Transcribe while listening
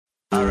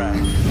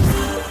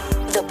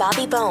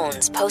Bobby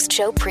Bones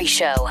post-show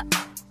pre-show.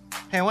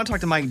 Hey, I want to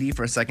talk to Mike D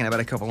for a second about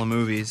a couple of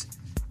movies,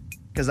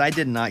 because I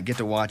did not get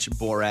to watch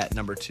Borat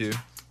number 2.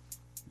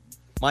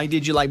 Mike,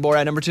 did you like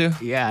Borat number 2?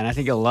 Yeah, and I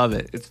think you'll love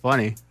it. It's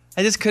funny.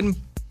 I just couldn't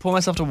pull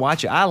myself to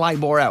watch it. I like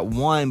Borat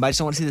 1, but I just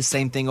don't want to see the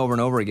same thing over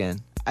and over again.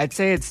 I'd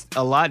say it's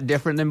a lot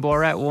different than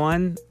Borat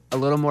 1, a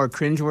little more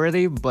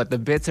cringeworthy, but the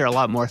bits are a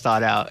lot more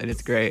thought out, and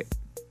it's great.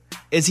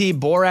 Is he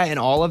Borat in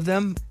all of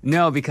them?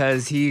 No,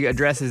 because he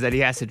addresses that he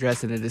has to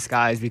dress in a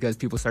disguise because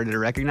people started to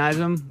recognize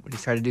him when he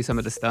tried to do some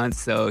of the stunts,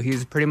 so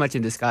he's pretty much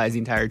in disguise the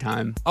entire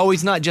time. Oh,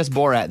 he's not just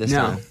Borat this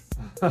time.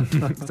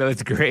 So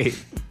it's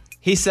great.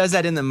 He says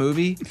that in the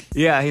movie?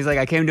 Yeah, he's like,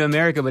 I came to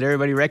America, but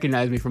everybody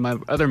recognized me from my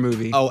other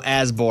movie. Oh,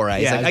 as Borat.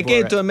 He's Yeah, like, as I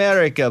came Borat. to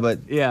America, but...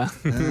 Yeah.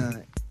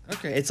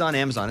 Okay, it's on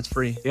Amazon. It's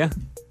free. Yeah.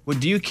 Well,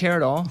 do you care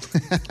at all?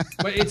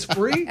 Wait, it's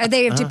free? Or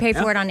they have to pay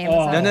for it on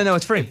Amazon? No,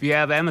 it's free. If you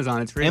have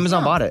Amazon, it's free.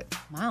 Amazon bought it.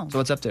 Wow. So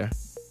what's up there?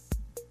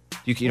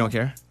 You don't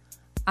care?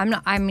 I'm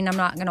not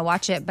going to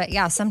watch it, but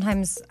yeah,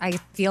 sometimes I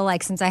feel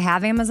like since I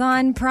have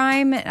Amazon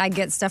Prime, I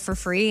get stuff for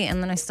free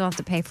and then I still have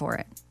to pay for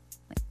it.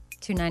 Like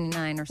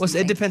 $2.99 or Well,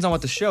 something. it depends on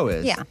what the show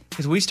is. Yeah.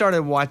 Because we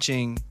started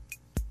watching,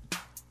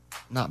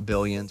 not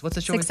Billions. What's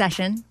the show?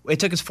 Succession. It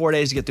took us 4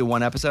 days to get through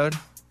one episode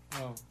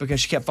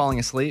because she kept falling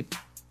asleep.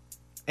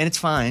 And it's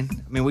fine.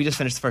 I mean, we just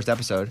finished the first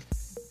episode.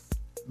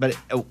 But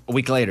a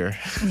week later.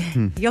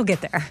 You'll get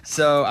there.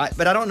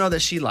 But I don't know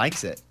that she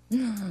likes it.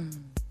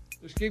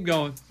 Just keep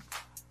going.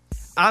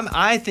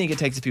 I think it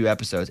takes a few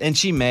episodes. And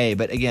she may,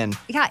 but again.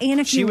 Yeah, and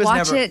if you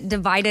watch it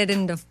divided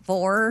into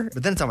 4.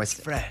 But then it's always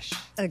fresh.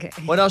 Okay.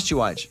 What else did you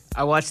watch?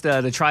 I watched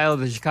the Trial of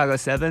the Chicago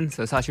 7,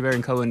 so Sacha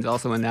Baron Cohen's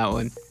also in that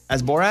one.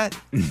 As Borat?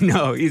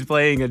 No, he's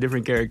playing a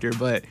different character,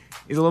 but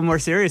he's a little more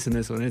serious in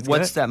this one.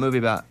 What's that movie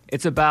about?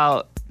 It's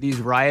about these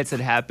riots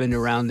that happened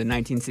around the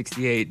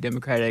 1968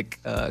 Democratic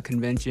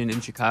Convention in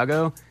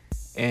Chicago,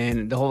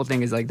 and the whole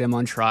thing is like them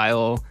on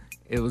trial.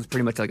 It was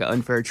pretty much like an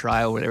unfair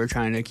trial where they were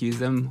trying to accuse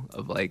them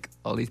of like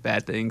all these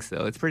bad things,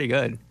 so it's pretty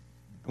good.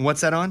 And what's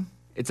that on?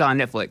 It's on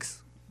Netflix.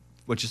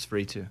 Which is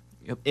free too.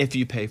 Yep. If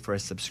you pay for a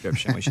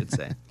subscription, we should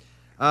say.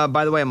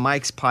 By the way,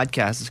 Mike's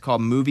podcast is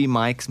called Movie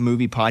Mike's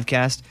Movie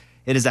Podcast.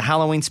 It is a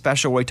Halloween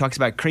special where he talks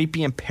about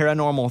creepy and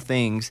paranormal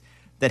things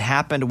that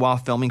happened while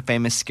filming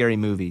famous scary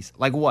movies.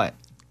 Like what?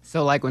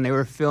 So like when they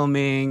were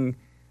filming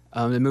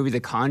the movie The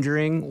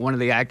Conjuring, one of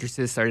the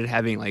actresses started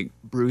having like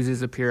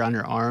bruises appear on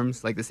her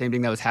arms, like the same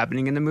thing that was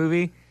happening in the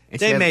movie. And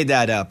They made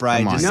that up,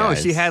 right? No,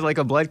 Guys. she had like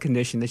a blood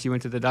condition that she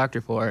went to the doctor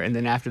for, and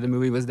then after the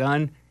movie was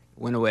done,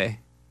 it went away.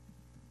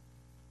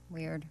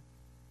 Weird.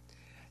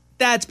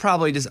 That's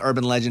probably just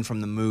urban legend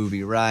from the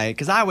movie, right?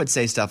 Because I would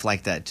say stuff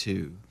like that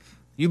too.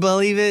 You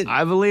believe it?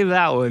 I believe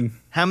that one.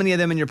 How many of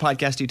them in your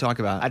podcast do you talk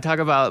about? I talk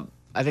about,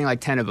 I think,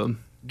 like 10 of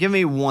them. Give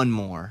me one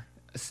more.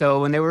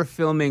 So when they were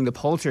filming The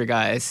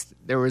Poltergeist,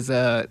 there was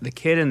the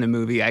kid in the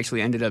movie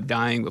actually ended up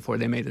dying before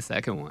they made the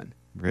second one.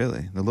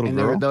 Really? The little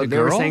And girl? they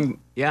were saying,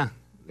 yeah,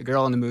 the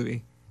girl in the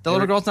movie. The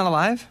little girl's not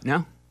alive?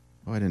 No.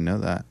 Oh, I didn't know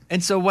that.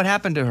 And so what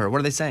happened to her?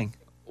 What are they saying?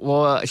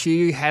 Well,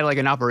 she had like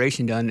an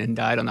operation done and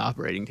died on the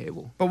operating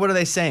table. But what are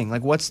they saying?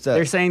 Like, what's the...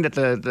 They're saying that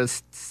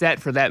the set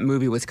for that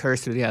movie was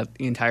cursed through the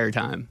entire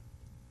time.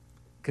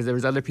 Because there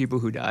was other people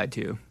who died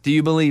too. Do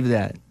you believe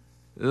that?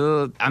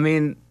 I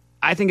mean,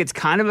 I think it's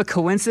kind of a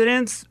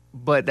coincidence,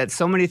 but that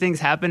so many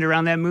things happened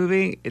around that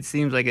movie, it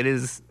seems like it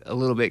is a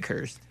little bit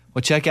cursed.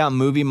 Well, check out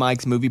Movie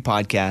Mike's Movie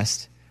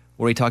Podcast,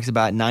 where he talks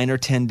about 9 or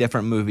 10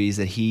 different movies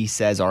that he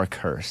says are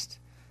cursed.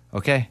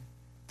 Okay.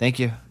 Thank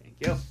you. Thank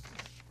you.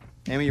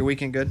 Amy, your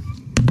weekend good?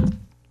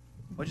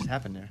 What just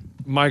happened there?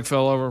 Mike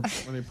fell over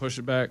when he pushed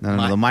it back.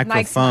 No, the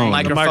microphone.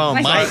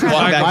 Microphone. Mike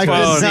Walk back to his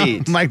microphone.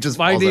 seat. Mike just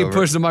Mike falls D over.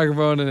 pushed the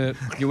microphone in it.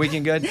 Your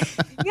weekend good?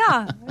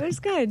 Yeah, it was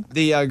good.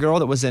 The girl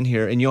that was in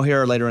here, and you'll hear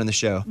her later in the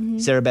show,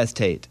 Sarah Beth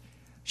Tate.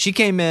 She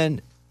came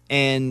in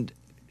and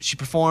she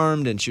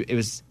performed, and it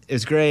was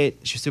great.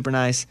 She was super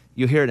nice.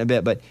 You'll hear it in a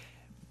bit. But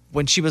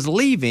when she was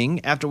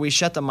leaving, after we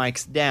shut the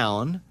mics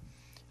down,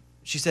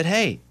 she said,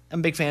 "Hey, I'm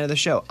a big fan of the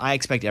show. I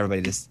expect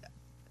everybody to.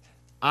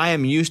 I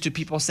am used to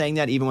people saying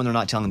that even when they're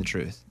not telling the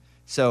truth.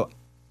 So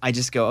I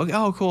just go,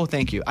 oh, cool,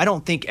 thank you. I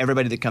don't think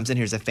everybody that comes in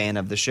here is a fan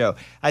of the show.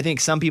 I think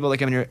some people that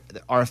come in here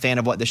are a fan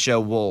of what the show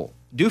will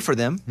do for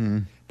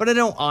them, but I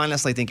don't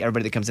honestly think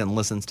everybody that comes in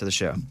listens to the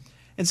show.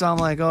 And so I'm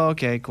like, oh,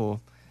 okay,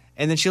 cool.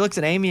 And then she looks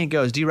at Amy and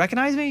goes, do you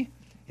recognize me?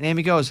 And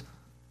Amy goes,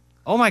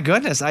 oh my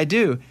goodness, I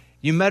do.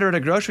 You met her at a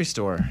grocery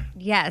store.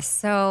 Yes.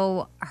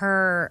 So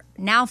her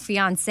now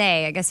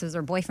fiance, I guess it was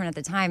her boyfriend at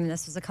the time, and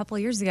this was a couple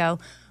of years ago,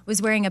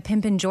 was wearing a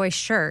Pimp and Joy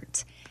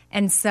shirt.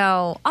 And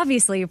so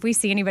obviously if we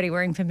see anybody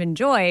wearing Pimp and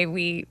Joy,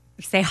 we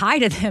say hi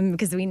to them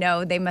because we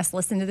know they must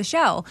listen to the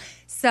show.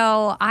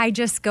 So I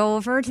just go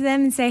over to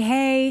them and say,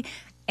 hey,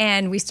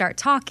 and we start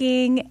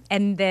talking.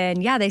 And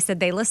then, yeah, they said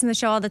they listen to the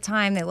show all the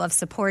time. They love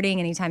supporting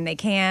anytime they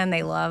can.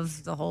 They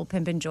love the whole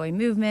Pimp and Joy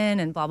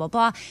movement and blah, blah,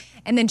 blah.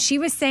 And then she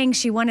was saying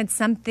she wanted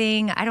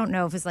something, I don't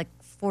know if it was like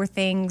 4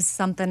 things,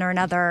 something or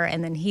another.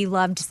 And then he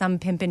loved some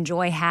Pimp and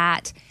Joy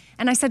hat.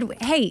 And I said,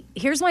 hey,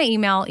 here's my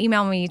email.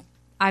 Email me.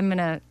 I'm going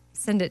to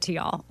send it to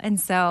y'all. And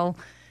so,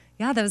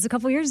 yeah, that was a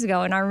couple years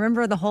ago. And I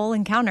remember the whole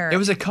encounter. It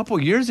was a couple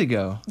years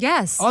ago.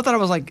 Yes. Oh, I thought it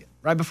was like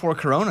right before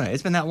Corona.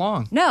 It's been that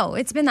long. No,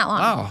 it's been that long.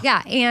 Wow.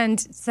 Yeah. And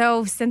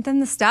so sent them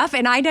the stuff.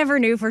 And I never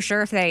knew for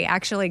sure if they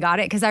actually got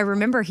it because I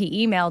remember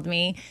he emailed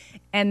me.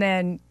 And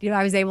then,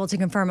 I was able to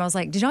confirm. I was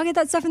like, did y'all get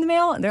that stuff in the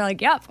mail? And they're like,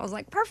 yep. I was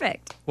like,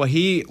 perfect. Well,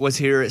 he was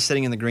here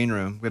sitting in the green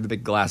room. We have a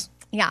big glass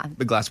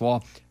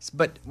wall.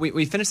 But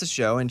we finished the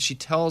show, and she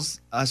tells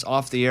us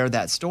off the air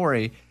that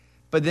story.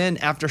 But then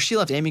after she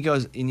left, Amy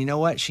goes, and you know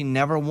what? She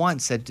never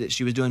once said that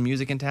she was doing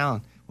music in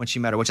town when she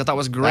met her, which I thought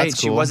was great. That's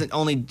cool.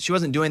 She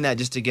wasn't doing that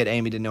just to get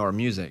Amy to know her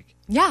music.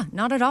 Yeah,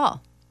 not at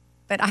all.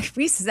 But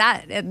we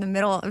sat in the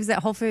middle. It was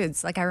at Whole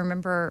Foods. Like, I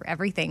remember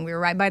everything. We were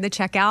right by the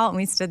checkout, and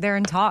we stood there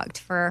and talked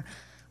for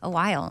a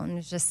while. And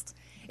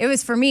it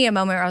was for me a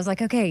moment where I was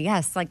like, okay,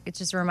 yes, like it's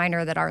just a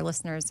reminder that our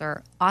listeners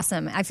are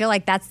awesome. I feel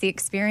like that's the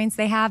experience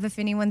they have if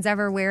anyone's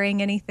ever wearing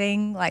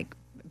anything. Like,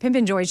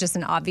 Pimpin' Joy is just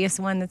an obvious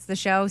one that's the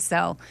show.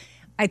 So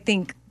I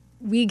think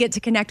we get to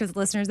connect with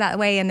listeners that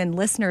way, and then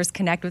listeners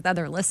connect with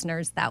other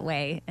listeners that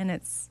way. And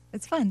it's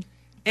fun.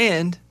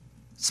 And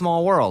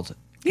small world.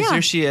 Because Yeah,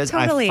 here she is.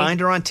 totally. I find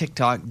her on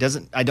TikTok.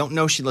 I don't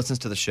know she listens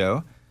to the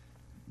show.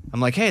 I'm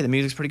like, hey, the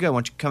music's pretty good. Why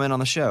don't you come in on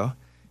the show?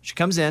 She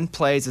comes in,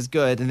 plays, is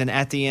good, and then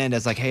at the end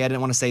is like, hey, I didn't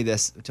want to say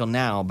this until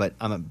now, but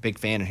I'm a big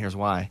fan, and here's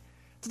why.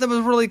 So that was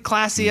really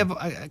classy, a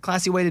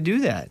classy way to do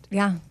that.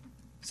 Yeah.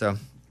 So,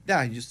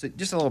 yeah, just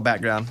a little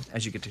background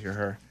as you get to hear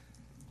her.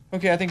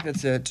 Okay, I think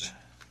that's it.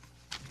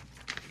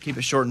 Keep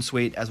it short and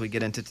sweet as we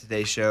get into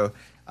today's show.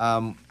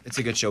 It's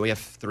a good show. We have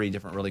 3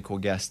 different really cool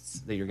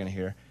guests that you're going to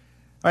hear.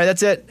 All right,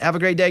 that's it. Have a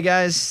great day,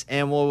 guys,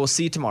 and we'll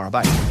see you tomorrow.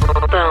 Bye.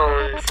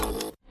 Bones.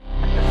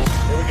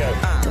 Here we go.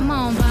 Come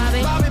on, Bobby.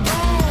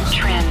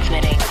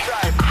 Transmitting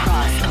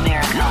across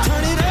America.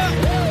 Turn it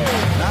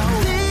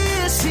up.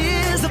 This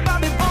is the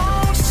Bobby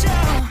Bones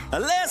Show.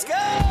 Let's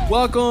go.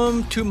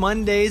 Welcome to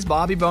Monday's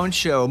Bobby Bones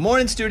Show.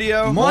 Morning,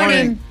 studio.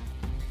 Morning.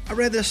 I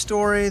read this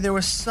story. There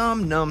was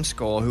some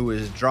numbskull who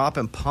was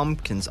dropping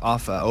pumpkins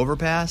off an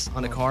overpass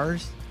onto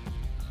cars.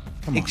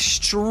 Come on.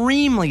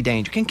 Extremely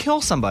dangerous. Can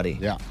kill somebody.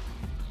 Yeah.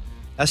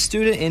 A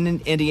student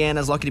in Indiana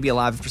is lucky to be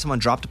alive after someone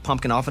dropped a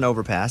pumpkin off an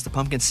overpass. The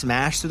pumpkin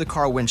smashed through the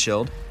car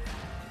windshield.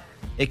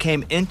 It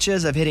came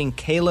inches of hitting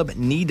Caleb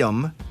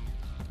Needham,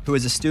 who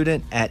is a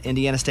student at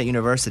Indiana State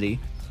University.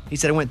 He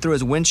said it went through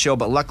his windshield,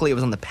 but luckily it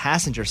was on the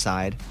passenger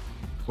side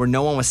where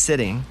no one was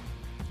sitting.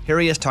 Here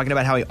he is talking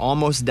about how he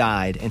almost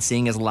died and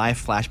seeing his life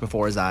flash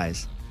before his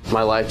eyes.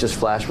 My life just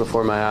flashed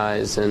before my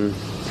eyes, and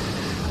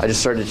I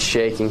just started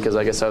shaking because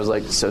I guess I was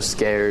like so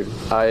scared.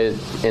 I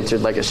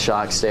entered like a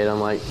shock state.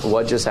 I'm like,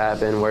 what just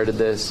happened? Where did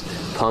this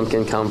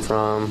pumpkin come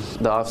from?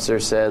 The officer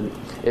said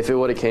if it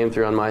would have came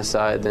through on my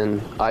side,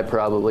 then I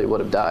probably would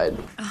have died.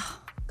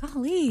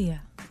 Golly.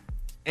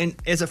 And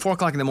it's at 4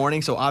 o'clock in the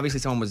morning, so obviously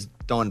someone was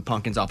throwing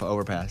pumpkins off an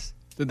overpass.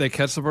 Did they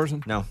catch the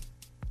person? No,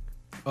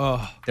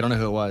 Oh, they don't know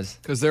who it was.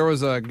 because there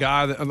was a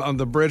guy on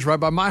the bridge right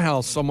by my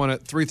house. Someone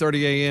at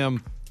 3:30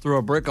 a.m. threw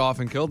a brick off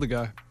and killed the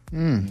guy.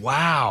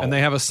 Wow. And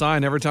they have a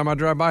sign every time I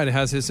drive by. It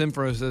has his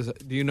info. It says,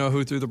 "Do you know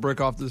who threw the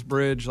brick off this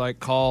bridge? Like,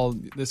 call.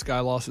 This guy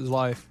lost his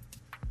life."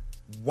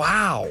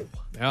 Wow.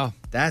 Yeah.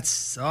 That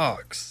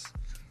sucks.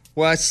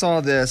 Well, I saw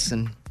this,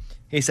 and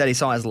he said he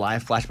saw his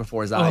life flash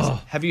before his eyes.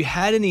 Oh. Have you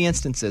had any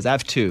instances, I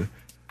have 2,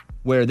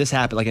 where this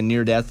happened, like a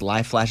near-death,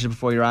 life flashes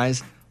before your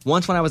eyes?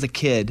 Once when I was a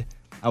kid,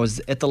 I was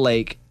at the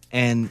lake,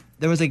 and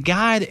there was a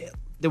guy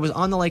that was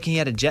on the lake, and he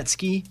had a jet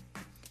ski,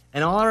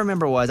 and all I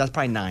remember was, I was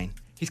probably 9.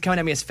 He's coming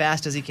at me as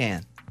fast as he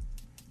can.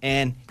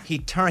 And he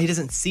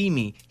doesn't see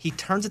me. He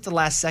turns at the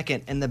last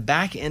second, and the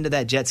back end of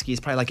that jet ski is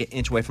probably like an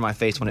inch away from my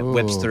face when it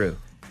whips through.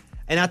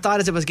 And I thought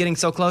as it was getting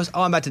so close,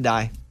 oh, I'm about to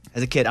die.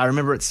 As a kid, I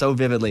remember it so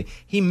vividly.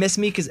 He missed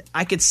me because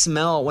I could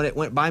smell when it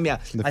went by me. I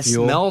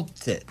fuel? smelled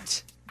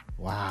it.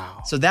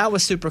 Wow. So that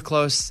was super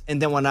close.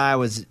 And then when I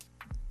was,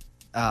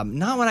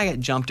 not when I got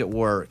jumped at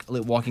work,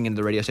 walking into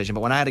the radio station,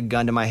 but when I had a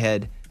gun to my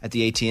head at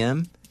the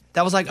ATM,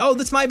 that was like, oh,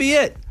 this might be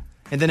it.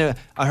 And then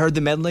I heard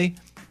the medley.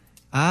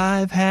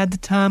 I've had the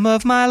time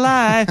of my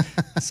life.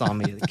 Saw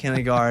me at the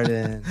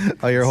kindergarten.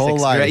 Oh, your whole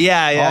 6th life. grade.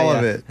 Yeah. All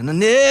of it. And I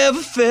never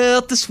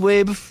felt this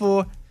way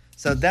before.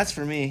 So that's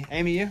for me.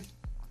 Amy, you?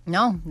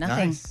 No,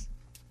 nothing. Nice.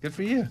 Good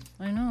for you.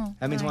 I know.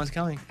 That means one's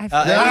coming. I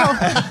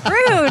feel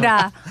rude.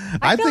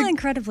 I feel think-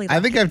 incredibly lucky.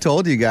 I think I've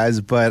told you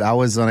guys, but I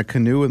was on a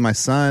canoe with my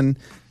son.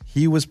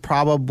 He was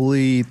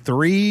probably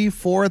 3,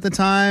 4 at the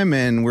time,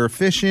 and we were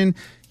fishing.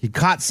 He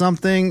caught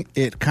something.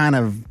 It kind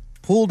of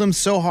pulled him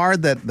so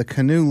hard that the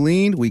canoe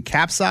leaned. We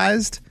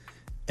capsized,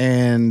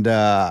 and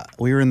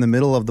we were in the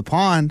middle of the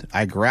pond.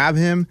 I grab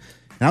him,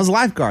 and I was a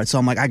lifeguard, so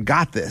I'm like, I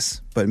got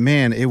this. But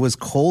man, it was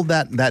cold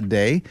that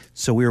day,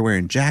 so we were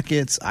wearing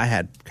jackets. I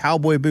had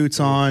cowboy boots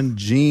on,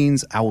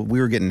 jeans. We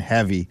were getting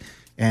heavy,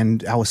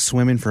 and I was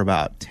swimming for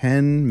about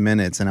 10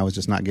 minutes, and I was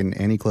just not getting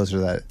any closer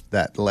to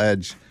that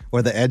ledge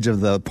or the edge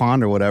of the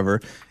pond or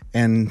whatever.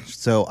 And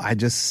so I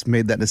just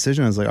made that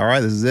decision. I was like, all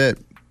right, this is it.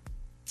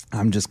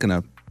 I'm just going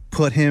to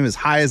put him as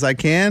high as I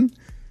can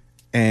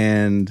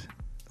and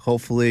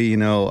hopefully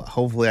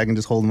I can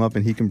just hold him up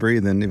and he can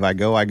breathe. And if I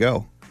go, I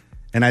go.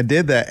 And I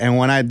did that. And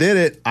when I did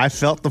it, I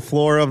felt the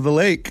floor of the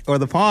lake or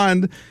the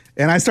pond.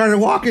 And I started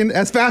walking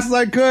as fast as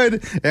I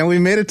could. And we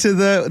made it to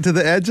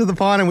the edge of the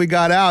pond and we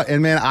got out.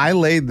 And man, I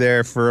laid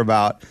there for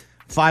about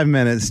 5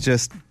 minutes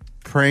just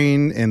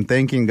praying and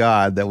thanking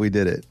God that we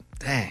did it.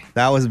 Dang.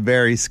 That was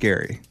very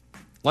scary.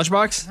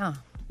 Lunchbox?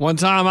 One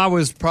time I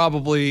was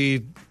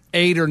probably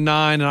 8 or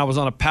 9 and I was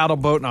on a paddle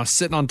boat and I was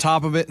sitting on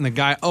top of it and the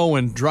guy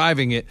Owen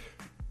driving it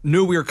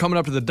knew we were coming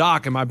up to the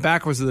dock and my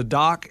back was to the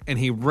dock and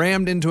he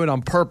rammed into it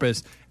on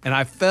purpose and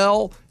I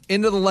fell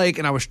into the lake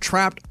and I was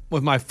trapped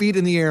with my feet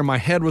in the air. My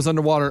head was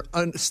underwater,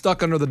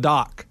 stuck under the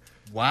dock.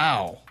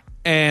 Wow.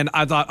 And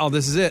I thought, oh,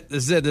 this is it.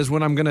 This is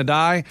when I'm going to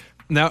die.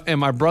 Now, and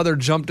my brother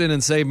jumped in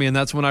and saved me, and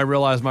that's when I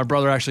realized my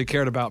brother actually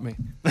cared about me.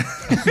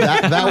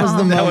 That was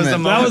the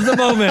moment. That was the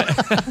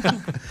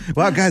moment.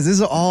 Wow, guys,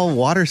 these are all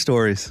water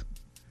stories.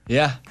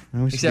 Yeah.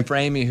 Except for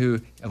Amy,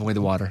 who avoided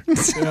the water.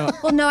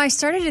 Well, no, I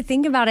started to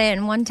think about it,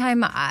 and one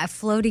time a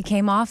floaty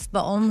came off,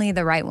 but only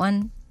the right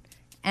one.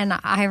 And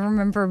I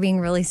remember being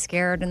really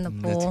scared in the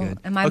pool,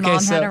 and my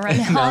mom had to run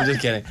out. No, I'm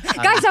just kidding.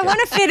 Guys, I want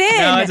to fit in.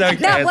 No, it's okay.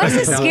 That was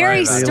a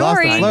scary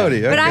story,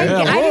 floaty, but I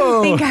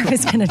didn't think I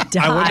was going to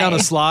die. I went down a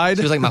slide.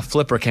 It was like my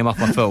flipper came off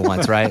my foot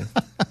once, right?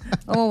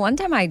 Well, one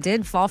time I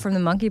did fall from the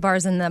monkey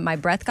bars, and my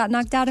breath got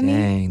knocked out of me.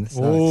 Dang, that's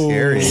not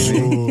Scary.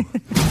 Amy.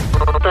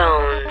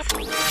 Bones.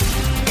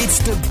 It's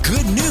the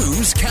Good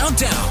News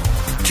Countdown.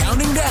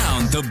 Counting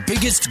down the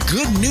biggest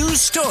good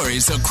news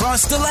stories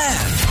across the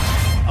land.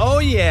 Oh,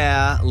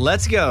 yeah.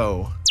 Let's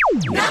go.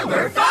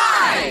 Number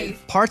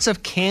 5. Parts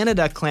of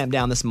Canada clamped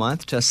down this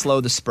month to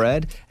slow the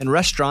spread, and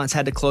restaurants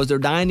had to close their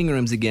dining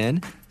rooms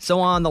again. So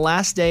on the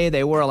last day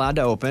they were allowed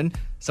to open,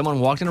 someone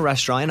walked in a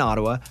restaurant in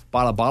Ottawa,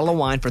 bought a bottle of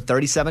wine for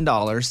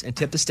 $37, and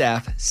tipped the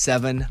staff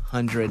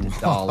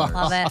 $700.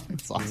 Love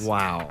it.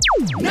 Wow.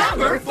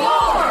 Number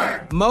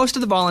 4. Most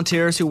of the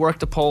volunteers who work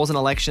the polls and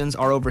elections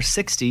are over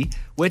 60,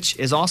 which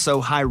is also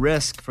high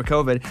risk for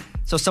COVID.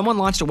 So someone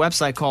launched a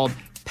website called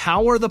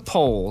Power the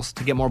Polls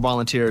to get more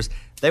volunteers.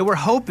 They were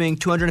hoping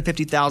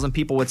 250,000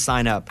 people would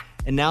sign up,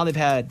 and now they've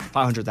had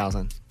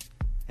 500,000.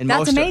 And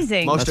That's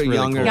amazing. Most That's are really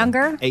younger, cool.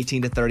 Younger?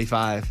 18 to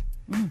 35.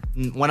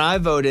 When I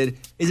voted,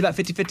 it's about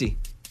 50-50.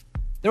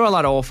 There were a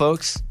lot of old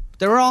folks.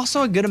 There were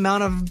also a good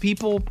amount of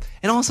people,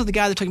 and also the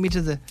guy that took me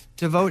to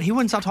vote, he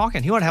wouldn't stop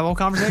talking. He wanted to have a whole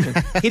conversation.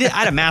 I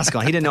had a mask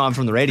on. He didn't know I'm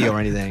from the radio or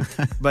anything.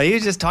 But he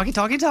was just talk.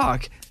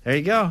 There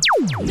you go.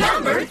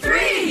 Number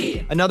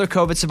 3. Another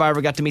COVID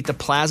survivor got to meet the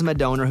plasma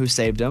donor who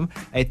saved him.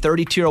 A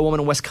 32-year-old woman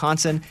in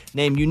Wisconsin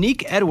named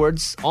Unique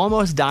Edwards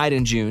almost died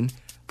in June,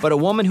 but a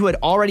woman who had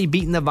already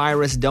beaten the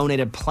virus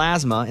donated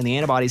plasma, and the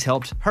antibodies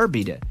helped her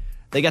beat it.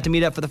 They got to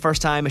meet up for the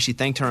first time, and she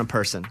thanked her in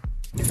person.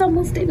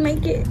 Almost didn't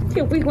make it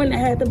if we wouldn't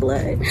have had the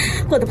blood.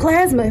 Well, the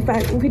plasma,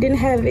 if we didn't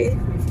have it,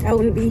 I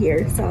wouldn't be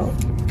here. So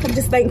I'm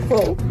just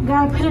thankful.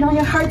 God put it on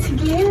your heart to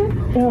give.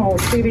 No,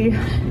 sweetie,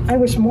 I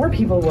wish more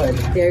people would.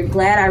 They're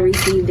glad I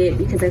received it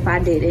because if I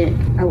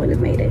didn't, I wouldn't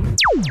have made it.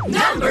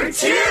 Number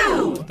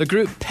 2. The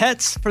group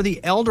Pets for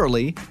the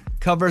Elderly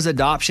covers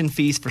adoption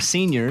fees for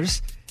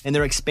seniors, and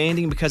they're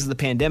expanding because of the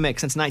pandemic.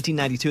 Since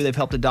 1992, they've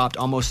helped adopt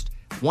almost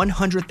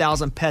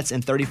 100,000 pets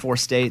in 34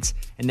 states,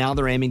 and now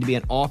they're aiming to be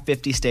in all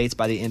 50 states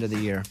by the end of the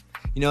year.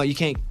 You know, you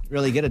can't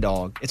really get a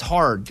dog. It's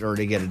harder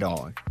to get a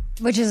dog.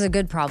 Which is a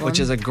good problem.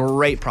 Which is a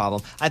great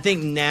problem. I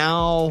think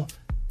now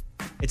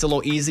it's a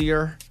little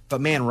easier,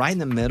 but man, right in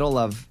the middle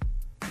of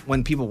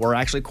when people were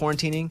actually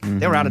quarantining,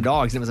 they were out of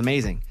dogs, and it was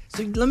amazing.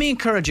 So let me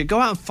encourage you, go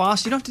out and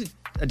foster. You don't have to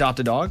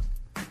adopt a dog.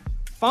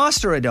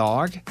 Foster a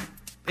dog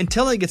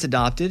until it gets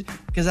adopted,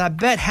 because I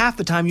bet half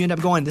the time you end up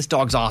going, this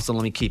dog's awesome,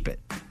 let me keep it.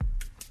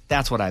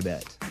 That's what I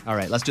bet. All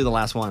right, let's do the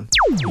last one.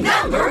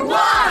 Number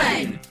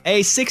 1. A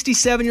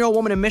 67-year-old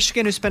woman in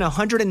Michigan who spent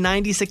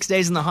 196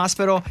 days in the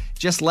hospital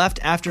just left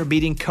after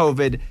beating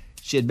COVID.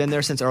 She had been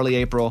there since early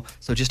April,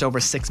 so just over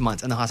 6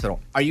 months in the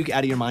hospital. Are you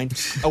out of your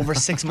mind? Over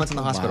 6 months in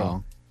the hospital.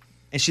 Wow.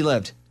 And she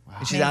lived. Wow.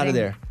 And she's out of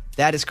Amazing. there.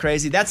 That is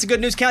crazy. That's the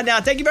Good News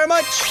Countdown. Thank you very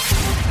much.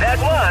 That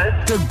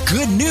was the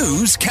Good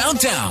News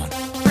Countdown.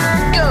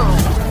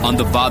 On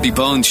the Bobby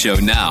Bones Show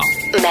now.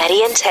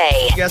 Maddie and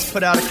Tay. You guys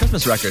put out a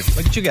Christmas record.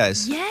 Look at you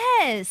guys.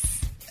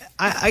 Yes.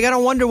 I gotta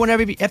wonder,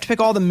 whenever you have to pick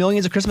all the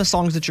millions of Christmas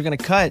songs that you're gonna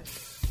cut,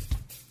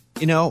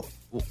 you know,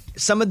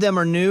 some of them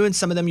are new and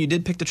some of them you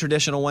did pick the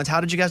traditional ones.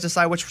 How did you guys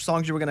decide which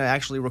songs you were gonna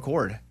actually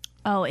record?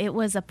 Oh, it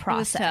was a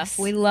process. It was tough.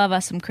 We love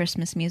us some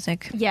Christmas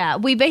music. Yeah,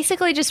 we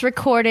basically just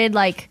recorded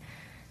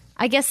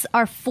I guess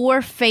our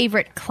 4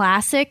 favorite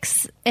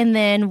classics, and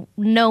then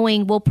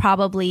knowing we'll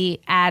probably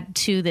add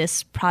to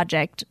this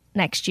project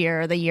next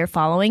year or the year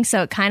following.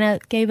 So it kind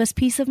of gave us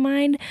peace of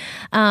mind.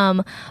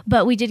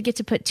 But we did get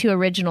to put 2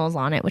 originals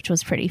on it, which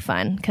was pretty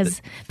fun.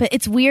 But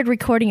it's weird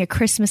recording a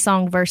Christmas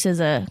song versus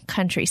a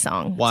country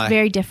song. Why? It's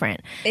very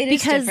different. It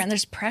is different.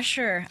 There's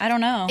pressure. I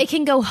don't know. It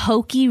can go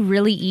hokey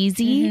really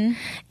easy.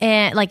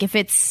 And if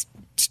it's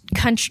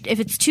if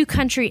it's too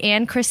country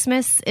and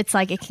Christmas, it's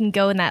like it can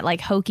go in that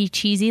like hokey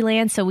cheesy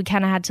land. So we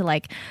kind of had to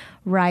like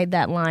ride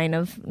that line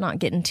of not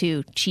getting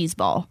too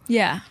cheeseball.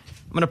 Yeah.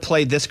 I'm going to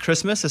play This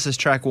Christmas. This is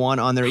track 1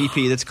 on their EP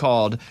that's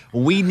called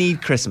We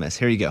Need Christmas.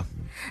 Here you go.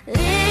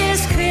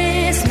 This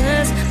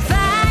Christmas,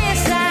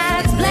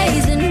 firesides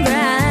blazing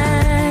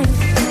bright.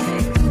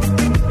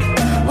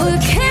 We're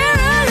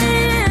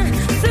caroling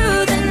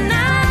through the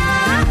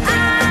night.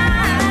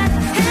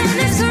 And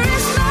it's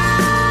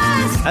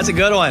Christmas. That's a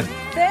good one.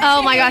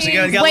 Oh my gosh! You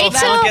got a little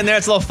funk in there.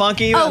 It's a little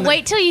funky. Oh,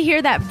 wait till you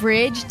hear that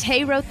bridge.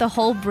 Tay wrote the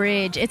whole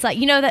bridge. It's like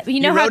you know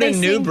how wrote they a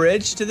new sing?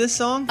 bridge to this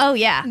song. Oh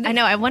yeah, I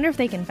know. I wonder if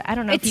they can. I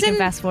don't know if you can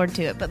fast forward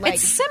to it, but like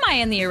it's semi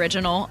in the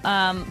original.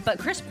 But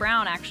Chris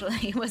Brown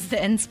actually was the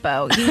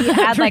inspo. He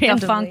had like a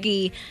Randomly.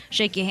 funky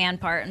shake your hand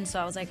part, and so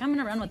I was like, I'm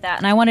gonna run with that,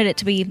 and I wanted it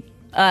to be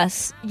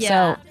us.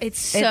 Yeah, so it's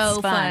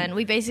so fun.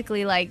 We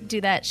basically like do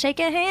that shake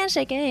a hand,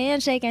 shake a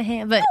hand, shake a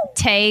hand. But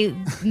Tay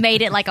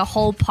made it like a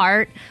whole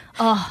part.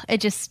 Oh, it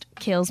just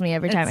kills me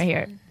every time I hear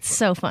it. It's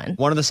so fun.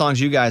 One of the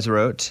songs you guys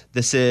wrote.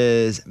 This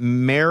is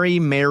Merry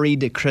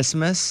Married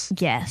Christmas.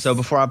 Yes. So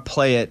before I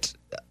play it,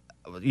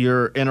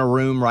 you're in a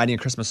room writing a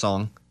Christmas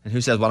song, and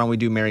who says, "Why don't we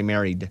do Merry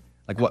Married"?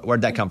 Like,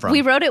 where'd that come from?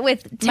 We wrote it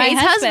with My Tay's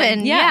husband,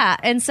 husband. yeah.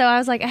 And so I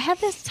was like, I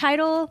have this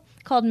title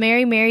called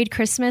Merry Married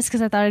Christmas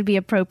because I thought it'd be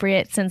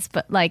appropriate since,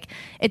 but like,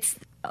 it's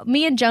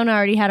me and Jonah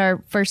already had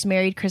our first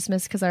married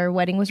Christmas because our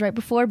wedding was right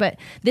before, but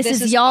this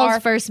is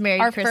y'all's first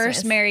married Christmas. Our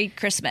first married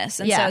Christmas.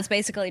 And Yeah. so it's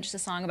basically just a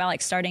song about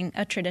like starting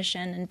a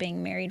tradition and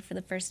being married for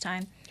the first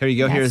time. Here you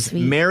go. That's Here's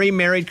sweet. Merry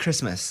Married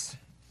Christmas.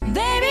 Baby,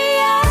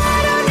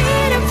 I don't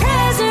need a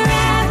present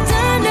wrapped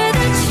under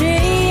the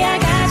tree. I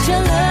got your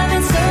love,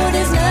 and so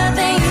there's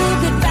nothing you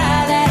could buy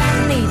that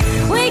I need.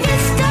 We can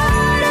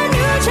start a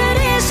new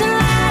tradition,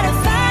 light a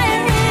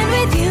fire in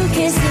with you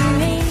kissing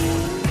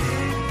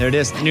me. There it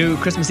is. New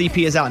Christmas EP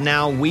is out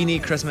now. We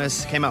Need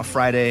Christmas came out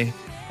Friday.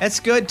 It's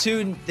good,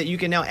 too, that you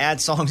can now add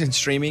songs in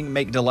streaming,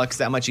 make Deluxe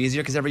that much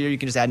easier, because every year you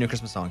can just add new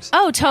Christmas songs.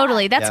 Oh,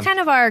 totally. That's Yeah. kind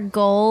of our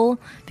goal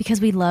because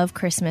we love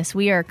Christmas.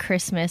 We are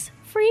Christmas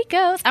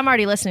freakos. I'm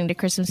already listening to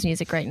Christmas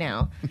music right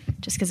now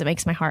just because it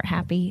makes my heart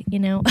happy, you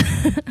know?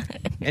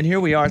 And here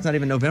we are. It's not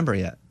even November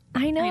yet.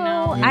 I know.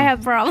 I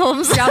have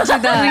problems. Y'all do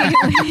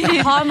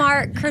the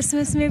Hallmark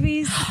Christmas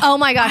movies? Oh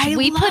my gosh,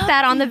 we put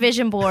that on the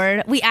vision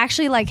board. We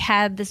actually like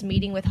had this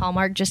meeting with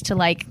Hallmark just to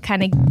like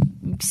kind of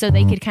so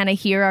they could kind of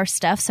hear our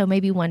stuff. So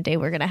maybe one day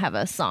we're gonna have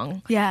a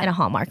song in a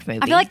Hallmark movie.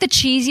 I feel like the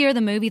cheesier the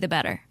movie, the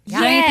better.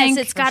 yes, Don't you think?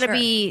 it's got to For sure.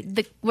 be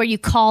the where you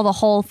call the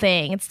whole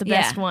thing. It's the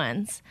best Yeah.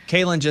 ones.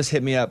 Caitlin just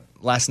hit me up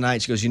last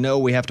night. She goes,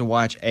 we have to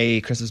watch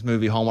a Christmas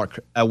movie, Hallmark,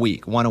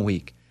 one a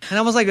week. And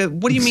I was like,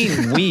 what do you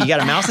mean we? You got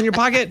a mouse in your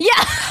pocket? Yeah.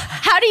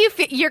 How do you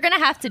feel? You're going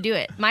to have to do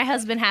it. My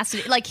husband has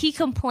to. Like, he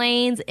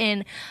complains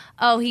and,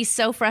 he's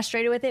so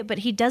frustrated with it, but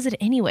he does it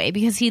anyway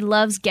because he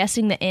loves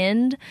guessing the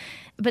end.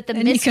 But the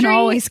And mystery. you can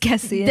always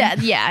guess the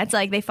end. Yeah. It's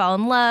like they fall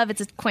in love. It's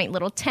a quaint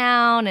little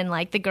town. And,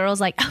 like, the girl's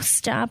like, oh,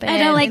 stop it. I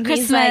don't like And he's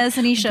Christmas.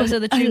 And he shows her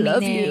the I true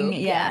love meaning. you.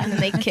 Yeah. And then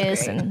they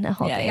kiss and the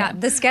whole thing. Yeah,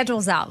 the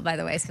schedule's out, by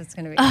the way, so it's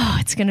going to be. Oh,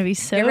 it's going to be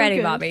so Get ready,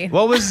 good. Bobby.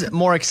 What was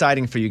more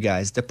exciting for you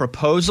guys, the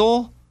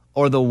proposal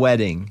or the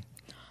wedding?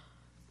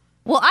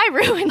 Well, I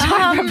ruined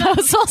our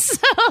proposal,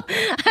 so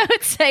I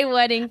would say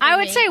wedding. I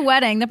would say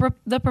wedding.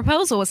 The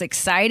proposal was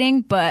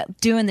exciting, but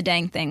doing the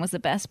dang thing was the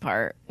best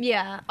part.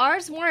 Yeah,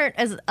 ours weren't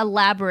as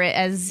elaborate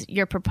as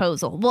your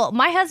proposal. Well,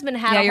 my husband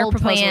had a your whole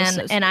proposal was plan, so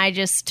sweet. and I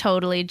just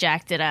totally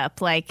jacked it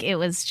up. Like, it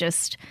was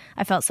just,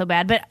 I felt so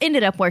bad, but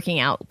ended up working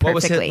out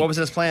perfectly. What was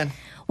his plan?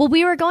 Well,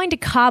 we were going to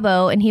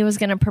Cabo, and he was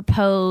going to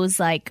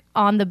propose, like,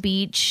 on the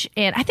beach.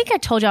 And I think I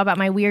told y'all about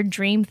my weird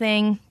dream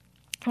thing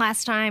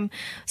last time.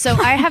 So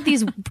I have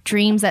these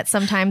dreams that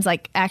sometimes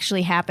like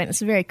actually happen.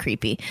 It's very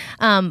creepy.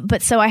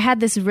 But so I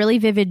had this really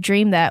vivid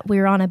dream that we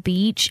were on a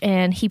beach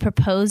and he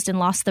proposed and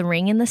lost the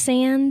ring in the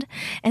sand.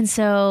 And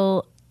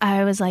so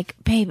I was like,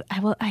 babe,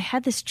 I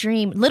had this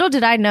dream. Little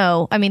did I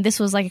know. I mean,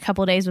 this was like a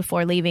couple of days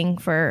before leaving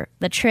for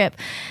the trip.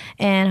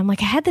 And I'm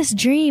like, I had this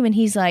dream. And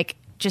he's like,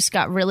 just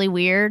got really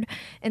weird.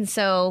 And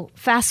so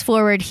fast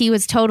forward, he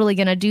was totally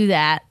going to do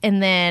that.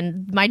 And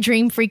then my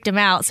dream freaked him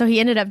out. So he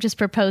ended up just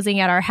proposing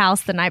at our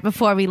house the night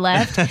before we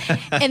left.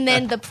 And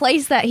then the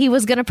place that he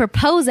was going to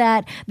propose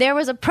at, there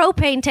was a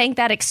propane tank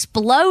that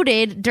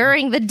exploded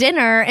during the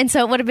dinner. And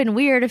so it would have been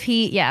weird if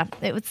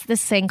it was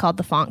this thing called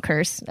the font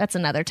curse. That's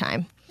another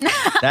time.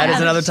 That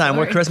is another time.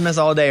 We're Christmas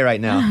all day right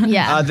now.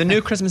 Yeah. The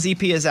new Christmas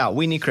EP is out.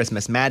 We Need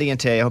Christmas. Maddie and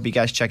Tay. I hope you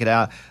guys check it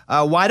out.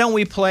 Why don't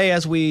we play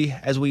as we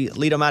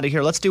lead them out of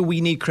here? Let's do We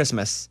Need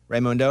Christmas,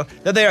 Raymundo.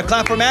 They're there.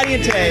 Clap for Maddie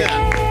and Tay.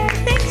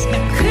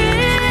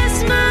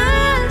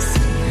 Christmas,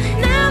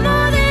 now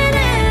more than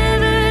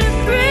ever, to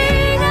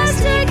bring us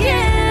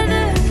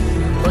together.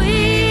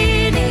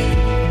 We need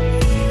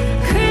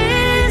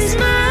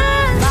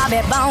Christmas.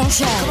 Bobby Bone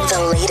Show.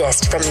 The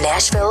latest from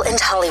Nashville and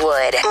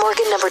Hollywood.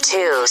 Morgan number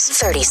 2's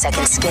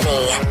 30-second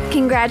skinny.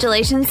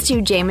 Congratulations to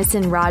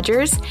Jamison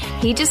Rogers.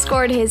 He just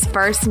scored his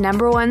first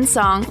number 1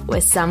 song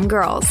with Some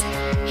Girls.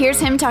 Here's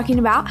him talking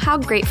about how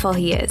grateful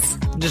he is.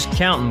 Just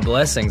counting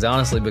blessings,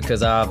 honestly,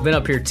 because I've been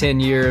up here 10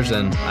 years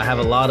and I have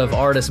a lot of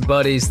artist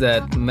buddies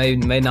that may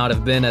not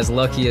have been as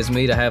lucky as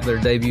me to have their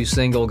debut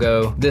single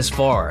go this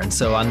far. And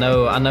so I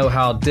know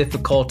how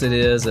difficult it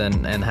is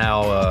and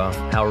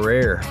how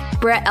rare.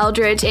 Brett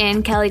Eldridge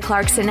and Kelly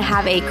Clarkson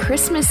have a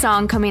Christmas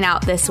song coming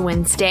out this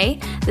Wednesday.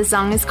 The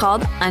song is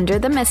called Under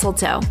the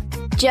Mistletoe.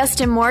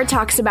 Justin Moore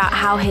talks about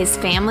how his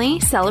family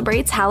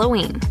celebrates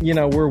Halloween. You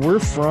know, where we're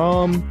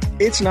from,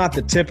 it's not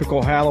the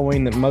typical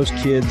Halloween that most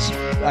kids,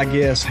 I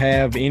guess,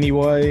 have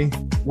anyway.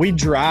 We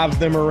drive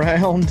them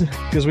around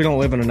because we don't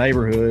live in a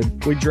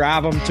neighborhood. We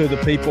drive them to the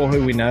people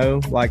who we know,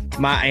 like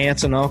my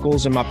aunts and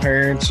uncles and my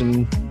parents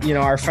and, you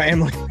know, our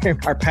family,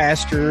 our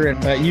pastor.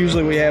 And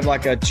usually we have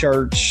like a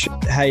church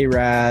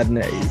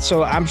hayride. And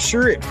so I'm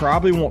sure it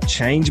probably won't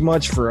change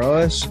much for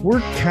us.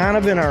 We're kind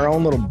of in our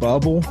own little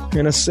bubble,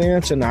 in a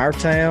sense, in our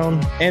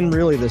town and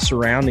really the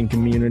surrounding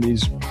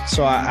communities.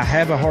 So I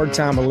have a hard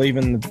time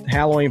believing that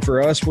Halloween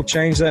for us will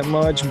change that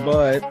much,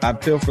 but I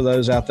feel for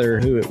those out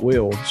there who it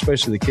will,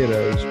 especially the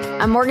kiddos.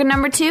 I'm Morgan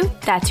number 2.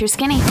 That's your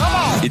skinny.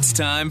 It's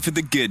time for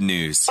the good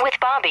news. With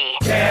Bobby.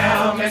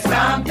 Tell me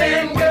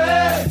something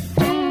good.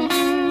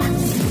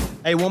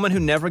 A woman who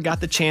never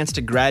got the chance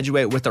to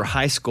graduate with her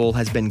high school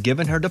has been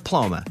given her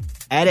diploma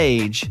at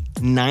age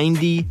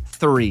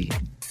 93.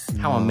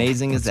 How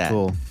amazing is that?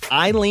 Cool.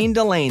 Eileen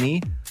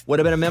Delaney would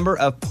have been a member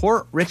of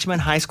Port Richmond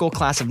High School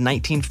class of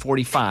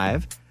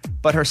 1945,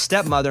 but her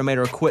stepmother made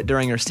her quit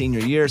during her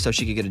senior year so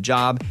she could get a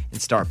job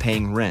and start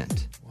paying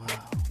rent.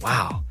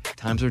 Wow.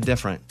 Times are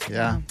different.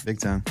 Yeah, big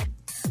time.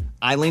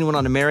 Eileen went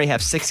on to marry,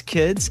 have 6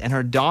 kids, and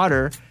her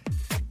daughter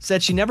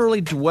said she never really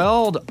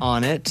dwelled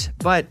on it,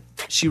 but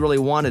she really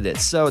wanted it.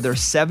 So their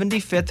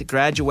 75th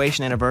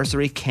graduation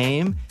anniversary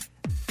came,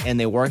 and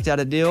they worked out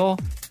a deal.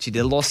 She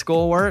did a little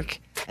schoolwork,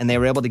 and they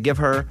were able to give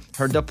her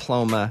her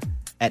diploma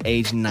at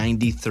age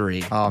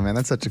 93. Oh, man,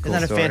 that's such a cool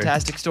story. Isn't that a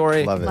fantastic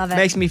story? Love it. Love it.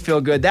 Makes me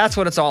feel good. That's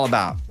what it's all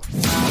about.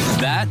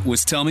 That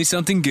was Tell Me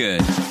Something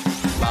Good.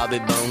 Bobby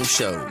Bone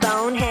Show.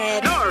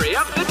 Bonehead. Story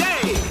of the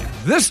day.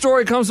 This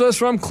story comes to us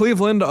from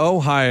Cleveland,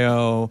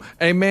 Ohio.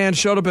 A man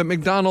showed up at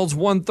McDonald's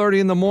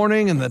 1:30 in the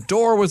morning and the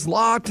door was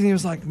locked and he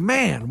was like,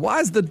 man, why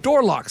is the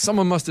door locked?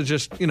 Someone must have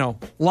just,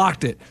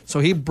 locked it.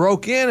 So he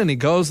broke in and he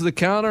goes to the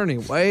counter and he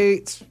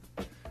waits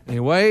and he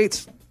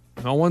waits.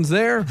 No one's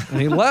there and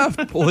he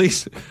left.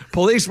 Police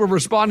were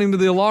responding to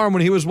the alarm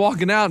when he was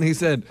walking out and he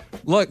said,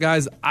 look,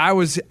 guys,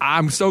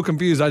 I'm so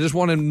confused. I just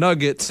wanted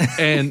nuggets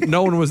and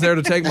no one was there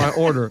to take my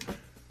order.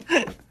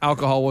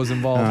 Alcohol was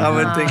involved. I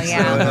would think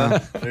yeah.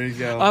 so. There you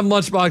go. I'm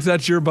Lunchbox.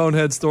 That's your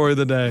bonehead story of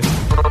the day.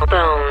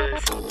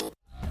 Bones.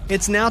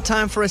 It's now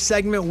time for a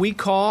segment we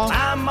call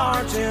Time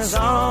marches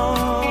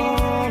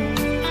on.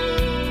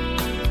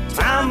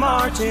 Time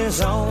marches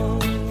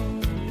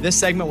on. This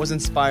segment was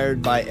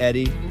inspired by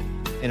Eddie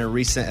in a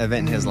recent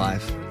event in his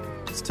life.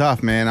 It's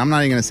tough, man. I'm not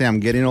even going to say I'm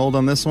getting old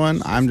on this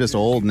one. I'm just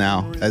old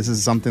now. This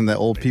is something that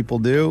old people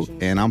do,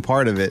 and I'm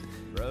part of it.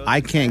 I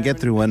can't get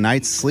through a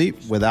night's sleep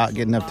without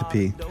getting up to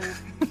pee.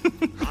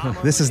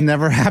 This has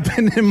never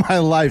happened in my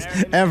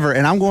life, ever.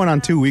 And I'm going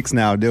on 2 weeks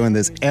now doing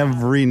this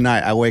every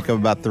night. I wake up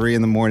about 3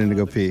 in the morning to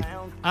go pee.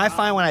 I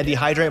find when I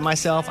dehydrate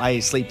myself, I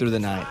sleep through the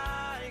night.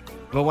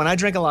 But when I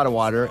drink a lot of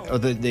water, or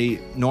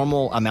the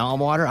normal amount of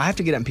water, I have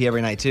to get up and pee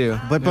every night too.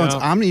 But Bones,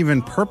 I'm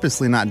even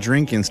purposely not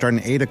drinking starting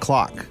at 8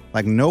 o'clock.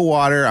 Like no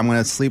water. I'm going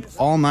to sleep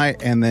all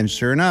night. And then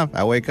sure enough,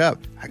 I wake up.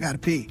 I got to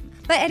pee.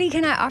 But Eddie,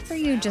 can I offer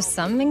you just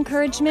some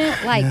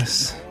encouragement? Like,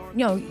 Yes.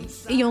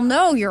 You'll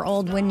know you're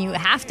old when you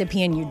have to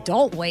pee and you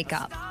don't wake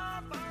up.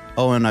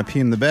 Oh, and I pee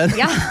in the bed?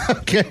 Yeah.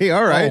 Okay,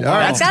 all right. Oh, wow. All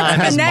right. That's time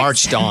has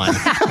marched on.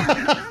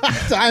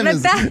 Time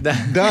is done.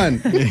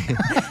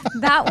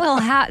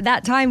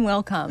 That time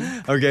will come.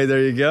 Okay,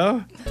 there you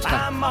go.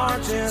 Time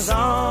marches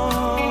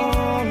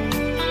on.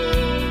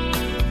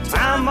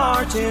 Time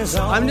marches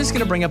on. I'm just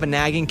going to bring up a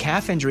nagging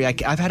calf injury.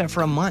 I've had it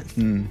for a month.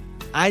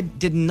 I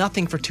did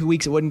nothing for 2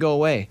 weeks. It wouldn't go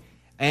away.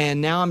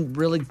 And now I'm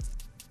really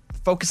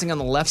focusing on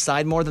the left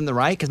side more than the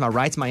right because my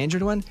right's my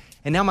injured one.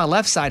 And now my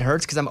left side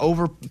hurts because I'm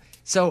over.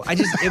 So it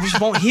just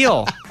won't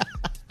heal.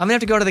 I'm going to have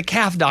to go to the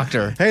calf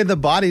doctor. Hey, the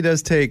body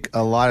does take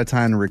a lot of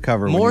time to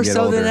recover when More you get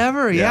so older. than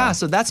ever, yeah.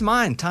 So that's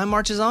mine. Time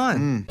marches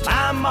on.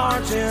 Time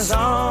marches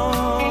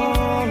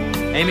on.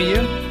 Amy,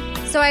 you?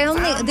 So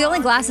the only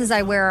glasses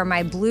I wear are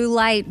my blue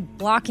light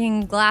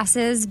blocking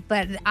glasses,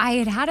 but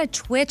I had a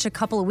twitch a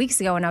couple of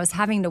weeks ago and I was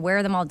having to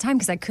wear them all the time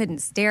because I couldn't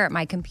stare at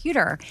my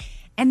computer.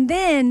 And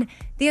then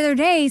the other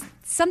day,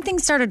 something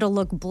started to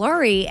look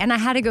blurry and I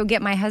had to go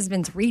get my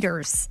husband's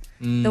readers.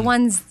 The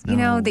ones,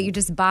 that you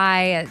just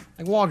buy at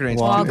like Walgreens.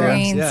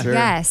 Walgreens, Yeah.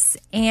 yes.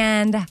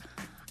 And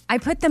I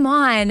put them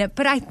on,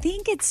 but I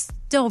think it's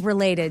still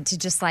related to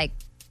just like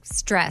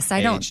stress.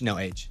 I don't. No,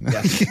 age.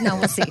 Yes. No,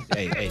 we'll see.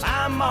 Age.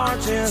 Time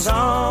marches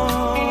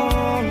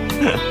on.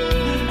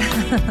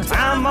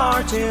 Time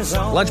marches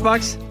on.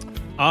 Lunchbox?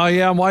 Oh,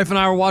 yeah. My wife and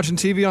I were watching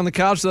TV on the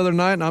couch the other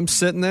night, and I'm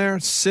sitting there,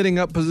 sitting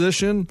up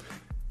position.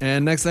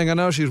 And next thing I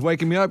know, she's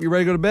waking me up. You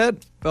ready to go to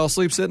bed? Fell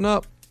asleep sitting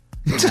up.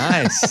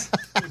 Nice.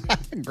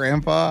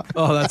 Grandpa.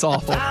 Oh, that's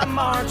awful.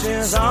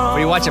 Were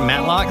you watching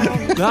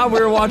Matlock? No, we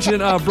were watching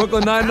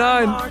Brooklyn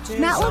Nine-Nine.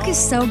 Matlock is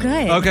so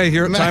good. Okay,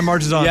 here, time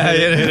marches on. Yeah,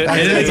 Hit it.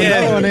 It's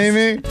another one,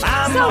 Amy.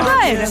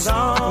 So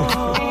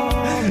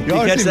good. You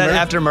catch that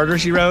after Murder,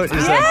 She Wrote? It's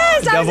Yes, like I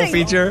was double like,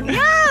 feature.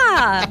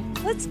 Yeah.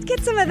 Let's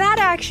get some of that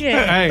action.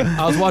 Hey,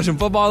 I was watching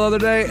football the other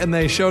day, and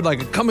they showed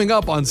like coming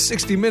up on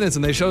 60 Minutes,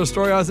 and they showed a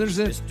story I was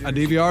interested in. I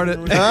DVR'd it.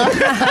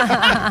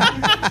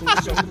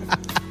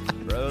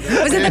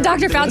 Was it the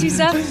Dr. Fauci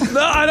stuff?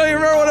 No, I don't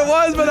even remember what it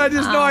was, but I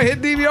just know I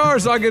hit DVR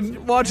so I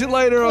could watch it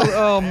later.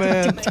 Oh,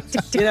 man.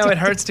 You know, it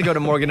hurts to go to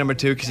Morgan number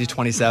 2 because he's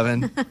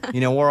 27. You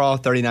know, we're all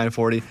 39,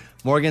 40.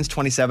 Morgan's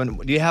 27.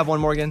 Do you have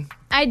one, Morgan?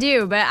 I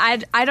do, but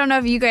I don't know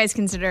if you guys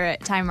consider it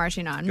time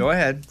marching on. Go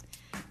ahead.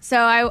 So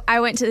I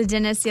went to the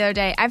dentist the other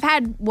day. I've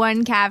had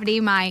one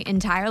cavity my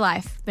entire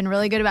life. Been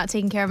really good about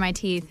taking care of my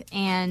teeth.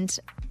 And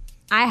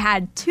I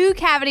had 2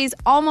 cavities,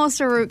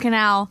 almost a root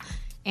canal,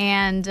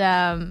 and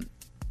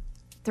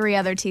 3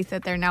 other teeth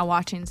that they're now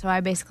watching. So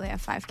I basically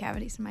have 5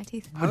 cavities in my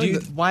teeth.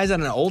 Why is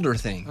that an older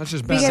thing? That's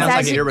just bad. Sounds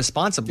like you're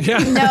irresponsible. Yeah.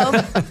 No,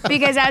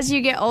 because as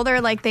you get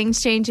older, like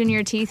things change in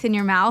your teeth and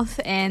your mouth,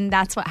 and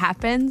that's what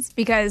happens.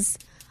 Because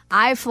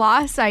I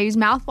floss, I use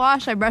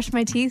mouthwash, I brush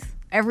my teeth,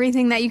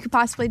 everything that you could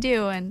possibly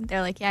do, and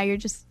they're like, yeah,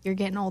 you're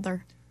getting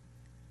older.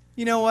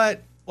 You know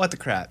what? What the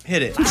crap?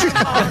 Hit it.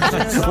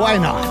 Why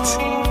not?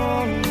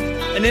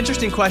 An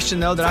interesting question,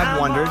 though, that I've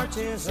wondered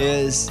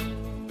is,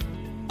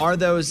 are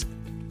those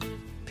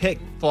pick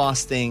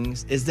floss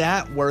things, is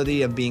that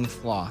worthy of being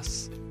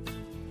floss?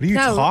 What are you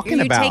talking are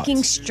you about?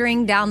 taking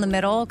string down the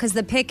middle? Because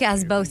the pick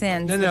has both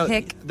ends. No,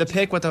 the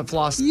pick with the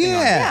floss thing on it.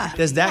 Yeah.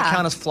 Does that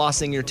count as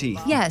flossing your teeth?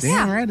 Yes.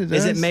 Damn right it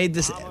does. Is it made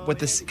this with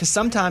this? Because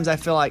sometimes I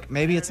feel like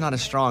maybe it's not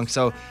as strong.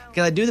 So,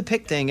 because I do the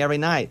pick thing every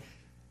night,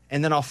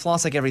 and then I'll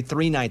floss like every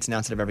 3 nights now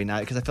instead of every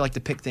night because I feel like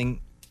the pick thing.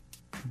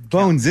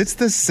 Bones, it's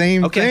the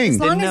same thing. As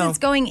long as it's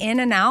going in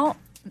and out.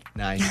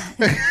 Nice.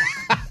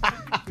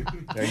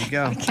 There you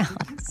go.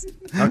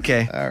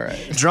 Okay. All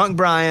right. Drunk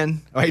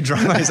Brian. Oh, hey,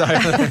 drunk. Sorry.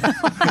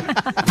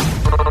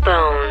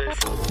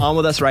 On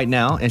with us right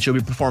now, and she'll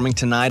be performing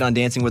tonight on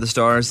Dancing with the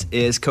Stars,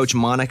 is Coach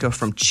Monica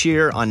from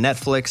Cheer on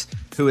Netflix,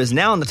 who is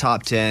now in the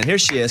top 10. Here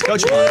she is,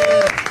 Coach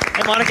Monica.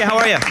 Hey, Monica, how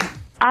are you?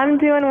 I'm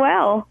doing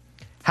well.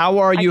 How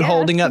are you I guess,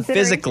 holding up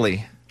considering-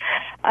 physically?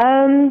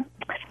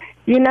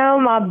 You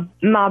know,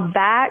 my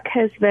back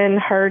has been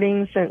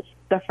hurting since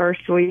the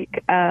first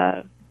week.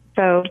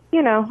 So,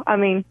 you know, I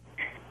mean,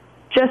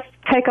 just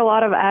take a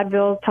lot of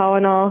Advil,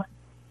 Tylenol,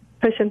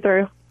 pushing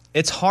through.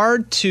 It's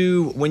hard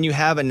to, when you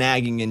have a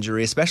nagging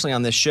injury, especially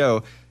on this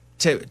show,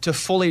 to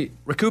fully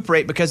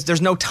recuperate because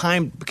there's no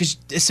time, because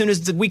as soon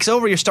as the week's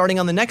over, you're starting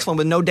on the next one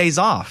with no days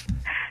off.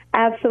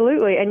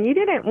 Absolutely. And you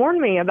didn't warn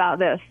me about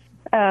this,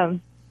 how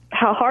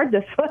hard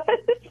this was.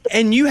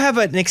 And you have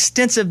an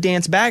extensive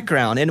dance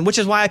background, and which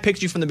is why I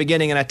picked you from the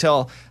beginning, and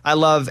I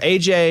love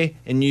AJ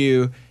and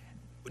you.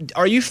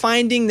 Are you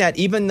finding that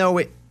even though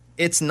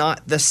it's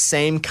not the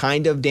same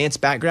kind of dance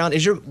background,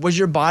 was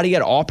your body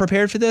at all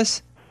prepared for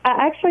this?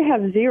 I actually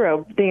have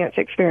 0 dance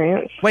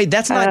experience. Wait,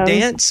 that's not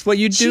dance? What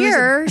you do?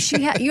 Cheer.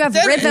 You have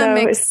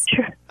rhythm.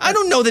 I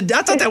don't know that.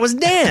 I thought that was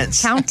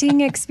dance.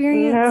 Counting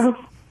experience.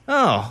 No.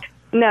 Oh.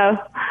 No,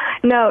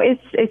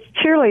 it's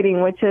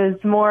cheerleading, which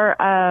is more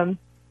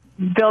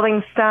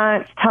building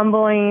stunts,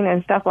 tumbling,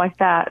 and stuff like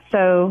that.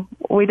 So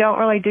we don't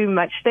really do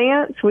much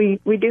dance. We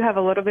do have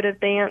a little bit of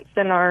dance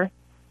in our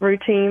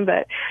routine,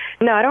 but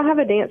no, I don't have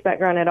a dance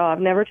background at all.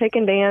 I've never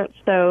taken dance,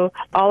 so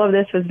all of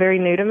this was very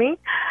new to me.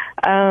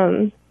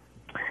 And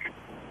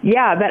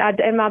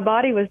my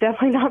body was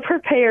definitely not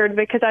prepared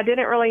because I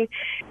didn't really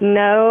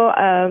know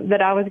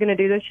that I was going to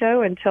do the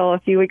show until a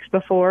few weeks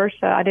before,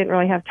 so I didn't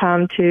really have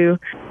time to,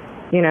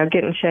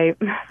 get in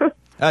shape.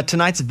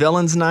 Tonight's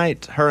Villains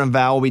Night. Her and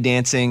Val will be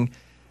dancing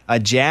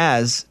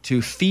jazz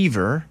to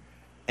Fever.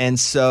 And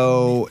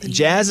so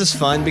jazz is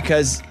fun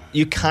because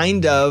you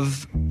kind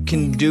of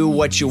can do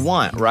what you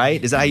want,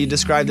 right? Is that how you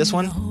describe this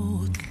one?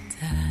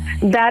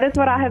 That is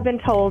what I have been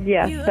told,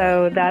 yes.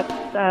 So that's,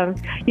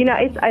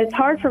 it's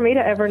hard for me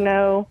to ever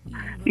know,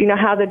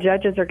 how the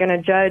judges are going to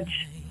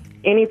judge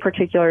any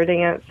particular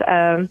dance.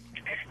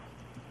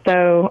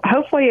 So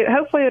hopefully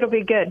it'll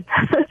be good.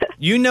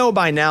 You know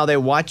by now they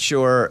watch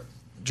your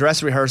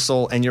dress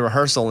rehearsal and your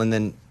rehearsal and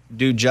then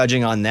do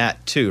judging on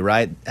that too,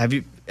 right? Have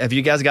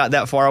you guys got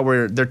that far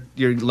where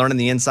you're learning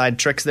the inside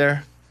tricks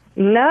there?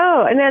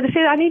 No, and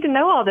I need to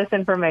know all this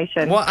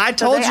information. Well, I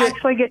told you. They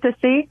actually get to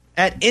see?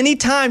 At any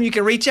time you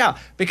can reach out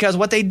because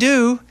what they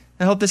do,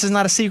 I hope this is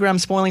not a secret I'm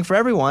spoiling for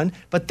everyone,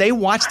 but they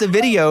watch the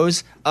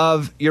videos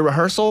of your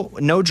rehearsal,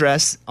 no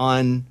dress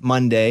on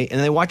Monday, and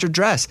they watch your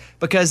dress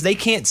because they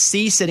can't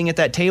see sitting at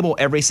that table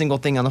every single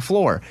thing on the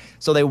floor.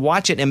 So they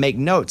watch it and make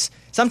notes.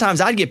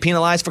 Sometimes I'd get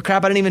penalized for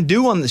crap I didn't even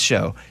do on the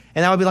show.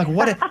 And I would be like,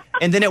 what?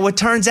 And then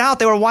turns out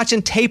they were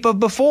watching tape of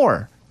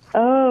before.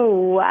 Oh,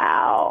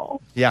 wow.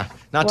 Yeah,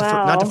 not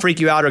Wow. to freak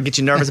you out or get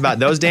you nervous about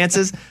those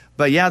dances,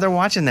 but yeah, they're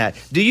watching that.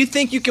 Do you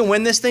think you can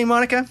win this thing,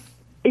 Monica?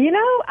 You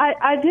know,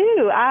 I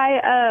do.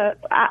 I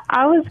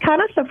was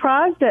kind of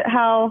surprised at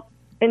how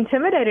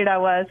intimidated I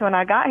was when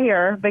I got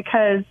here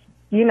because,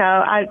 you know,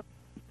 I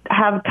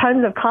have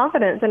tons of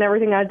confidence in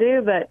everything I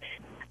do, but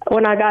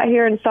when I got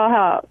here and saw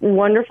how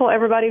wonderful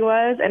everybody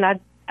was, and I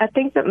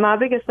think that my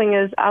biggest thing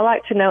is I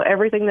like to know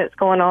everything that's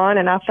going on,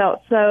 and I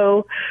felt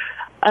so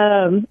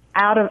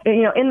out of,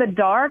 you know, in the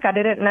dark. I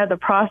didn't know the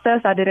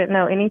process. I didn't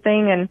know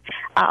anything, and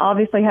I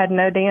obviously had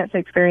no dance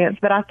experience,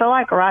 but I feel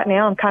like right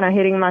now I'm kind of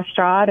hitting my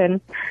stride, and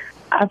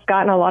I've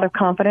gotten a lot of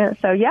confidence.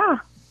 So, yeah.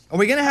 Are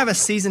we going to have a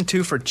season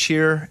 2 for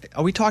cheer?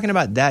 Are we talking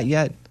about that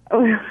yet?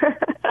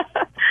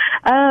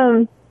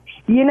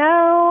 You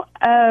know,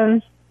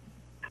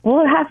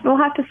 we'll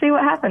have to see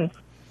what happens.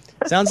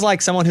 Sounds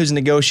like someone who's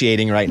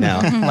negotiating right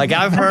now. Like,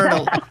 I've heard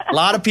a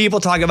lot of people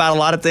talk about a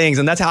lot of things,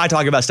 and that's how I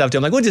talk about stuff too.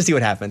 I'm like, we'll just see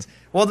what happens.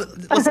 Well,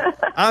 listen,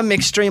 I'm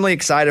extremely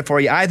excited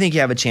for you. I think you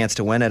have a chance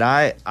to win it.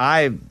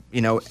 I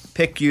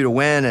pick you to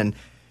win, and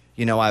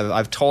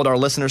I've told our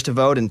listeners to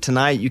vote. And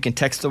tonight, you can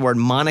text the word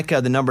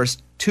Monica. The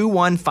number's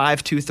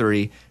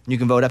 21523. And you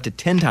can vote up to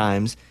 10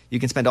 times. You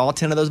can spend all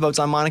 10 of those votes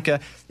on Monica.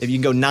 If you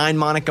can go 9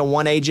 Monica,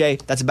 1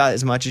 AJ, that's about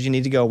as much as you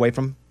need to go away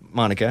from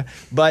Monica.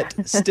 But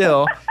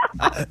still,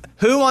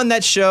 who on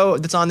that show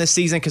that's on this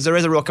season, because there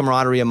is a real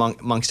camaraderie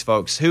amongst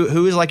folks,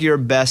 who is like your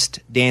best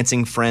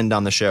dancing friend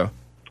on the show?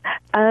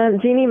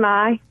 Jeannie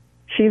Mai.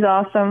 She's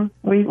awesome.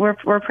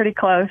 We're pretty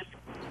close.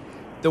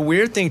 The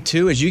weird thing,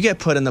 too, is you get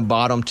put in the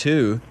bottom,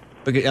 too,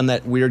 on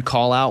that weird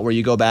call out where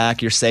you go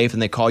back, you're safe,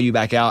 and they call you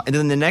back out. And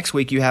then the next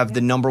week you have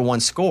the number 1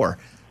 score.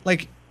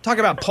 Like, talk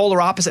about polar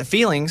opposite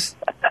feelings.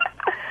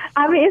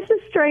 I mean, it's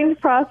a strange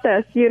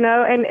process, you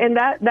know, and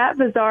that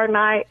bizarre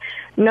night,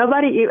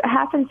 it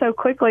happened so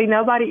quickly,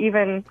 nobody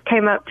even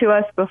came up to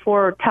us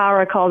before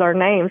Tyra called our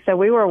name. So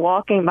we were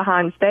walking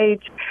behind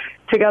stage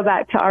to go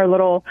back to our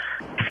little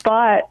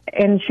spot,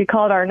 and she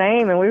called our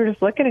name, and we were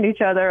just looking at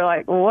each other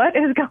like, what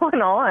is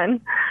going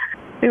on?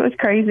 It was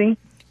crazy.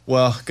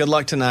 Well, good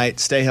luck tonight.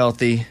 Stay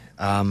healthy.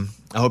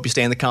 I hope you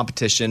stay in the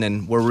competition,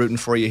 and we're rooting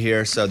for you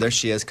here. So there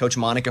she is, Coach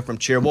Monica from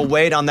Cheer. We'll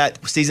wait on that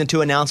season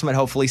 2 announcement.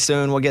 Hopefully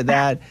soon we'll get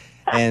that.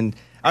 And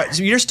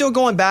so you're still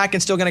going back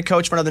and still going to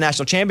coach for another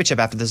national championship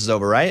after this is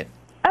over, right?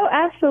 Oh,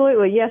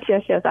 absolutely. Yes.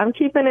 I'm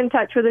keeping in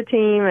touch with the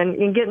team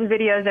and getting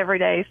videos every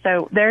day.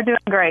 So they're doing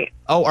great.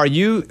 Oh, are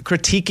you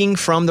critiquing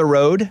from the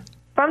road?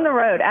 From the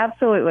road,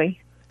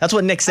 absolutely. That's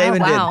what Nick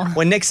Saban did.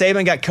 When Nick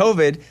Saban got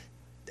COVID,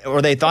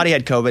 or they thought he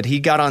had COVID, he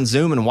got on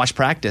Zoom and watched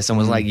practice and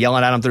was like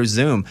yelling at him through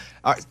Zoom.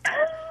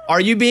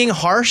 Are you being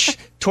harsh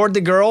toward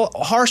the girl,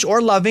 harsh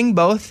or loving,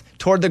 both,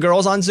 toward the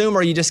girls on Zoom, or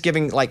are you just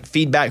giving like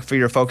feedback for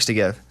your folks to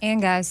give?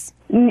 And guys.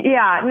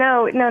 Yeah,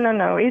 no.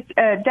 It's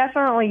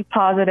definitely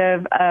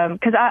positive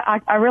because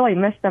I really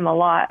miss them a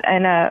lot,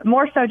 and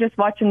more so just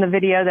watching the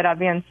video that I've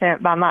been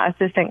sent by my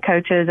assistant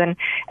coaches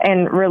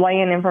and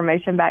relaying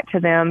information back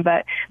to them.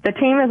 But the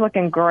team is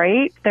looking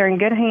great. They're in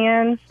good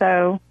hands.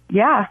 So,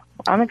 yeah,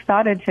 I'm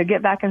excited to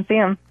get back and see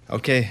them.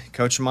 Okay,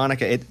 Coach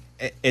Monica,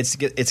 it's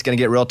going to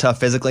get real tough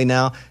physically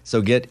now,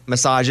 so get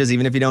massages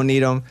even if you don't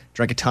need them.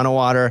 Drink a ton of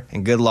water,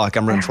 and good luck.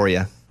 I'm rooting for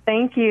you.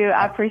 Thank you.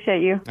 I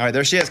appreciate you. All right,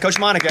 there she is, Coach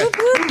Monica.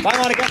 Bye,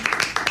 Monica.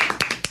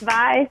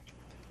 Bye.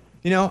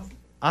 You know,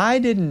 I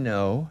didn't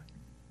know,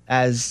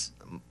 as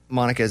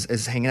Monica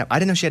is hanging up, I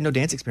didn't know she had no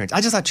dance experience.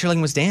 I just thought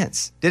cheerleading was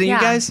dance. Didn't you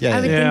guys? Yeah,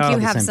 I would think you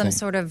have some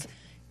sort of,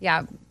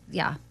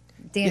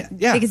 dance,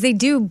 because they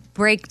do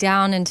break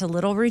down into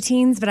little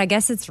routines, but I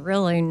guess it's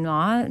really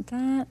not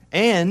that.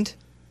 And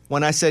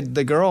when I said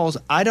the girls,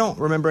 I don't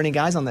remember any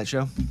guys on that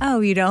show.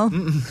 Oh, you don't?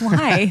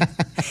 Why?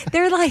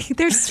 There's like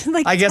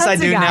I guess I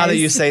tons do of guys. now that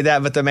you say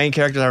that, but the main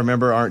characters I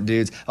remember aren't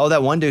dudes. Oh,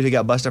 that one dude who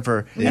got busted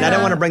for, and I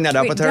didn't want to bring that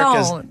up with her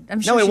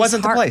because sure it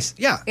wasn't the place.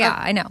 Yeah,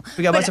 I know.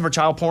 We got busted for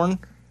child porn.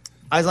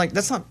 I was like,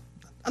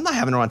 I'm not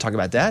having her on to talk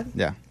about that.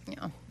 Yeah.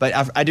 But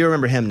I do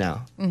remember him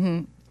now.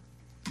 Mm-hmm.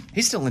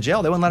 He's still in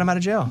jail. They wouldn't let him out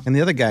of jail. And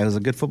the other guy was a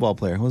good football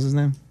player. What was his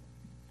name?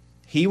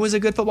 He was a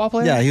good football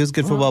player? Yeah, he was a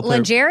good football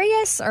player.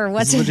 Legarius or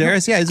what's it?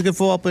 Legarius, yeah, he's a good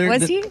football player.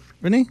 Was he?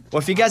 Wasn't he? Well,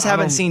 if you guys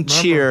haven't seen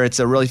Cheer, it's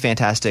a really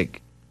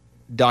fantastic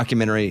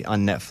documentary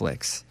on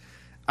Netflix.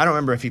 I don't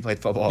remember if he played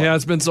football. Yeah,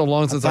 it's been so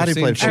long since I've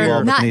seen played Cheer.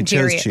 football, Not but he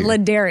chose Jerry, Cheer.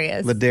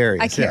 Ladarius.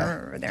 Ladarius, I can't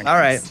remember their names. All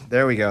right,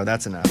 there we go.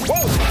 That's enough.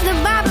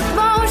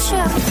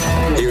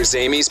 Here's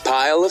Amy's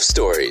pile of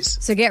stories.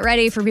 So get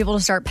ready for people to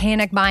start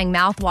panic buying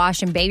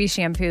mouthwash and baby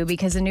shampoo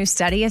because a new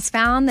study has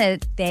found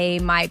that they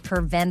might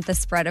prevent the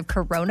spread of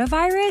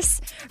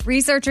coronavirus.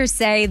 Researchers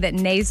say that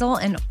nasal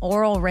and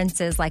oral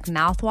rinses like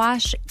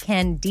mouthwash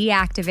can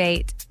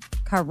deactivate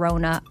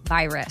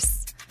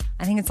coronavirus.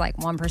 I think it's like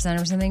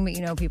 1% or something,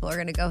 but people are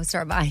going to go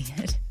start buying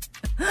it.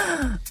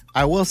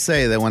 I will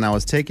say that when I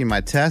was taking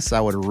my tests, I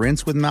would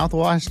rinse with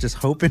mouthwash, just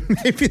hoping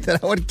maybe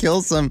that I would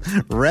kill some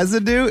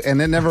residue,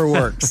 and it never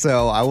worked.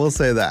 So I will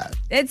say that.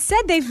 It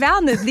said they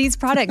found that these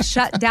products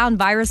shut down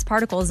virus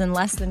particles in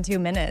less than 2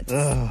 minutes.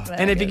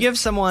 And if you give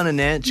someone an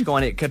inch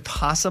going, it could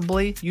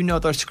possibly,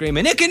 they're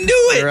screaming, it can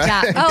do it! Right.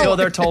 Yeah. Until Oh.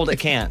 they're told it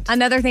can't.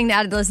 Another thing to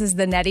add to this is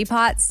the neti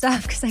pot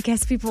stuff, because I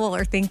guess people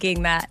are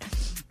thinking that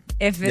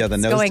if it's the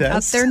nose going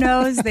test. up their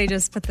nose, they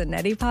just put the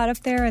neti pot up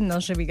there and they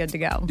should be good to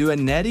go. Do a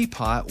neti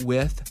pot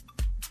with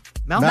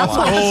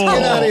mouthwash.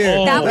 Get out of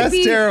here. That would That's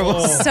be terrible.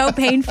 so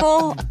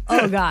painful.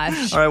 Oh,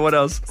 gosh. All right, what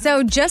else?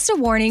 So just a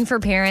warning for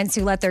parents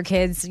who let their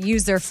kids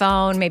use their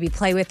phone, maybe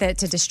play with it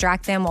to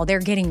distract them while they're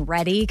getting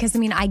ready. Because,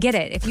 I get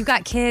it. If you've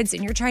got kids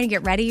and you're trying to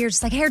get ready, you're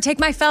just like, here, take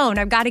my phone.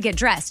 I've got to get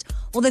dressed.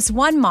 Well, this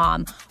one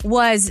mom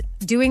was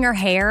doing her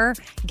hair,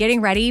 getting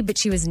ready, but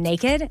she was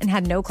naked and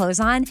had no clothes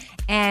on.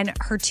 And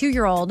her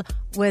 2-year-old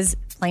was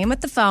playing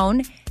with the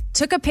phone,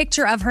 took a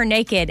picture of her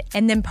naked,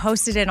 and then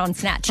posted it on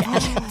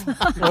Snapchat.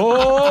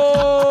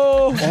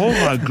 Oh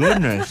my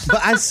goodness.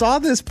 But I saw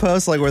this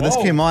post where this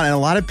came on, and a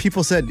lot of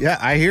people said, "Yeah,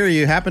 I hear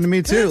you. Happened to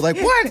me too." Like,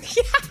 what?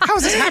 Yeah. How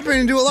is this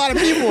happening to a lot of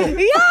people?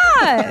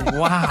 Yeah.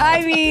 Wow.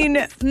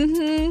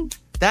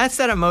 That's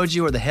that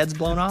emoji where the head's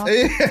blown off?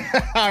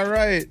 All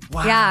right.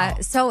 Wow. Yeah.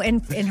 So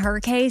in her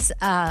case,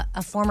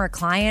 a former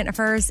client of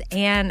hers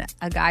and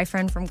a guy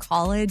friend from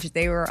college,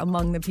 they were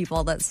among the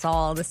people that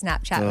saw the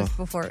Snapchat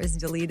before it was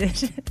deleted.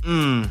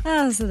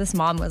 So this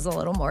mom was a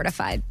little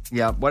mortified.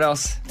 Yeah. What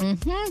else?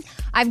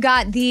 I've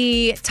got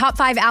the top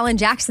 5 Alan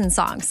Jackson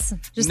songs.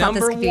 Just thought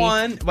this Number could be-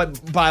 1.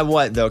 But by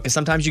what, though? Because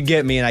sometimes you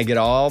get me and I get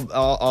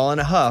all in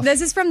a huff. This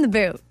is from the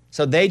boot.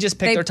 So they just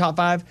picked their top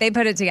 5? They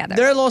put it together.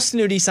 They're a little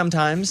snooty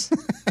sometimes.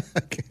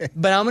 Okay.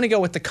 But I'm going to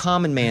go with the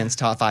common man's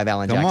top 5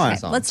 Alan Jackson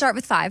songs. Let's start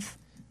with 5.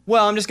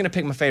 Well, I'm just going to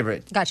pick my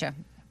favorite. Gotcha.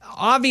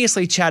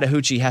 Obviously,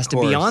 Chattahoochee has to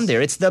be on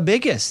there. It's the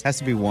biggest. Has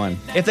to be one.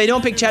 If they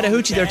don't pick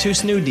Chattahoochee, they're too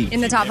snooty. In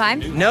the top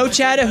 5? No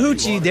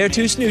Chattahoochee, they're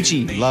too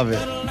snoochie. Love it.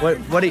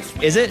 What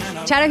is it?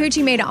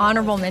 Chattahoochee made an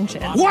honorable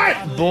mention. What?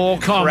 Bull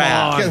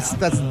crap.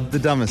 That's the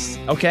dumbest.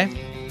 Okay.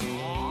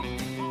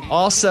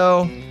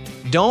 Also,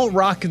 Don't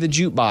Rock the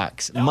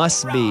Jukebox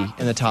must be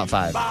in the top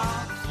 5.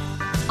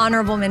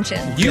 Honorable mention.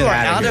 You are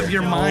out of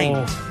your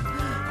mind.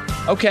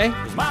 Okay.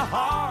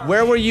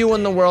 Where were you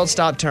when the world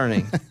stopped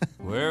turning?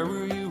 Where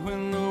were you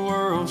when the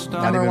world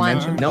stopped? Number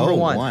 1. Number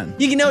 1.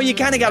 You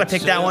kind of got to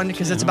pick that one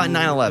because it's about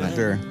 9/11.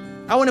 Sure.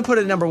 I want to put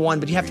it at number 1,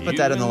 but you have to put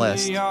that on the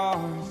list.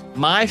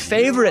 My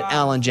favorite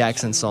Alan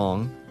Jackson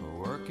song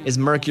is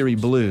Mercury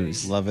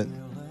Blues. Love it.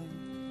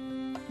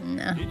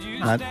 No.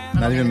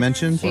 Not even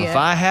mentioned? Well, if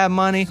I have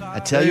money, I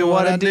tell you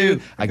what I do.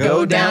 I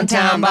go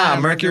downtown, buy a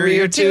Mercury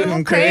or two.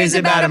 I'm crazy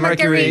about a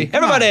Mercury.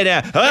 Everybody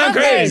now. I'm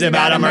crazy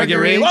about a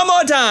Mercury. One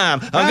more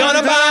time. I'm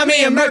going to buy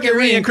me a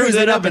Mercury and cruise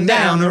it up and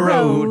down the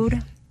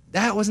road.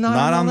 That was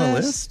not on the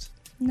list?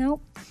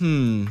 Nope.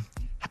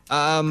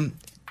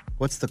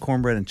 What's the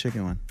cornbread and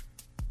chicken one?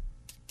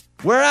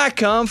 Where I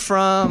come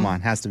from. Come on,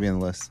 has to be on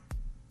the list.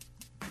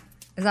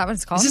 Is that what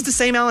it's called? Is this the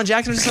same Alan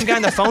Jackson or just some guy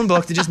in the phone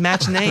book that just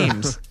match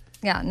names?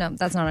 Yeah, no,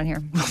 that's not on here.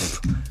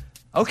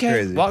 Okay,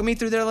 crazy. walk me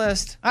through their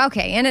list.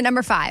 Okay, and at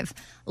number 5,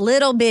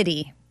 Little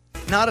Bitty.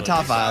 Not a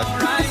top 5.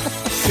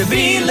 Could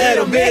be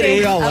little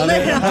bitty. We're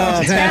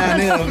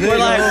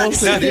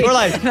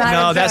like,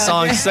 no, that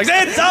song sucks.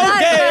 It's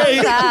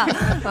okay.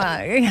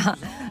 Yeah.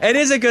 It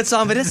is a good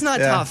song, but it's not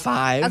top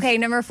 5. Okay,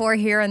 number 4,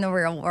 Here in the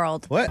Real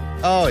World. What?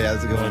 Oh, yeah,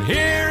 that's a good one.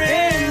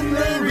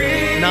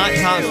 Not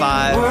top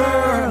 5.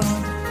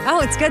 Oh,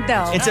 it's good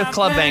though. It's a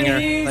club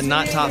banger, but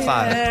not top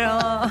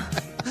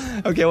 5.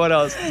 Okay, what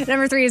else?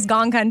 Number 3 is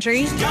Gone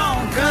Country.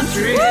 Gone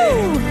country.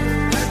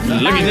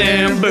 Look at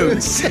them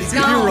boots.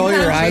 You roll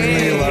your eyes and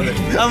then you love it.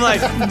 I'm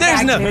like,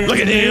 there's no, look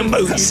at them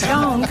boots.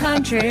 Gone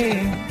Country.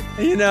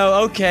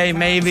 Okay,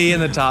 maybe in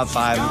the top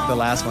 5, the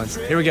last ones.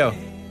 Here we go.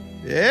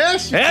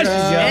 Yes.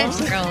 Yes,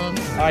 girl.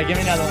 All right, give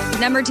me another one.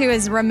 Number 2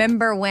 is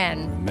Remember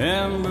When.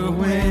 Remember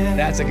when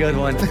That's a good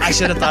one. I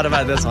should have thought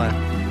about this one.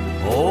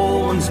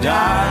 old ones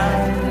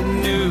died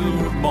and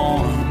new were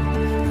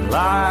born.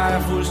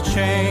 Life was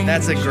changed.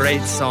 That's a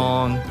great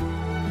song.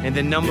 And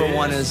then number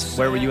 1 is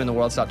Where Were You When the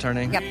World Stopped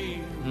Turning? Yep.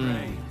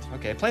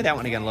 Okay, play that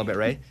one again a little bit,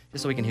 Ray,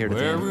 just so we can hear it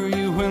Where again. were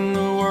you when the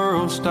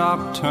world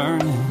stopped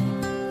turning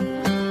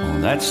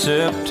on that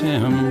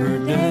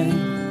September day?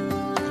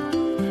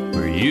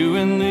 Were you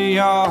in the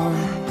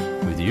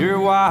yard with your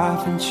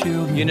wife and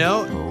children?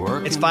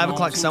 It's 5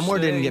 o'clock somewhere,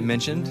 didn't get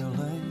mentioned.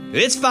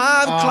 It's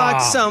 5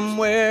 o'clock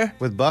somewhere.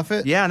 With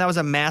Buffett? Yeah, and that was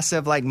a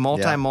massive,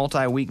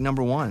 multi-week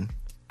number 1.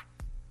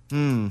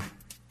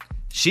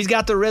 She's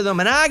got the rhythm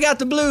and I got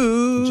the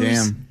blues.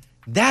 Jam.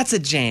 That's a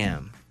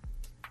jam.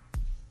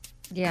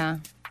 Yeah.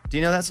 Do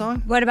you know that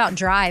song? What about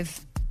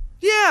Drive?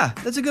 Yeah,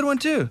 that's a good one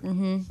too.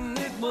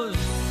 It was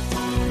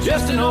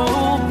just an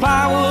old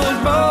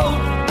plywood boat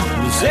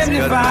with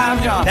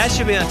 75 Johnson. That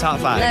should be in the top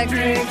 5.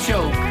 Electric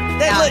choke.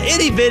 That little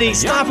itty bitty,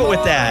 stop it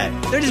with that.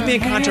 They're just being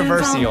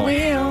controversial.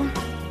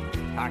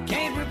 I I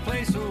can't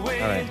replace a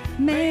way. All right.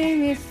 Make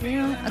me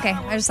feel. Okay,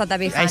 I just thought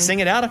that'd be fun. Hey,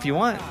 sing it out if you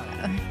want.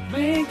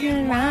 Make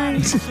it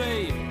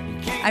right.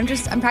 I'm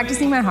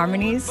practicing my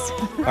harmonies.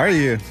 Are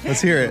you?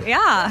 Let's hear it.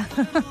 Yeah.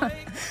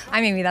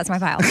 Amy, that's my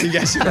pile.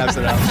 Yes, she wraps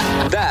it up.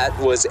 That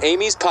was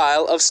Amy's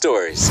pile of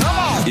stories.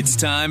 It's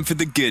time for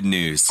the good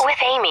news.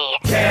 With Amy.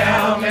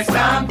 Tell me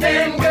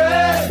something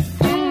good.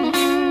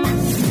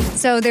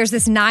 So there's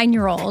this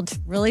 9-year-old,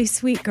 really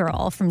sweet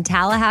girl from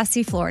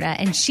Tallahassee, Florida,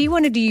 and she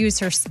wanted to use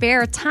her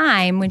spare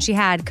time when she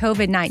had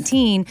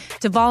COVID-19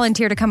 to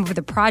volunteer to come up with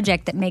a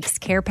project that makes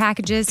care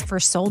packages for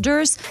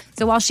soldiers.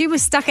 So while she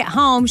was stuck at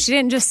home, she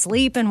didn't just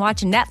sleep and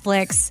watch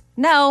Netflix.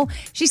 No,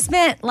 she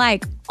spent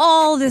like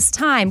all this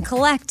time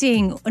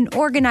collecting and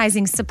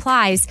organizing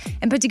supplies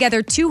and put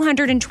together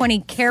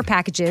 220 care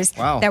packages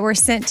that were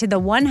sent to the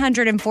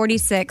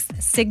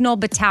 146th Signal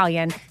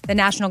Battalion, the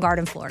National Guard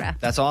in Florida.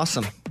 That's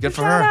awesome. Good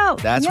for Shout her.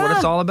 out. That's what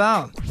it's all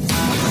about.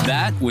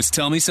 That was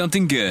Tell Me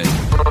Something Good.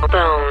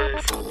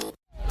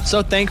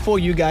 So thankful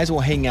you guys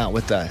will hang out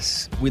with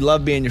us. We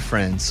love being your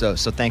friends, so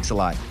thanks a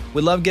lot.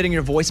 We love getting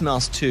your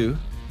voicemails too.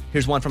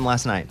 Here's one from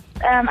last night.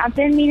 I've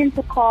been meaning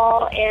to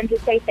call and to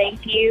say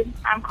thank you.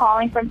 I'm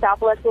calling from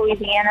Southwest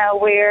Louisiana,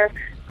 where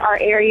our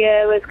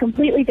area was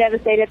completely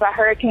devastated by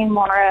Hurricane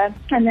Laura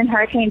and then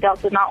Hurricane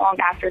Delta not long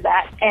after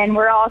that. And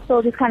we're all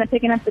still just kind of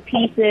picking up the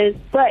pieces.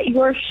 But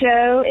your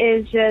show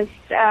is just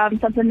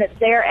something that's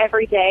there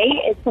every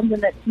day. It's something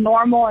that's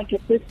normal and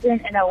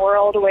consistent in a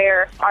world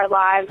where our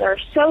lives are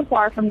so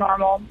far from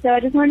normal. So I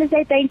just wanted to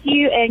say thank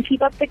you and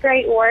keep up the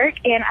great work,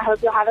 and I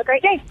hope you'll have a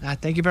great day.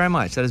 Thank you very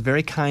much. That is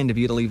very kind of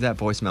you to leave that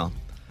voicemail.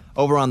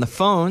 Over on the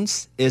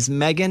phones is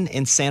Megan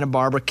in Santa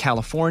Barbara,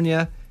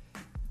 California.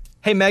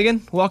 Hey,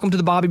 Megan, welcome to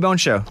the Bobby Bones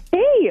Show.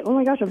 Hey, oh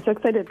my gosh, I'm so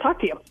excited to talk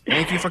to you.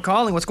 Thank you for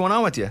calling. What's going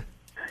on with you?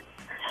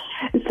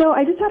 So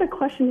I just had a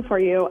question for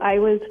you. I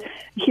was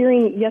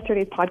hearing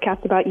yesterday's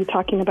podcast about you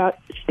talking about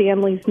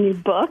Stanley's new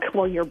book,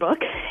 your book,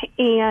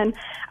 and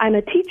I'm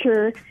a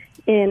teacher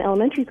in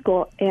elementary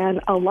school,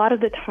 and a lot of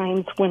the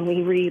times when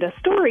we read a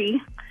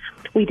story,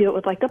 we do it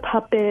with like a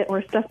puppet or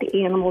a stuffed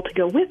animal to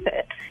go with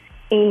it.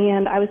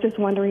 And I was just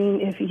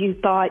wondering if you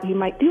thought you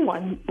might do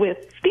one with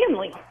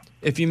Stanley.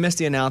 If you missed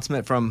the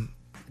announcement from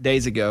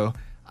days ago,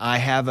 I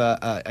have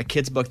a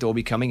kid's book that will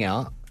be coming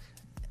out.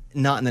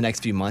 Not in the next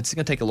few months. It's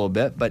going to take a little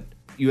bit, but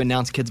you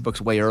announce kids' books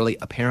way early,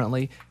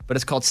 apparently. But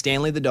it's called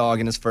Stanley the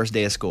Dog in His First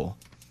Day of School.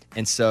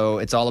 And so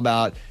it's all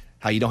about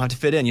how you don't have to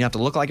fit in. You don't have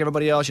to look like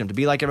everybody else. You don't have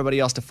to be like everybody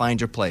else to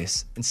find your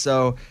place. And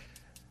so,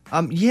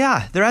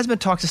 there has been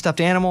talks of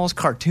stuffed animals,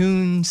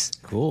 cartoons.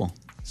 Cool.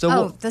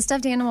 So the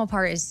stuffed animal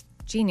part is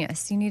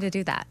genius. You need to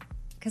do that.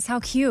 Because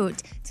how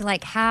cute to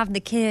like have the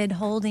kid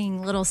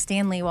holding little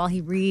Stanley while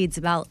he reads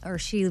about, or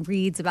she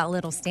reads about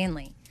little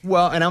Stanley.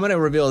 Well, and I'm going to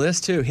reveal this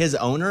too. His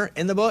owner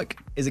in the book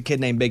is a kid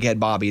named Big Head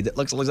Bobby that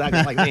looks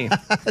exactly like me.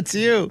 That's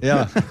you.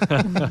 Yeah.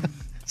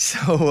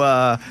 So,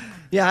 I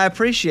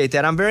appreciate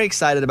that. I'm very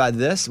excited about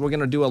this. We're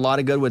going to do a lot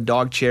of good with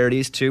dog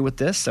charities too with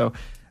this. So,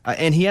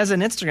 and he has an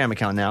Instagram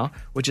account now,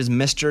 which is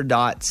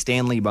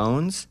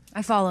Mr.StanleyBones.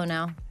 I follow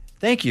now.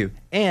 Thank you.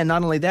 And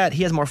not only that,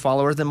 he has more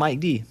followers than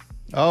Mike D.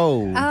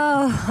 Oh.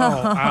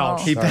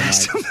 Ouch. He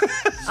passed him.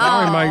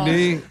 Sorry, Mike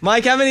D.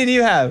 Mike, how many do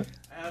you have?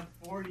 I have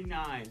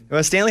 49.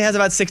 Well, Stanley has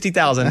about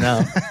 60,000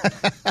 now.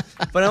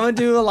 But I'm going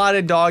to do a lot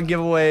of dog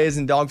giveaways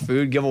and dog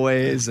food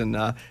giveaways. And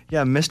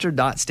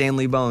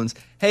Mr.StanleyBones.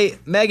 Hey,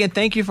 Megan,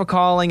 thank you for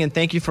calling and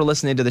thank you for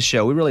listening to the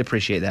show. We really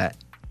appreciate that.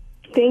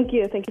 Thank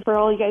you. Thank you for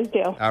all you guys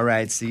do. All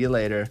right. See you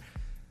later.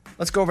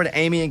 Let's go over to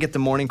Amy and get the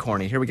morning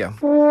corny. Here we go.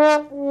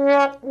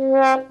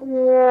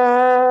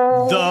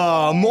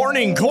 The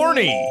morning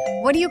corny.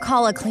 What do you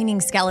call a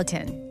cleaning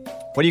skeleton?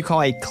 What do you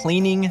call a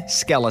cleaning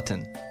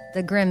skeleton?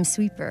 The grim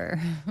sweeper.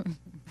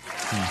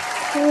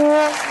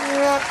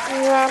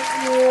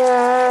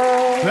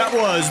 That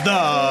was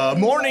the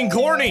morning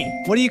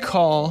corny. What do you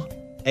call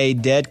a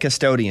dead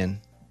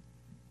custodian?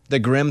 The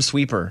grim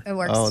sweeper. It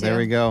works Oh, too. there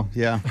we go.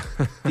 Yeah.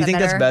 You think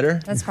that's better?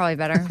 That's probably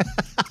better.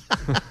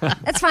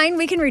 That's fine.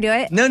 We can redo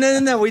it.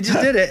 No. We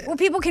just did it. Well,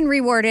 people can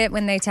reword it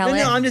when they tell it.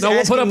 No, I'm just No, we'll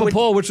asking put up a what-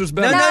 poll, which was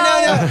better. No.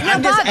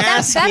 I'm just Bob,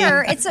 that's asking.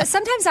 better. It's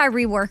sometimes I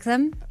rework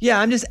them. Yeah,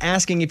 I'm just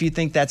asking if you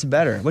think that's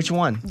better. Which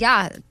one?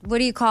 Yeah. What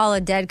do you call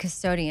a dead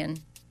custodian?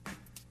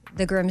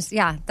 The grims.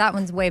 Yeah, that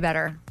one's way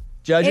better.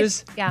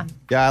 Judges? Yeah.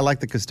 Yeah, I like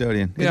the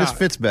custodian. It just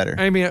fits better.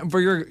 Amy, for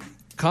your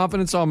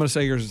confidence, I'm going to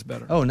say yours is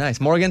better. Oh, nice.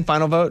 Morgan,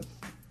 final vote?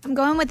 I'm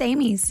going with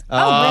Amy's. Oh,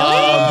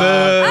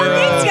 really? Oh,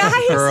 thanks,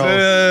 guys. Boo.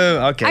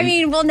 Okay. I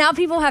mean, well, now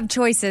people have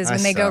choices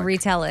when they go suck.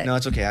 retell it. No,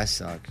 it's okay. I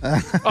suck.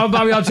 Oh,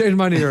 Bobby, I'll change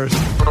mine to yours.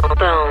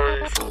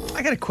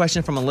 I got a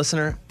question from a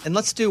listener, and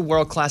let's do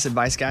world-class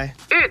advice guy.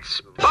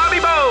 It's Bobby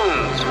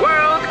Bones,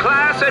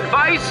 world-class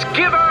advice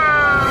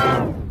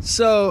giver.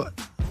 So,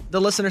 the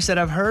listener said,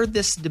 I've heard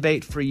this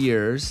debate for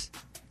years.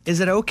 Is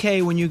it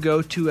okay when you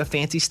go to a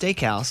fancy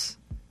steakhouse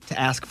to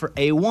ask for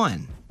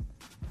A1?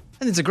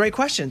 And it's a great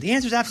question. The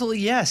answer is absolutely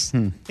yes.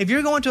 If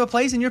you're going to a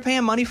place and you're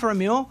paying money for a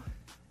meal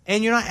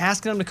and you're not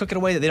asking them to cook it a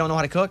way that they don't know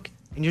how to cook,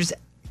 and you're just,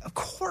 of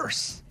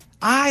course,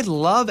 I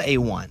love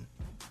A1.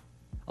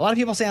 A lot of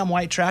people say I'm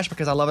white trash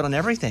because I love it on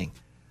everything.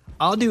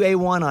 I'll do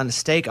A1 on a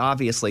steak,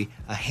 obviously.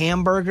 A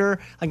hamburger,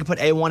 I can put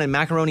A1 in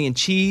macaroni and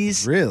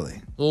cheese.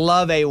 Really?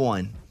 Love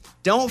A1.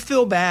 Don't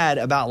feel bad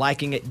about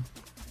liking it.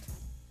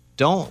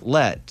 Don't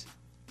let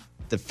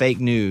the fake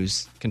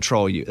news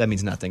control you. That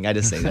means nothing. I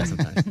just say that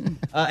sometimes.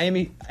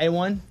 Amy,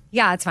 A1?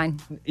 Yeah, it's fine.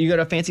 You go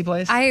to a fancy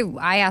place? I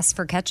asked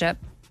for ketchup.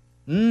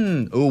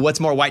 Ooh, what's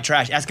more white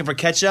trash? Asking for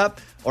ketchup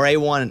or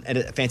A1 at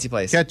a fancy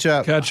place?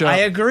 Ketchup. I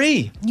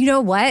agree. You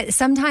know what?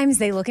 Sometimes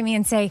they look at me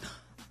and say,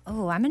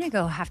 oh, I'm going to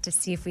go have to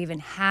see if we even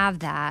have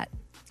that.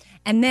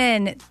 And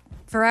then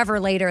forever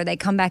later, they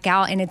come back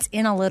out and it's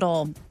in a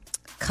little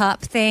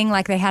cup thing,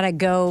 like they had to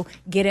go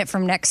get it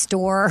from next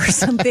door or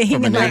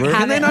something. And like,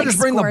 Can they not just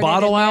bring the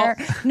bottle out?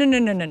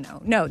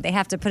 No. They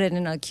have to put it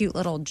in a cute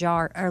little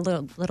jar or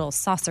little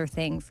saucer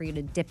thing for you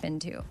to dip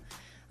into.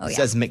 Oh, It yeah.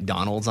 says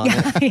McDonald's on it.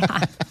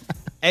 Yeah.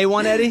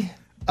 A1, Eddie?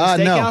 The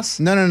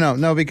steakhouse?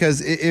 No,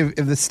 because if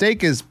the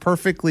steak is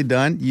perfectly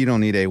done, you don't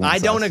need A1 I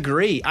sauce. don't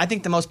agree. I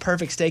think the most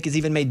perfect steak is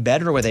even made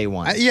better with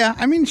A1. Yeah,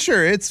 I mean,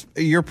 sure, it's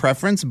your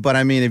preference, but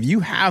I mean, if you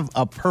have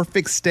a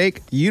perfect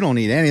steak, you don't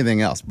need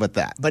anything else but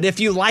that. But if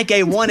you like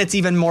A1, it's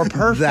even more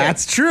perfect.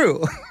 That's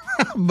true.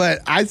 But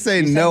I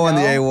say no on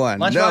the A1.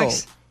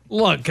 Lunchbox?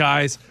 Look,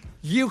 guys,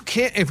 you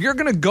can't. If you're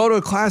going to go to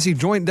a classy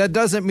joint, that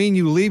doesn't mean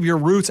you leave your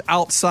roots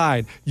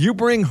outside. You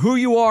bring who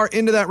you are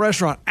into that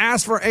restaurant.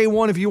 Ask for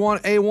A1 if you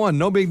want A1.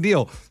 No big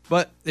deal.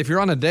 But if you're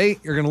on a date,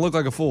 you're going to look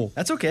like a fool.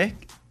 That's okay.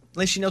 At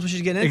least she knows what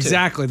she's getting into.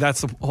 Exactly.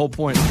 That's the whole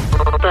point.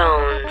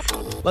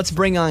 Let's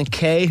bring on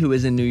Kay, who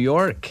is in New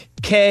York.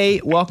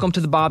 Kay, welcome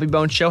to the Bobby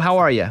Bones Show. How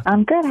are you?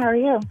 I'm good. How are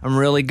you? I'm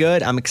really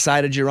good. I'm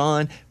excited you're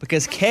on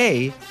because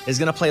Kay is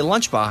going to play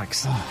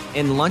Lunchbox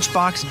in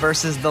Lunchbox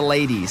versus the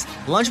Ladies.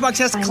 Lunchbox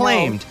has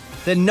claimed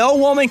that no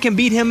woman can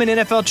beat him in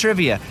NFL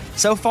trivia.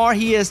 So far,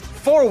 he has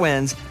 4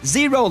 wins,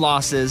 0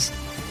 losses.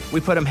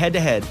 We put him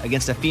head-to-head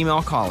against a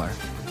female caller.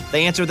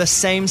 They answer the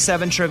same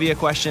 7 trivia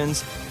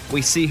questions.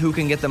 We see who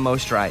can get the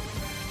most right.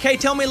 Kay,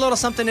 tell me a little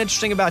something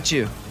interesting about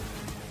you.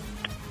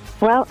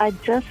 Well, I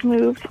just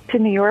moved to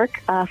New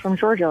York from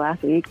Georgia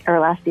last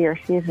year,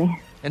 excuse me.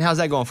 And how's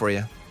that going for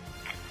you?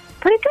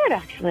 Pretty good,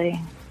 actually.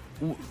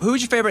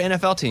 Who's your favorite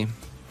NFL team?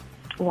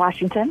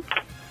 Washington.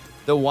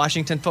 The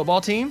Washington football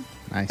team?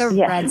 Nice. The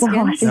Yes,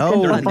 Redskins.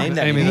 No, they're not named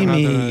that anymore.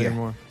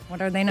 anymore.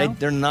 What are they now?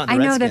 They're not the I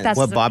know Redskins. that that's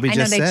What Bobby I know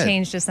just they said.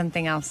 changed to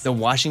something else. The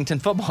Washington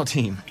football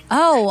team.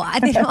 Oh,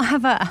 they don't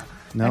have a.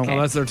 No. Okay.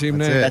 Oh, that's their team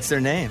That's name. it. That's their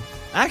name.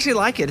 I actually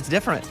like it. It's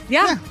different.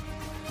 Yeah.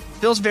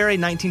 Feels very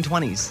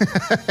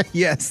 1920s.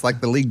 Yes, like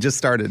the league just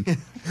started.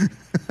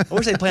 I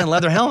wish they'd play on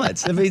leather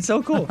helmets. It'd be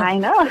so cool. I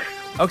know.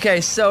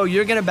 Okay, so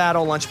you're going to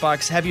battle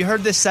Lunchbox. Have you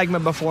heard this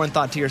segment before and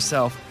thought to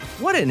yourself,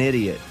 what an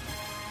idiot?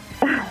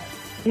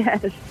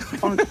 Yes.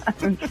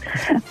 Sometimes.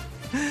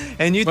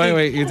 And you think,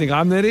 Wait, you think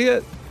I'm the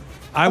idiot?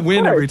 I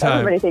win every time.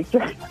 Everybody thinks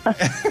you're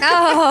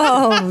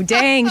Oh,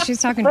 dang.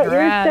 She's talking But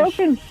trash. you're so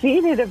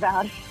conceited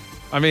about it.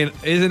 I mean,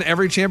 isn't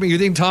every champion? You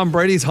think Tom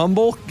Brady's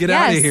humble? Get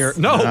out of Yes. here!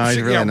 No, No,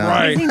 he's really yeah, not.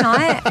 right. Is he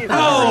not?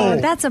 No.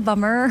 That's a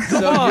bummer.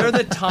 so you're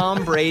the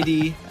Tom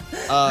Brady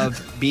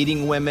of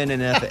beating women in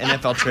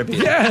NFL trivia.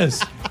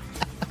 Yes.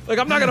 Like,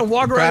 I'm not going to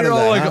walk around proud here of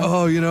all that, like, huh?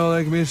 oh,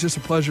 like, I mean, it's just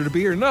a pleasure to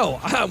be here. No,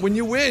 when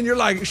you win, you're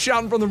like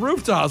shouting from the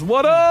rooftops,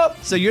 what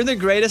up? So you're the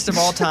greatest of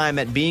all time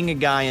at being a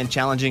guy and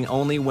challenging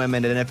only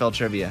women at NFL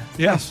trivia.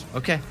 Yes.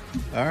 Okay.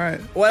 All right.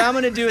 What I'm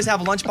going to do is have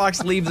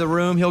Lunchbox leave the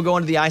room. He'll go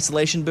into the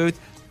isolation booth.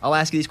 I'll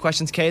ask you these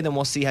questions, Kay, then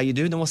we'll see how you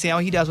do. Then we'll see how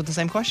he does with the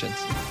same questions.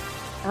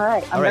 All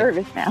right. I'm All right.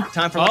 nervous now.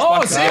 Time for Oh,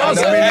 Lunchbox. see, I'm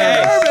so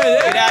Hey,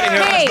 nervous. Get out of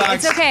here, Hey, Lunchbox.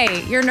 it's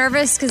okay. You're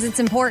nervous because it's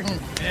important.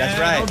 That's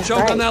right. Don't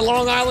choke on that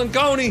Long Island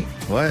Coney.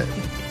 What?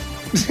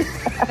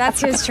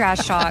 That's his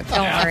trash talk.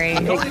 Don't worry.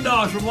 Coney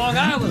dogs from Long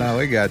Island. No,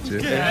 we got you.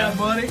 Yeah,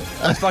 buddy.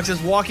 Lunchbox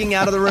is walking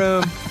out of the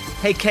room.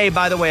 Hey, Kay,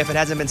 by the way, if it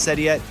hasn't been said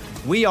yet,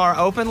 we are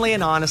openly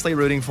and honestly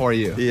rooting for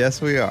you.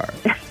 Yes, we are.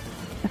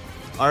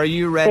 Are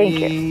you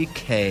ready,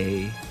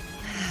 Kay?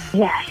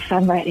 Yes,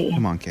 I'm ready.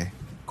 Come on, Kay.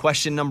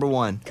 Question number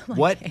 1.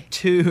 What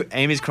two...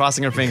 Amy's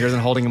crossing her fingers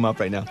and holding them up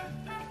right now.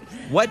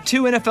 What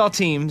 2 NFL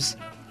teams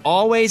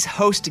always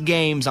host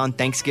games on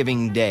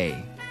Thanksgiving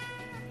Day?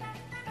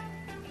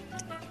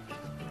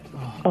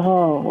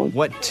 Oh.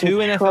 What 2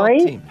 NFL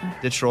Detroit? teams?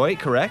 Detroit,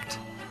 correct?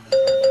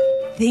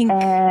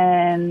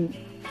 And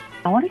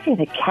I want to say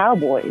the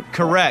Cowboys.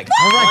 Correct.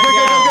 All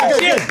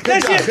right,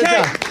 That's it,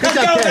 Kay. Good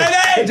job,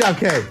 Kay. Good job,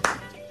 Kay.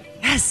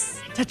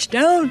 Yes.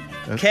 Touchdown.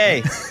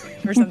 Kay.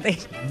 Or something.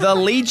 The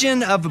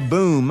Legion of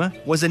Boom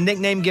was a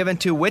nickname given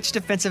to which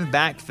defensive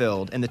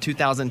backfield in the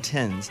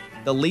 2010s?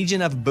 The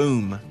Legion of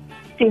Boom.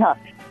 Seahawks.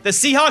 The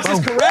Seahawks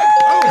is correct.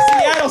 Oh,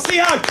 Seattle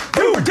Seahawks.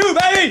 2 for 2,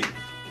 baby.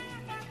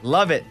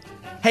 Love it.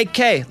 Hey,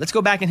 Kay, let's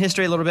go back in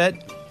history a little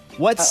bit.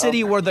 What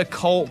city were the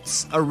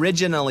Colts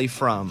originally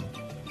from?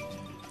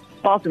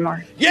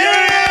 Baltimore.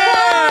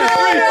 Yeah!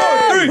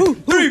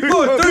 3,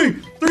 4, 3.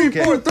 3,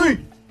 4, 3.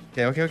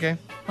 Okay.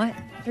 What?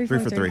 3 for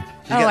 3.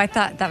 Oh, I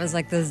thought that was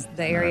like the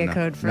area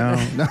code for No.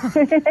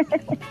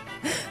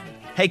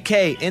 Hey,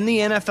 Kay, in the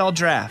NFL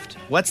draft,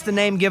 what's the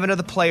name given to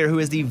the player who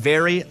is the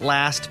very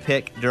last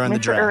pick during the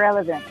Mr. draft?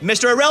 Irrelevant.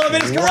 Mr.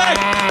 Irrelevant is correct.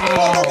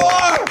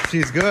 Wow.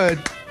 She's good.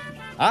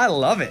 I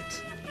love it.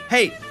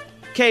 Hey,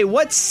 Kay,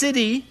 what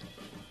city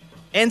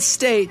and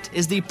state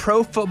is the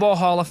Pro Football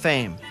Hall of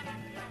Fame?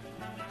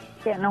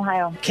 Canton,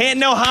 Ohio.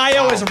 Canton,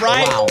 Ohio is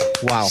right.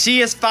 Wow.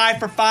 She is 5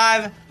 for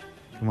 5.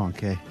 Come on,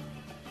 Kay.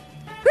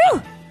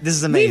 Whew. This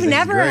is amazing. We've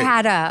never Great.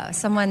 had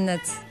someone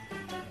that's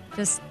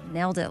just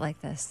nailed it like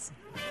this.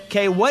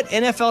 Okay, what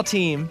NFL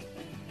team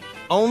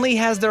only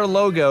has their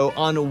logo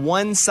on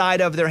one side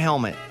of their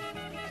helmet?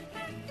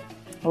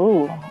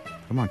 Ooh.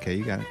 Come on, Kay.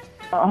 You got it.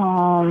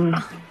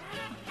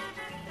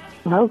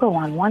 Logo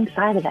on one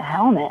side of the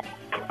helmet.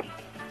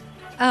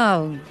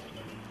 Oh,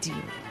 dear.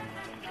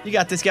 You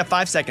got this. You got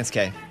 5 seconds,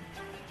 Kay.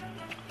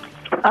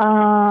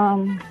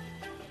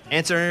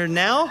 Answer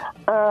now?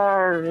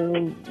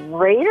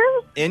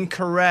 Raiders?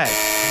 Incorrect.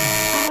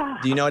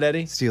 Do you know it,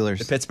 Eddie? Steelers.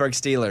 The Pittsburgh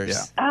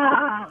Steelers.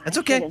 Yeah. That's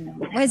okay.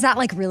 Is that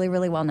like really,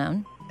 really well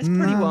known? It's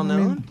pretty well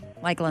known.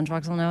 Like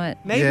Lunchbox will know it?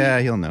 Maybe. Yeah,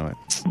 he'll know it.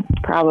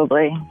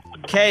 Probably.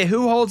 Kay,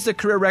 who holds the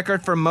career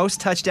record for most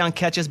touchdown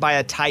catches by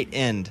a tight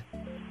end?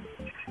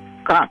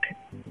 Gronk.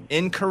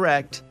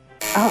 Incorrect.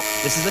 Oh.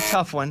 This is a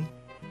tough one.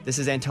 This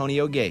is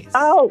Antonio Gates.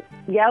 Oh,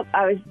 yep.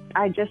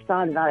 I just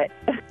thought about it.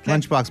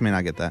 Lunchbox may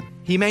not get that.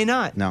 He may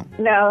not. No.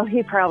 No,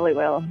 he probably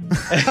will.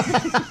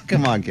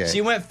 Come on, Kay.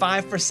 She went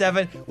 5 for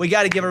 7. We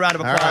got to give her a round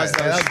of All applause. right,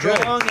 That was that's good.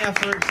 strong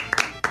effort.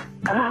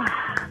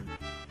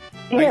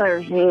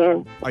 Steelers,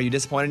 man. Are you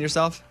disappointed in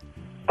yourself?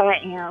 I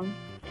am.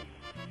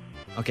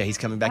 Okay, he's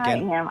coming back I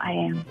in.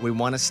 am. We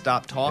want to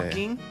stop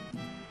talking,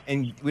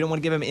 and we don't want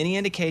to give him any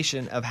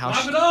indication of how.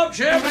 Clap it up,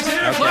 champ is here.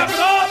 Okay. Clap it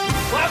up.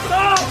 Clap it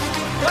up.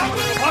 Clap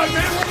it up. All right,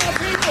 man, we're my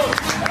people.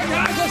 Hey,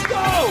 guys, let's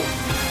go.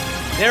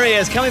 There he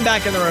is, coming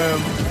back in the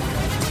room.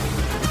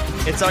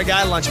 It's our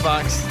guy,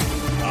 Lunchbox.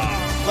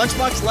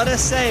 Lunchbox, let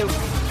us say,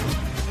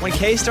 when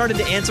Kay started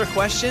to answer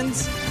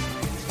questions,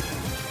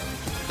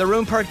 the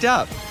room perked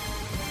up.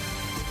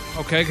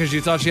 Okay, because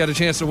you thought she had a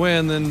chance to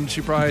win, then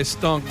she probably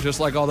stunk just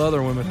like all the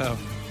other women have.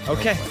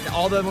 Okay,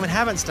 all the women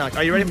haven't stunk.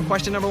 Are you ready for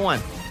question number 1?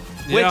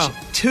 Yeah. Which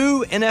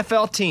 2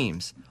 NFL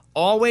teams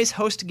always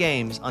host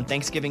games on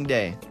Thanksgiving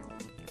Day?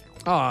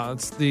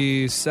 It's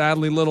the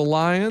sadly little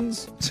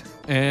Lions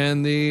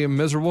and the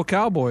miserable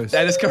Cowboys.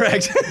 That is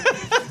correct.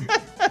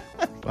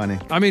 Funny.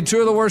 I mean, 2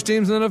 of the worst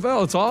teams in the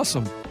NFL. It's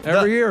awesome.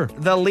 Every year.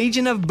 The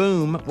Legion of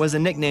Boom was a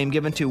nickname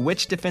given to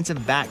which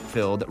defensive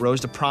backfield that rose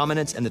to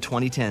prominence in the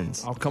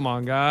 2010s? Oh, come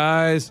on,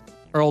 guys.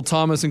 Earl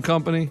Thomas and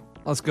company.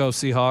 Let's go,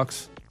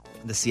 Seahawks.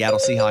 The Seattle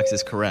Seahawks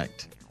is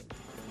correct.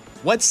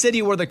 What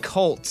city were the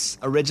Colts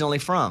originally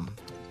from?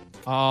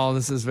 Oh,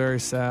 this is very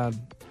sad.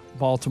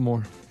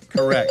 Baltimore.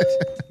 Correct.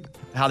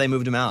 How they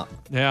moved him out.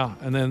 Yeah,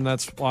 and then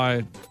that's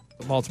why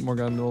Baltimore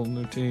got a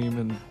new team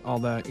and all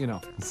that, you know.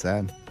 It's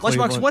sad. Lunchbox,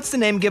 Cleveland. what's the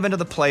name given to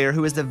the player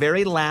who is the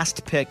very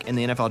last pick in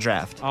the NFL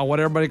draft? Oh, what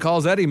everybody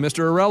calls Eddie,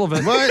 Mr.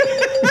 Irrelevant. What?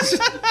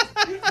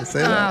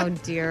 Say that. Oh,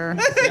 dear.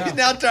 He's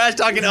now trash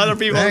talking to other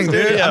people Dang, in the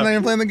dude. studio. I'm not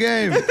even playing the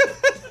game.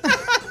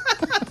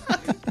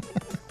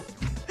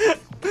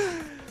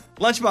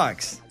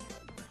 Lunchbox,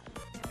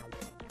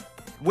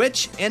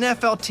 which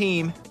NFL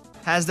team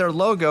has their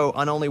logo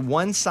on only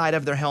one side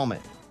of their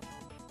helmet?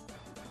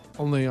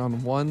 Only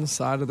on one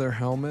side of their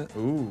helmet?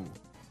 Ooh.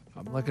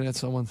 I'm looking at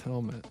someone's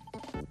helmet.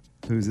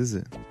 Whose is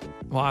it?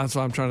 Well, that's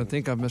what I'm trying to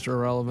think of, Mr.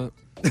 Irrelevant.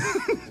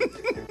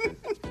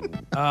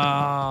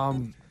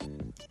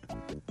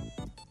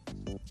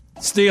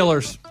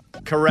 Steelers.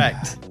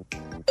 Correct.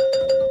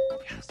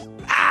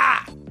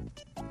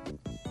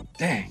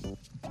 Dang.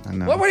 I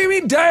know. What do you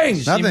mean, dang?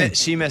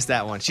 She missed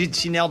that one. She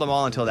nailed them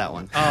all until that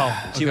one.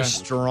 Oh, She was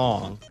okay.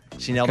 strong.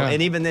 She nailed them. Okay.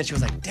 And even then, she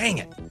was like, dang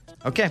it.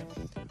 Okay.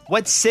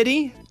 What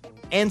city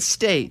and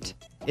state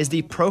is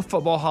the Pro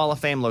Football Hall of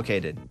Fame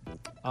located?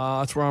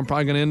 That's where I'm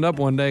probably going to end up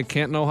one day,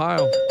 Canton,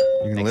 Ohio.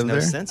 You gonna Makes live no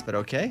there? sense, but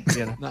okay.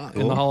 You gotta No,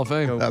 in the Hall of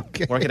Fame. go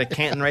Okay. work at a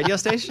Canton radio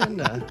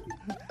station.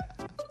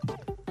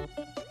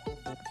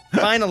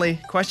 Finally,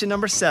 question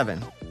number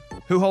 7.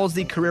 Who holds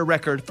the career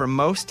record for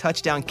most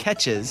touchdown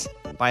catches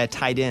by a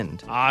tight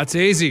end? It's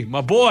easy. My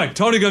boy,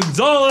 Tony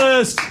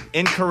Gonzalez.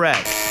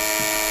 Incorrect.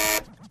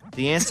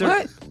 The answer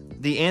What?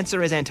 The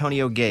answer is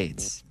Antonio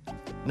Gates.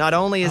 Not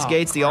only is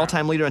Gates the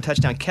all-time leader in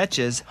touchdown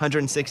catches,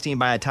 116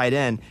 by a tight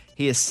end,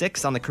 he is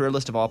 6th on the career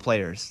list of all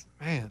players.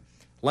 Man,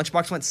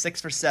 Lunchbox went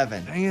 6 for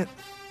 7. dang it.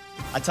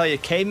 I tell you,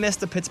 Kay missed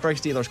the Pittsburgh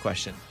Steelers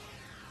question.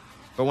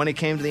 But when it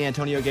came to the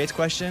Antonio Gates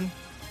question,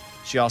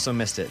 she also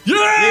missed it.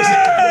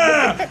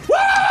 Yeah!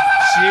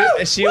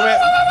 She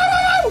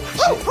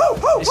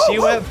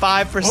went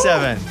 5 for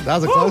 7. That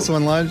was a close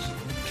one, Lunch.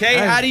 Kay,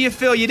 how do you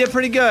feel? You did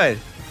pretty good.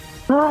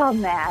 Oh,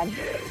 man.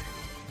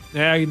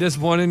 Yeah, you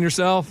disappointed in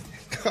yourself?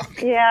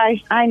 Yeah,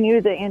 I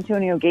knew the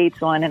Antonio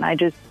Gates one, and I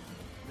just...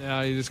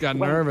 Yeah, you just got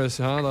nervous,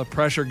 huh? The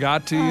pressure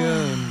got to you.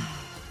 And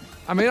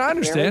I mean, I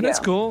understand. go. It's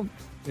cool.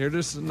 You're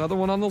just another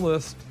one on the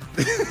list.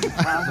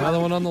 Another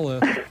one on the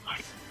list.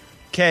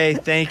 Kay,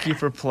 thank you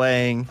for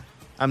playing.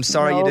 I'm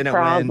sorry you No didn't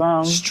problem.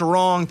 win.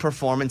 Strong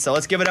performance. So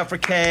let's give it up for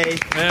Kay.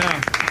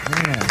 Yeah.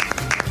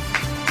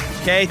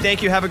 Kay,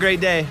 thank you. Have a great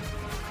day.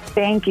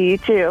 Thank you, you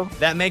too.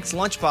 That makes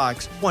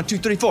Lunchbox 1, 2,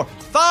 3, 4,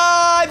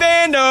 5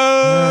 and 0.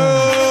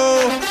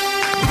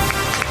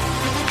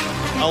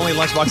 Only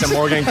Lunchbox and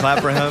Morgan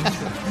clap for him.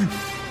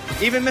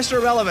 Even Mr.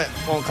 Irrelevant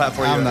won't clap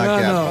for you. I'm not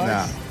clapping.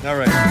 No. All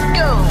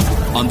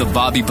right. On the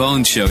Bobby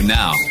Bones Show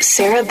now.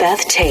 Sarah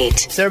Beth Tate.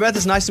 Sarah Beth,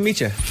 it's nice to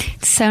meet you.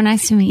 So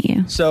nice to meet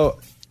you. So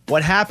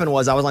what happened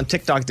was I was on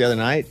TikTok the other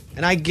night,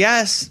 and I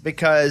guess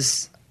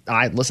because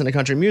I listen to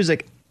country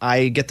music,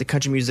 I get the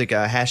country music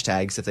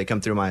hashtags if they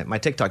come through my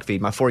TikTok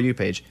feed, my For You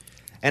page.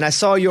 And I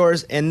saw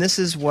yours, and this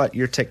is what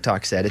your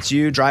TikTok said. It's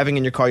you driving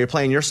in your car. You're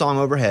playing your song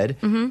overhead.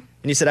 Mm-hmm. And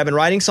you said, I've been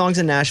writing songs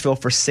in Nashville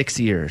for 6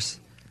 years.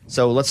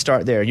 So let's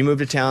start there. You moved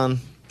to town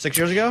 6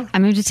 years ago? I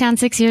moved to town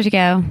 6 years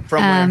ago.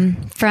 From where?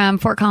 From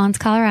Fort Collins,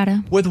 Colorado.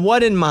 With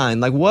what in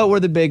mind? Like, what were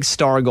the big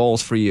star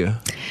goals for you?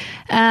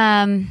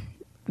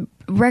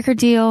 Record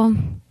deal,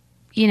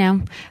 you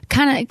know,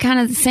 kind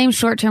of the same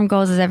short-term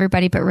goals as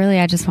everybody, but really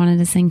I just wanted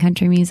to sing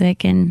country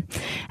music. And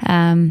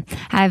I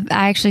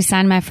actually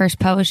signed my first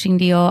publishing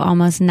deal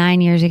almost 9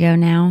 years ago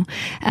now.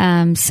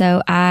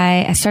 So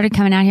I started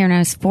coming out here when I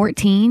was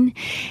 14,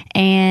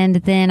 and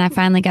then I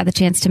finally got the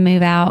chance to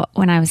move out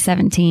when I was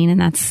 17, and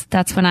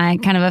that's when I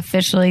kind of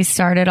officially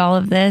started all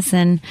of this,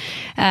 and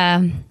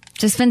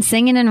just been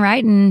singing and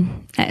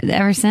writing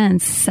ever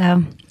since.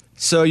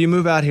 So you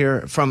move out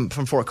here from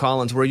Fort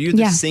Collins. Were you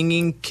the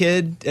singing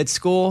kid at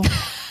school?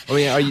 I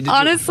mean,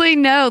 honestly,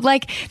 no.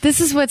 Like,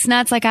 this is what's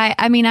nuts. Like, I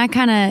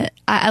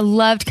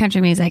loved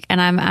country music, and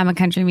I'm a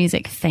country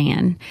music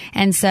fan.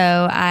 And so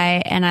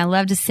I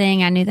love to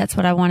sing. I knew that's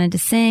what I wanted to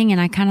sing.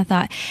 And I kind of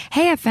thought,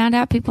 hey, I found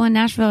out people in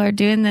Nashville are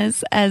doing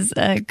this as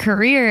a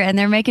career, and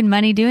they're making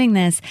money doing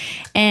this.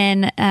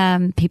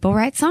 And people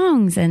write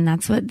songs, and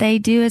that's what they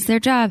do as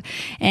their job.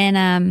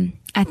 And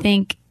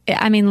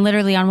I mean,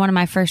 literally on one of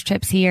my first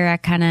trips here, I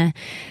kind of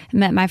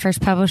met my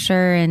first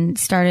publisher and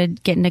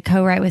started getting to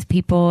co-write with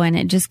people. And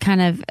it just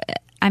kind of,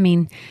 I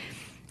mean,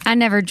 I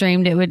never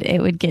dreamed it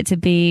would get to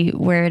be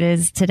where it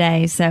is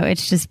today. So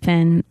it's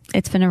been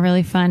a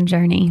really fun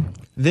journey.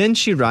 Then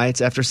she writes,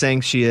 after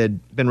saying she had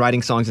been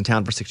writing songs in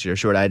town for 6 years,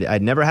 she wrote,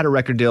 I'd never had a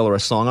record deal or a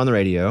song on the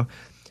radio.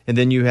 And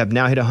then you have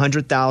now hit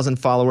 100,000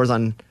 followers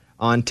on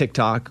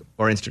TikTok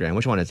or Instagram.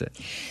 Which one is it?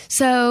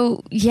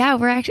 So yeah,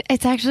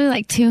 it's actually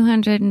like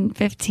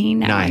 215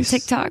 now on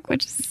TikTok,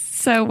 which is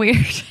so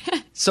weird.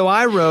 So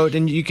I wrote,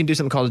 and you can do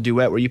something called a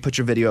duet where you put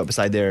your video up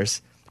beside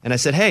theirs. And I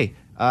said, hey,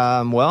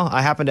 well,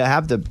 I happen to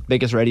have the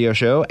biggest radio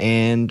show,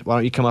 and why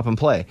don't you come up and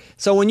play?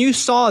 So when you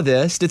saw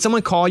this, did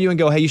someone call you and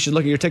go, hey, you should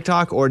look at your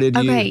TikTok, or did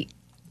you? Okay.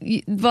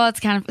 Well, it's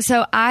kind of,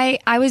 so I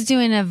was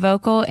doing a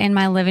vocal in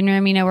my living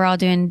room. You know, we're all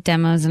doing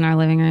demos in our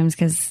living rooms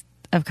because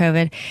of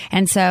COVID.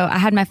 And so I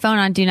had my phone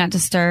on Do Not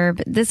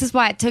Disturb. This is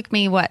why it took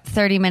me,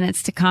 30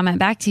 minutes to comment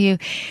back to you.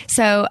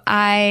 So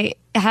I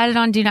had it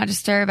on Do Not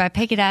Disturb. I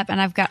pick it up, and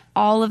I've got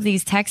all of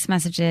these text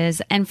messages.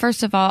 And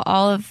first of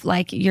all of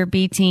like your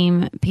B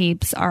team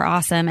peeps are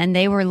awesome. And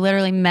they were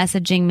literally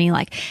messaging me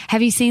like,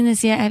 have you seen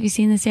this yet? Have you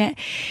seen this yet?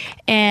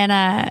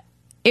 And,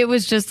 it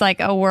was just like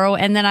a whirl.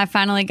 And then I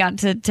finally got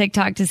to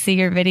TikTok to see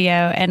your video.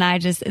 And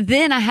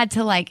then I had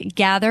to like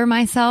gather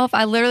myself.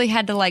 I literally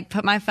had to like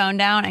put my phone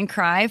down and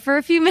cry for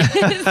a few minutes.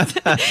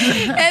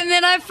 And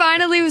then I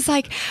finally was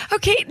like,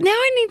 okay, now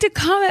I need to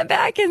comment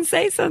back and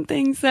say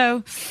something.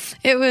 So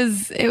it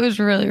was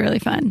really, really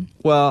fun.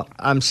 Well,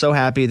 I'm so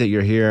happy that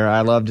you're here.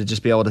 I love to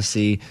just be able to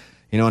see,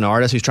 an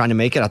artist who's trying to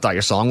make it. I thought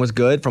your song was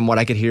good from what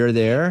I could hear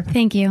there.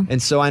 Thank you. And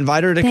so I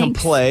invited her to come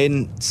play.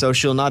 And so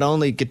she'll not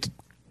only get to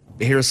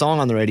hear a song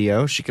on the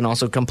radio, she can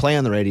also come play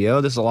on the radio.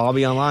 This will all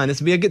be online.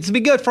 This will be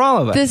good for all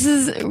of us. This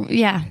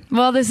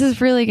is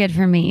really good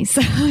for me.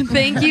 So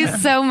thank you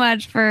so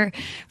much for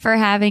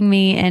having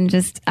me, and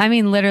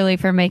literally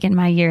for making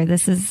my year.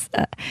 This is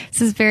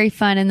very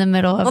fun in the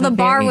middle of. Well, the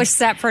bar was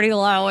set pretty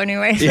low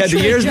anyway. Yeah,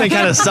 the year's been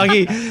kind of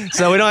sucky,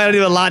 so we don't have to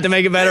do a lot to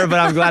make it better, but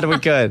I'm glad we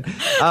could.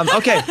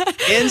 Okay,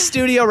 in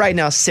studio right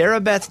now, Sarah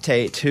Beth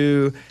Tate,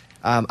 who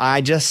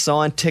I just saw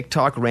on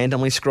TikTok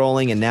randomly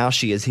scrolling, and now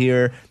she is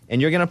here. And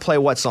you're going to play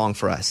what song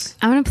for us?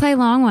 I'm going to play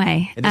Long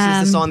Way. And this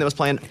is the song that was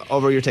playing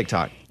over your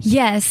TikTok.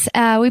 Yes.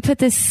 We put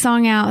this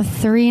song out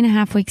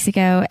 3.5 weeks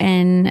ago,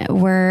 and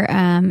we're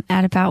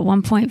at about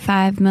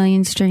 1.5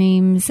 million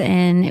streams.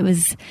 And it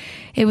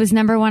was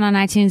number one on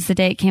iTunes the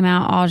day it came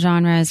out, all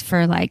genres,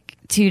 for like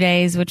 2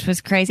 days, which was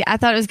crazy. I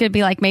thought it was going to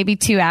be like maybe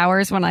 2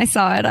 hours when I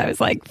saw it. I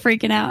was like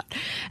freaking out.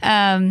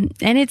 And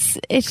it's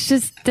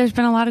just, there's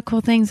been a lot of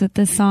cool things with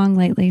this song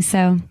lately.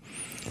 So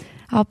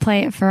I'll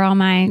play it for all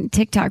my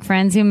TikTok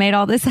friends who made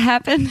all this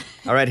happen.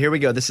 All right, here we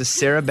go. This is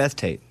Sarah Beth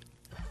Tate.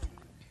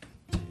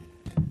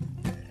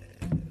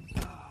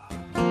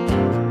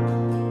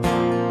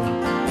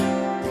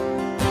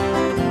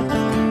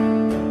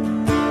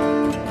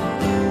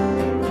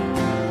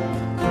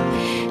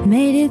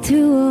 Made it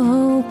to a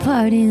whole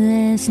party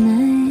last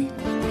night,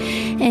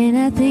 And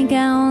I think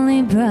I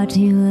only brought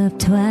you up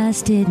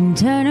twice. Didn't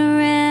turn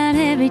around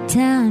every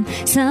time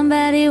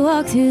somebody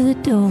walked through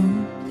the door.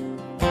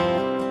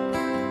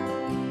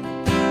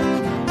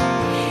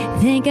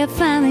 Think I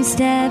finally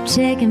stopped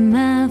checking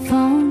my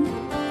phone.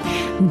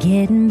 I'm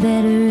getting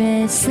better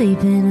at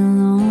sleeping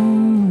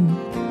alone.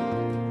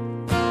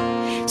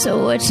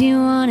 So what you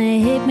wanna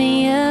hit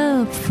me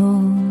up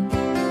for?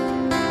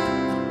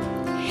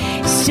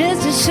 It's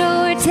just a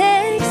short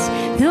text,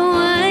 the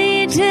one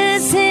you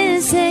just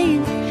sent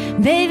saying,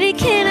 baby,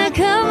 can I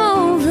come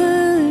over?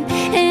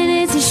 And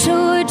it's a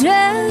short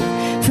drive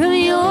from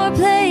your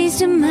place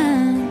to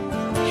mine.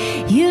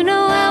 You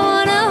know I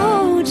wanna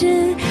hold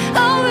you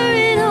over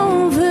and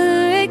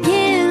over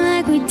again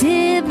like we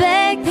did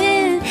back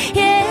then.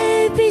 Yeah,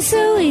 it'd be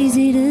so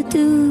easy to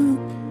do,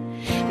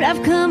 but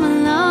I've come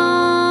a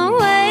long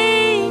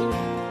way.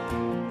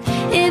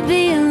 It'd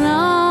be a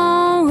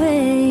long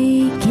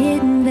way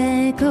getting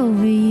back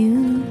over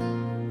you.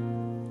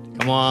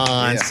 Come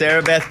on,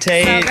 Sarah Beth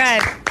Tate. So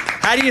good.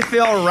 How do you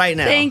feel right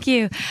now? Thank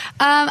you.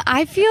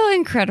 I feel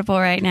incredible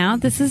right now.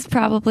 This is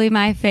probably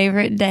my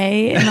favorite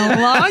day in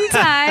a long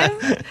time.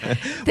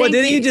 Well,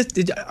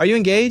 are you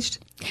engaged?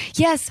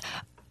 Yes.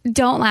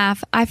 Don't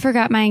laugh. I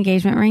forgot my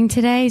engagement ring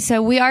today,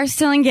 so we are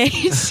still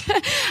engaged.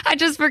 I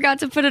just forgot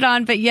to put it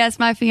on, but yes,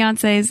 my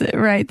fiance is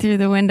right through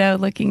the window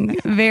looking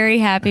very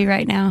happy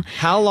right now.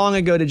 How long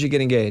ago did you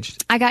get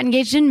engaged? I got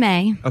engaged in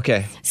May.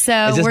 Okay.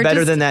 So is this we're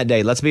better just- than that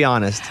day? Let's be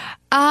honest.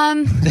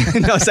 No,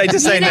 say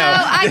no.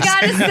 I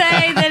gotta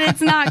say that it's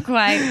not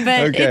quite,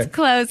 but Okay. it's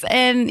close.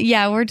 And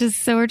yeah, we're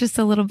just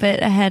a little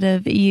bit ahead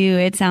of you.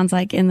 It sounds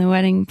like in the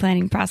wedding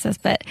planning process,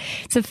 but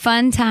it's a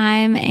fun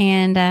time.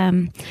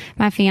 And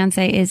my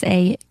fiance is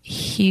a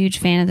huge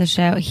fan of the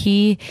show.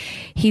 He's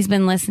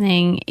been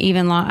listening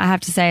even long. I have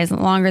to say,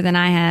 longer than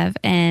I have,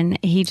 and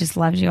he just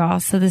loves you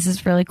all. So this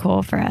is really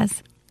cool for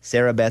us.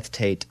 Sarah Beth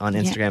Tate on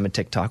Instagram and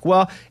TikTok.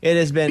 Well, it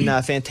has been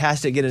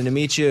fantastic getting to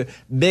meet you.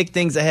 Big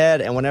things ahead,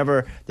 and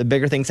whenever the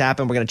bigger things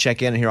happen, we're going to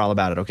check in and hear all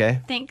about it,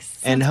 okay?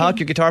 Thanks. And Huck,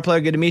 your guitar player,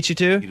 good to meet you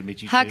too. Good to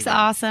meet Huck's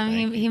awesome.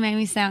 He made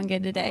me sound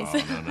good today. So.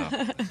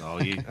 It's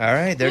all you. All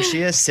right, there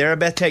she is, Sarah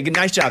Beth Tate. Good,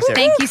 nice job, Sarah.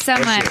 Thank you so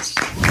There she much. is.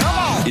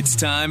 It's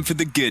time for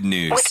the good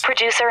news. With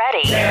producer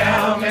Eddie.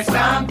 Tell me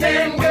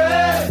something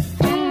good.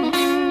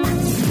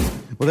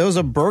 Well, there was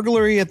a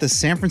burglary at the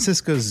San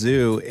Francisco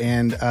Zoo,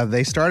 and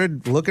they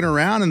started looking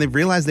around, and they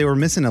realized they were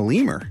missing a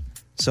lemur.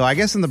 So I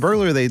guess in the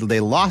burglary, they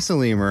lost a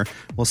lemur.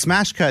 Well,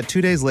 smash cut, 2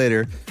 days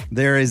later,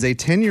 there is a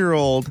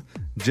 10-year-old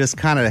just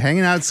kind of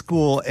hanging out at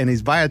school, and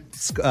he's by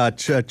a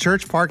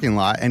church parking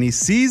lot, and he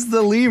sees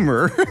the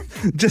lemur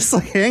just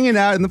like hanging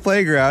out in the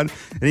playground,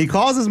 and he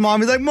calls his mom.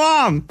 He's like,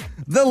 Mom,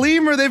 the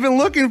lemur they've been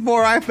looking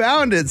for, I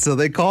found it. So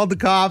they called the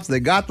cops. They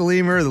got the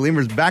lemur. The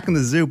lemur's back in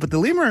the zoo. But the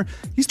lemur,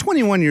 he's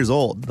 21 years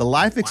old. The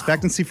life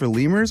expectancy for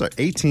lemurs are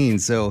 18.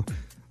 So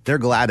they're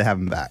glad to have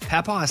him back.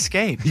 Papa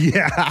escaped.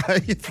 Yeah.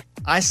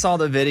 I saw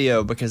the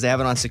video because they have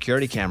it on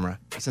security camera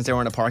since they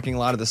were in a parking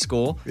lot of the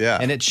school. Yeah.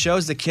 And it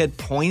shows the kid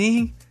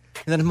pointing.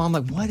 And then the mom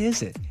like, what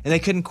is it? And they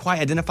couldn't quite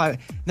identify it.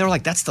 And they were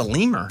like, that's the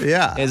lemur.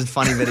 Yeah. It's a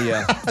funny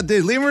video.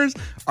 Dude, lemurs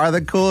are the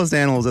coolest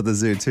animals at the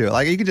zoo, too.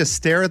 Like, you can just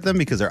stare at them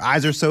because their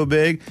eyes are so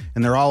big,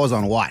 and they're always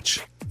on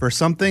watch for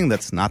something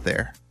that's not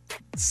there.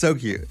 It's so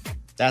cute.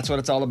 That's what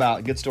it's all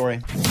about. Good story.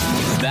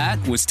 That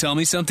was Tell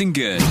Me Something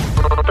Good.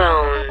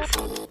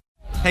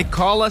 Hey,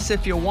 call us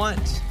if you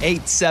want.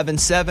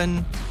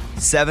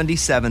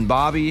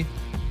 877-77-Bobby.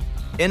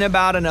 In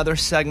about another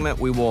segment,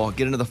 we will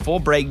get into the full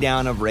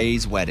breakdown of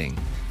Ray's wedding.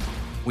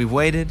 We've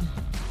waited.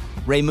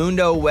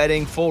 Raymundo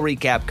wedding, full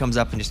recap comes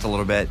up in just a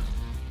little bit.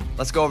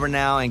 Let's go over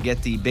now and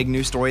get the big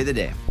news story of the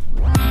day.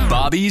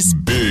 Bobby's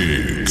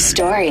Big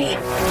Story.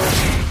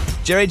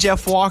 Jerry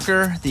Jeff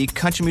Walker, the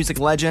country music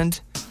legend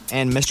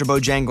and Mr.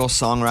 Bojangles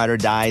songwriter,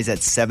 dies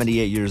at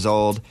 78 years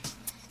old.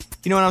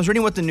 You know, when I was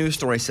reading what the news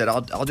story said,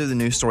 I'll do the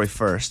news story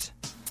first.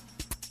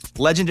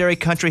 Legendary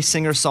country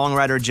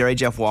singer-songwriter Jerry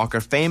Jeff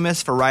Walker,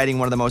 famous for writing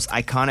one of the most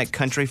iconic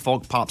country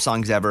folk pop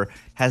songs ever,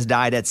 has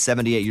died at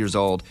 78 years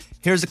old.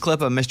 Here's a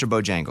clip of Mr.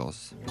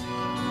 Bojangles.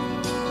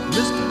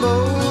 Mr.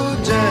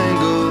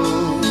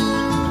 Bojangles,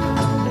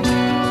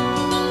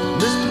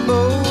 Mr.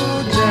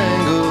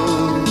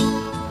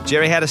 Bojangles.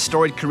 Jerry had a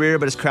storied career,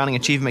 but his crowning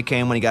achievement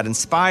came when he got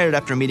inspired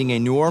after meeting a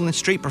New Orleans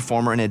street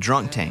performer in a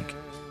drunk tank.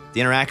 The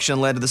interaction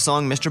led to the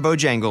song Mr.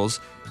 Bojangles,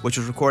 which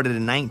was recorded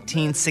in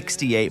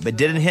 1968, but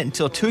didn't hit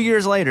until 2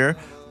 years later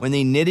when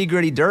the Nitty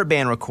Gritty Dirt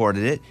Band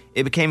recorded it.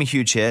 It became a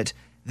huge hit.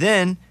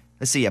 Then,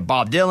 let's see,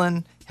 Bob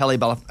Dylan,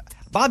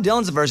 Bob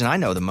Dylan's the version I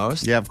know the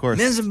most. Yeah, of course.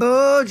 Mr.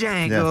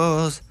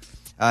 Bojangles,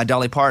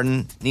 Dolly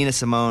Parton, Nina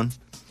Simone,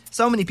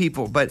 so many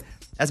people. But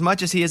as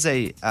much as he is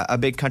a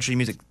big country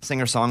music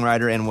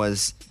singer-songwriter and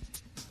was,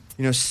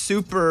 you know,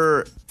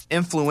 super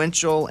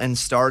influential in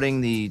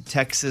starting the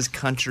Texas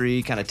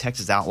country, kind of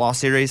Texas Outlaw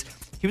series,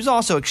 he was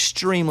also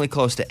extremely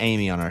close to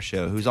Amy on our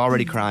show, who's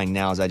already crying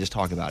now as I just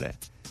talk about it.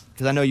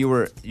 Because I know you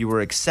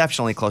were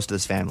exceptionally close to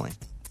this family.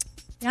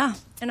 Yeah,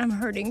 and I'm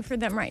hurting for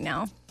them right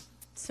now.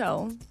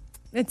 So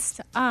it's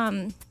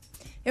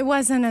It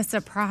wasn't a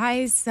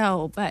surprise,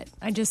 but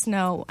I just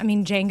know. I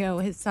mean,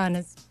 Django, his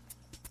son,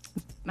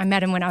 I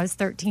met him when I was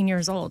 13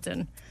 years old,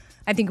 and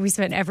I think we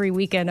spent every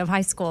weekend of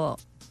high school.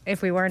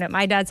 If we weren't at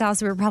my dad's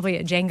house, we were probably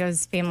at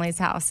Django's family's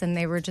house, and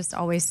they were just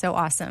always so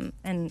awesome.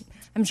 And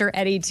I'm sure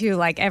Eddie, too,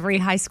 like every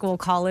high school,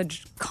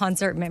 college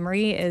concert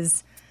memory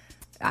is,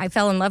 I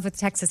fell in love with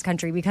Texas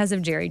country because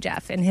of Jerry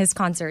Jeff and his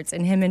concerts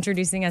and him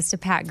introducing us to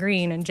Pat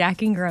Green and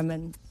Jack Ingram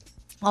and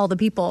all the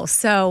people.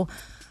 So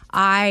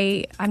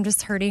I'm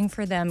just hurting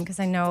for them because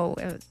I know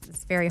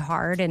it's very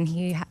hard, and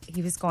he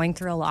was going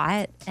through a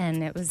lot,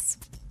 and it was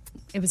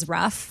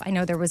rough. I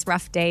know there was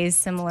rough days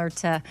similar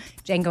to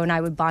Django and I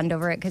would bond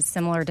over it because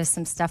similar to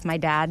some stuff my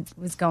dad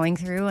was going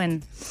through.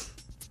 And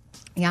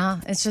yeah,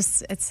 it's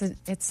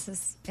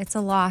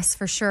a loss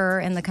for sure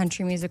in the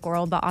country music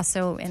world, but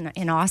also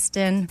in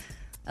Austin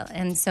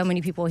and so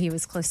many people he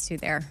was close to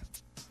there.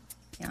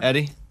 Yeah.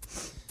 Eddie?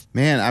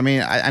 Man, I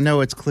mean, I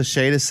know it's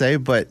cliche to say,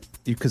 but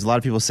because a lot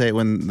of people say it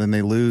when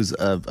they lose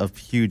a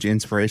huge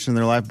inspiration in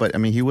their life, but I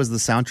mean, he was the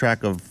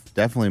soundtrack of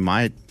definitely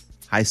my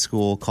high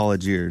school,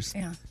 college years.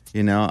 Yeah.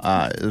 You know,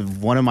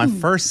 one of my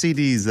first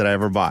CDs that I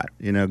ever bought,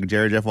 you know,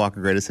 Jerry Jeff Walker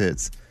Greatest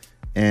Hits.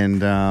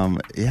 And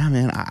yeah,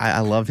 man,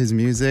 I loved his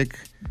music.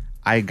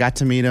 I got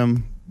to meet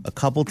him a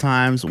couple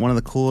times. One of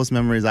the coolest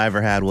memories I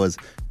ever had was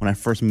when I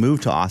first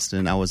moved to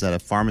Austin, I was at a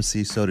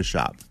pharmacy soda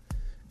shop.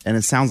 And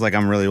it sounds like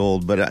I'm really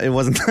old, but it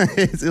wasn't.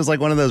 It was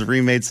like one of those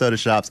remade soda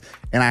shops.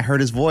 And I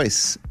heard his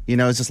voice. You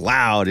know, it's just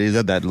loud. He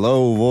had that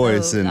low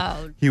voice. And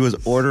loud. He was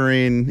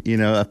ordering, you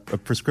know, a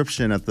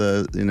prescription at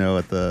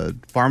the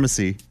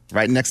pharmacy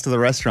right next to the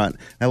restaurant.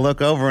 And I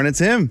look over and it's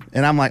him.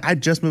 And I'm like, I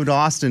just moved to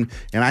Austin.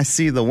 And I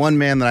see the one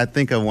man that I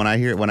think of when I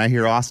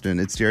hear Austin.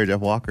 It's Jerry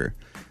Jeff Walker.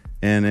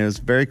 And it was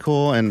very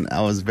cool. And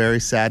I was very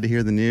sad to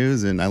hear the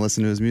news. And I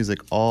listened to his music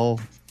all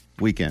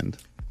weekend.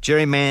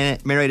 Jerry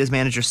married his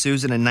manager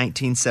Susan in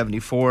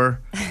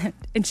 1974.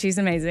 And she's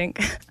amazing.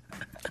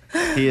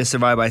 He is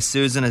survived by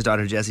Susan, his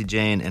daughter Jessie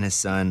Jane, and his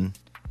son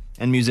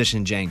and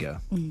musician Django,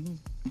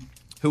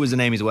 who was in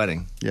Amy's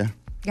wedding. Yeah.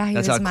 Yeah, he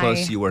That's was how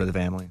close you were to the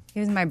family.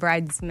 He was my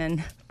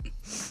bridesman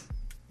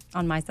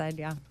on my side,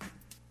 yeah.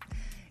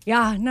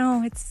 Yeah,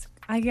 no, it's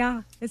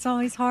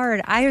always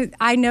hard.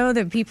 I know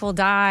that people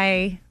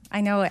die.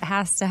 I know it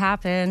has to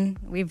happen.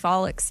 We've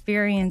all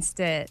experienced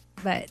it.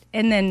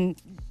 And then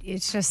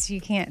it's just,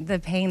 you can't, the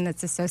pain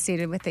that's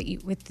associated with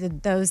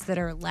it, those that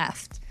are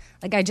left.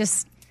 Like, I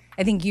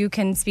think you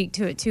can speak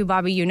to it too,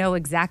 Bobby. You know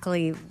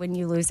exactly when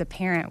you lose a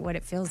parent what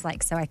it feels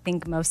like. So I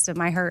think most of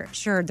my hurt,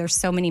 sure, there's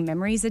so many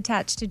memories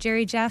attached to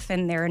Jerry Jeff,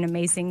 and they're an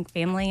amazing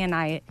family, and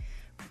I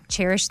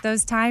cherish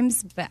those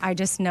times, but I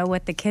just know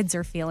what the kids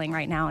are feeling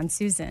right now, and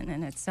Susan,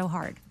 and it's so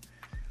hard.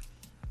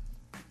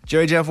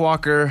 Jerry Jeff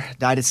Walker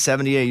died at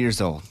 78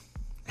 years old.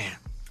 Man.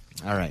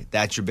 All right,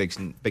 that's your big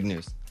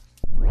news.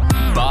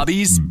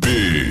 Bobby's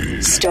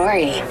Big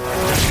Story.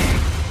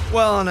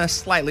 Well, on a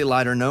slightly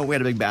lighter note, we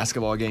had a big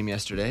basketball game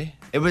yesterday.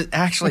 It was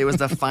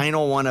the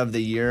final one of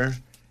the year,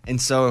 and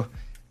so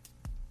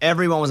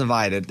everyone was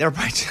invited. There were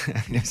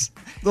probably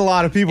a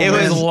lot of people. It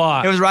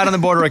was right on the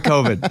border of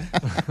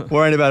COVID.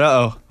 Worried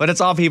about but it's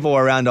all people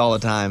around all the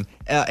time,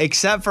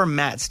 except for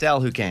Matt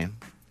Stell, who came.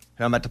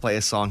 I'm about to play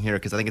his song here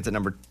because I think it's at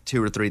number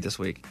 2 or 3 this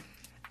week,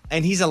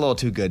 and he's a little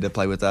too good to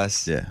play with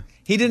us. Yeah.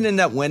 He didn't end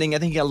up winning. I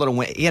think he got a little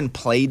win. He hadn't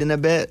played in a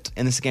bit,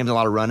 and this game's a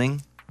lot of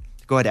running.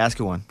 Go ahead, ask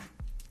who won.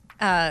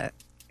 Ask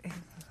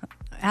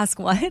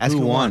what? Ask who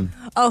won.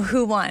 Oh,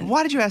 who won?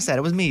 Why did you ask that?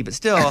 It was me, but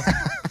still.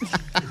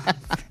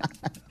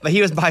 But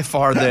he was by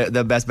far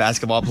the best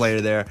basketball player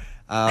there.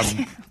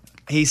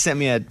 He sent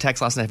me a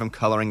text last night from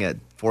coloring a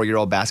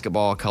 4-year-old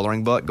basketball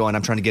coloring book, going,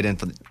 I'm trying to get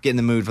in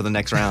the mood for the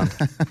next round.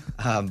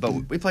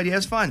 But we played. Yeah, it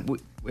was fun.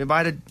 We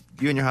invited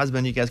you and your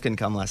husband. You guys couldn't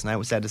come last night. It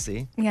was sad to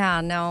see. Yeah,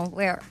 no.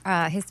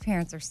 His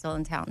parents are still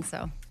in town,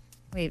 so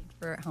we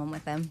were at home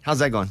with them. How's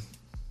that going?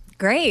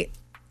 Great.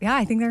 Yeah,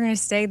 I think they're going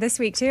to stay this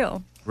week,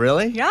 too.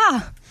 Really?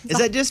 Yeah. Is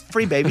that just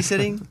free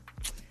babysitting?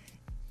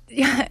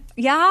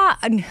 Yeah,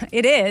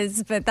 it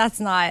is, but that's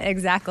not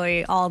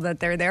exactly all that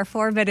they're there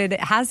for. But it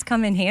has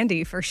come in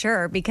handy for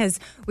sure, because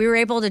we were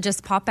able to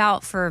just pop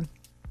out for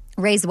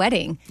Ray's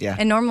wedding. Yeah.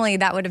 And normally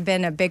that would have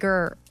been a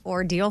bigger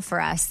ordeal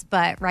for us.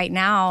 But right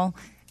now,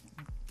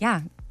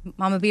 yeah,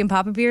 Mama B and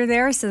Papa B are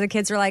there. So the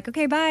kids are like,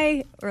 okay,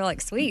 bye. We're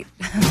like, sweet.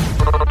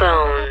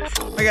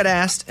 I got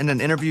asked in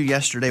an interview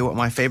yesterday what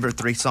my favorite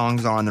 3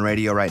 songs are on the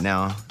radio right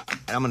now.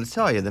 And I'm going to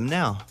tell you them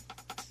now,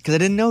 because I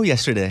didn't know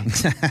yesterday.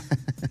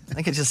 I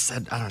think it just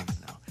said, I don't even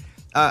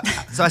know.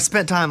 So I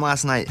spent time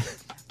last night.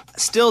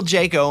 Still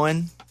Jake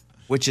Owen,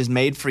 which is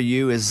Made for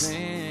You, is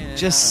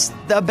just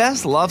the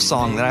best love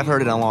song that I've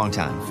heard in a long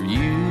time.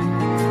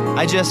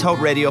 I just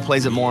hope radio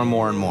plays it more and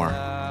more and more.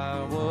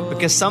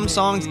 Because some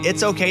songs,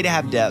 it's okay to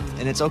have depth,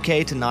 and it's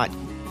okay to not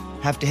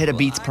have to hit a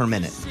beats per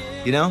minute.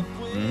 You know?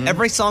 Mm-hmm.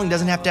 Every song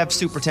doesn't have to have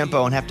super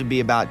tempo and have to be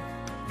about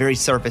very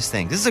surface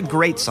things. This is a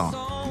great song.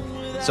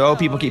 So I hope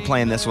people keep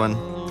playing this one.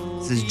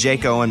 This is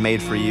Jake Owen,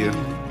 Made for You.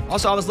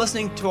 Also, I was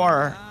listening to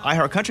our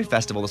iHeart Country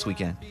Festival this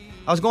weekend.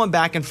 I was going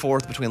back and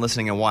forth between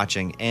listening and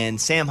watching, and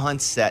Sam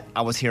Hunt's set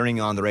I was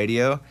hearing on the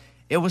radio.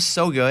 It was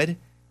so good.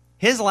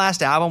 His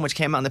last album, which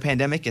came out in the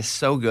pandemic, is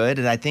so good,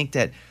 and I think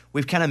that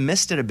we've kind of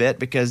missed it a bit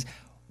because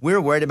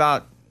we're worried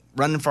about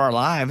running for our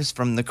lives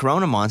from the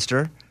corona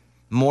monster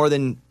more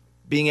than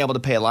being able to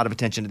pay a lot of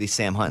attention to these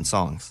Sam Hunt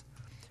songs.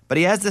 But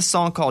he has this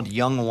song called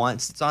Young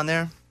Once. It's on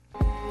there.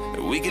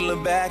 We can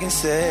look back and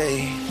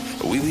say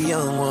we were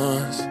young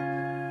ones.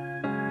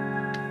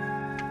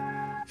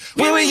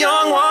 We were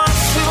young ones,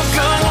 we were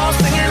good ones,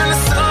 singing in the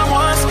sun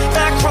once.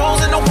 Back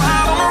rows in the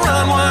wild on the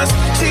run once.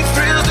 Cheap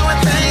thrills, doing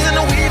things in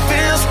the weird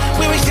fields.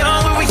 We were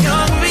young, we were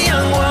young, we were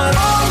young ones.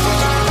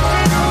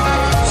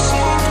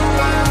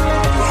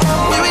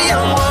 We were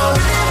young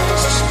ones.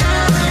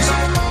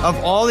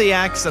 Of all the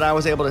acts that I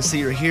was able to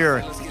see or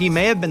hear, he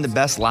may have been the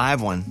best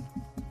live one.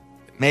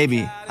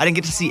 Maybe. I didn't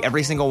get to see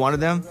every single one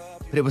of them,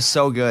 but it was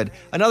so good.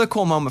 Another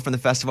cool moment from the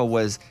festival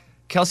was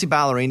Kelsey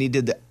Ballerini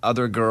did The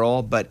Other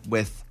Girl, but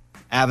with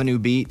Avenue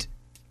Beat.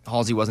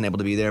 Halsey wasn't able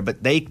to be there, but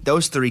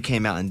those three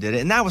came out and did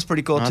it, and that was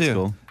pretty cool too.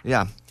 Cool.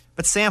 Yeah.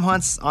 But Sam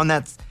Hunt's on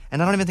that, and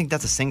I don't even think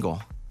that's a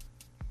single.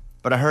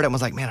 But I heard it and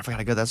was like, man, I forgot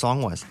how good that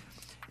song was.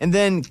 And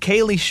then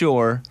Kaylee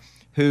Shore,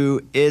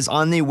 who is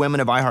on the Women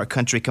of iHeart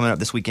Country coming up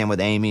this weekend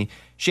with Amy,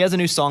 she has a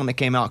new song that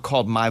came out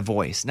called My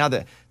Voice. Now,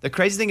 the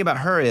crazy thing about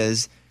her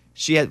is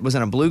she was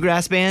in a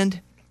bluegrass band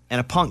and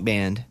a punk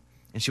band,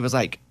 and she was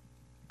like,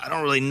 I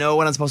don't really know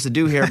what I'm supposed to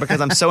do here because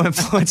I'm so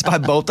influenced by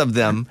both of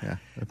them. Yeah,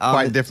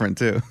 quite different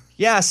too.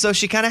 Yeah, so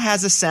she kind of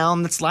has a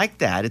sound that's like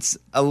that. It's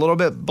a little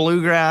bit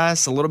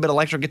bluegrass, a little bit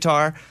electric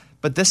guitar,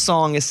 but this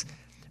song is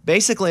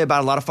basically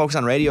about a lot of folks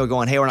on radio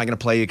going, hey, we're not going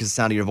to play you because the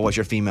sound of your voice,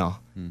 you're female.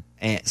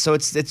 And so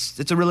it's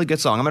a really good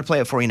song. I'm going to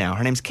play it for you now.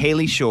 Her name's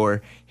Kaylee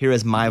Shore. Here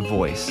is My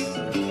Voice.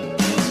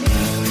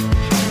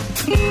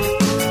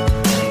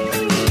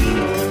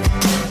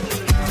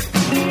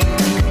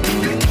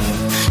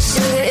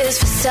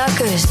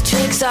 Suckers,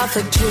 tricks off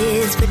for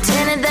kids.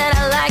 Pretended that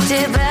I liked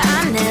it, but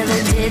I never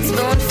did.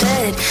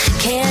 Spoon-fed,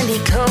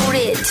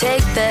 candy-coated.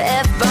 Take the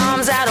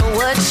F-bombs out of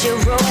what you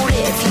wrote.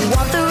 If you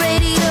want the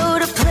radio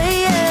to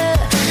play it,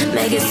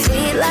 make it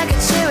sweet like a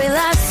cherry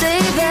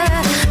lifesaver.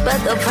 But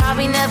they'll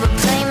probably never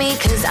play me,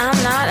 cause I'm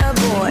not a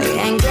boy.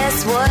 And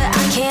guess what?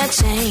 I can't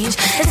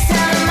change the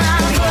sound of my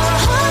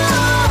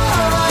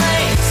voice.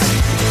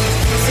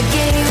 So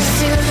get used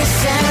to the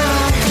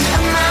sound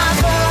of my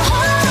voice.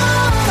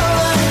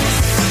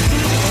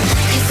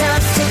 I'm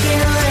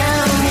sticking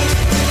around,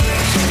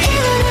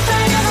 even if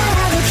I never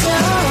have a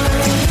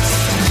choice.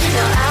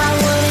 No, I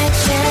wouldn't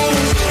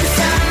change the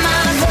sound of my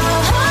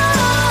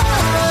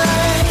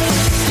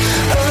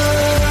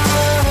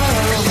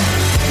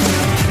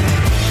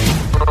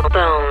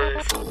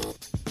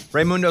voice.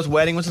 Raymundo's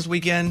wedding was this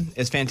weekend.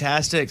 It's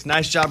fantastic.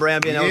 Nice job, Ray,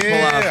 being able to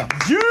pull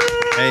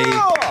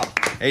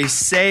off a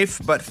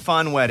safe but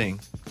fun wedding.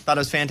 Thought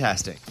it was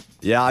fantastic.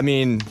 Yeah, I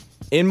mean,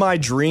 in my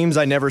dreams,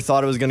 I never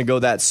thought it was going to go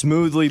that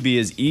smoothly, be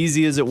as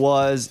easy as it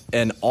was,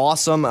 and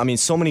awesome. I mean,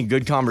 so many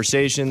good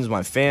conversations,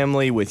 my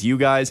family, with you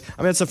guys.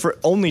 I mean, it's the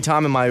only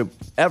time in my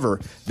ever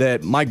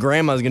that my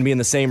grandma is going to be in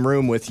the same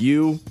room with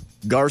you,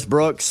 Garth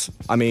Brooks,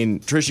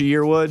 Trisha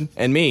Yearwood,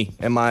 and me,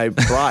 and my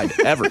bride,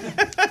 ever.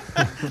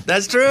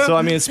 That's true. So,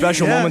 I mean,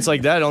 special moments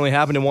like that only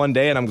happened in one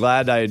day, and I'm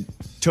glad I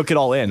took it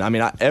all in. I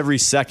mean, every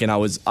second I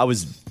was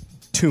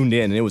tuned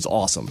in, and it was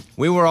awesome.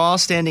 We were all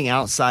standing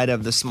outside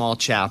of the small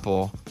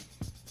chapel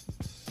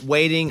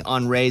waiting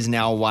on Ray's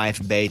now wife,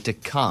 Bae, to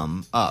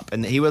come up.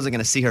 And he wasn't going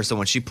to see her, so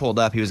when she pulled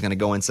up, he was going to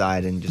go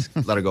inside and just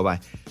let her go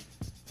by.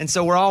 And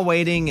so we're all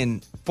waiting,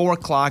 and 4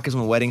 o'clock is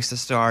when weddings to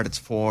start. It's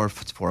 4,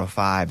 it's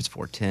 4:05, it's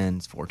 4:10,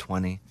 it's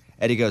 4:20.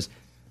 Eddie goes,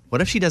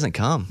 what if she doesn't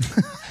come?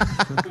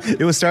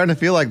 It was starting to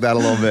feel like that a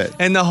little bit.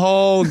 And the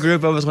whole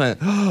group of us went,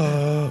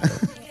 oh.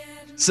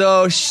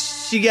 So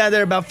she got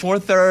there about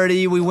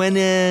 4:30. We went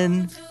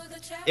in.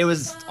 It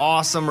was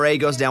awesome. Ray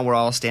goes down. We're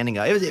all standing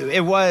up.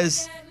 It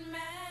was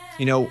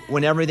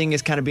when everything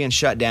is kind of being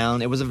shut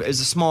down. It was a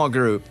small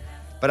group,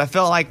 but I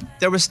felt like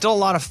there was still a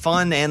lot of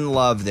fun and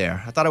love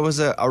there. I thought it was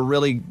a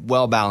really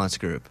well-balanced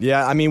group.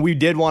 Yeah, I mean, we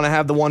did want to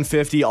have the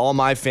 150, all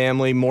my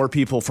family, more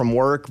people from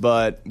work,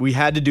 but we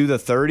had to do the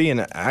 30,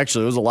 and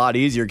actually it was a lot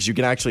easier because you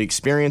can actually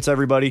experience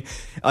everybody.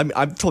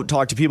 I've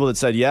talked to people that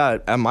said, yeah,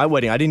 at my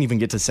wedding, I didn't even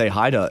get to say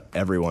hi to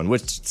everyone,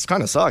 which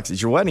kind of sucks.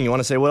 It's your wedding. You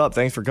want to say, what up?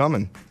 Thanks for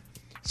coming.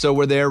 So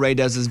we're there. Ray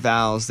does his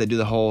vows. They do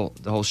the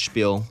whole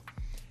spiel.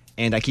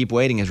 And I keep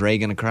waiting. Is Ray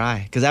going to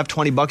cry? Because I have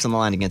 $20 on the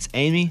line against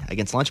Amy,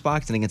 against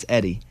Lunchbox, and against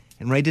Eddie.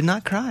 And Ray did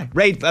not cry.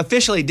 Ray,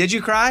 officially, did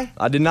you cry?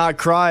 I did not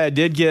cry. I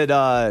did get,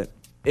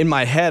 in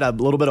my head, a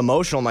little bit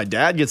emotional. My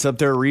dad gets up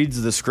there,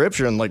 reads the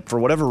scripture, and, for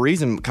whatever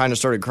reason, kind of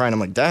started crying. I'm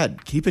like,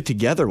 Dad, keep it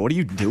together. What are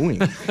you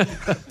doing?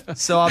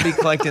 So I'll be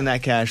collecting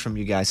that cash from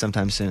you guys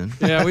sometime soon.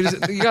 Yeah,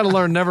 you got to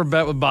learn never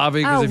bet with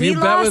Bobby. Because if you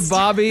bet with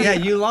Bobby... Yeah,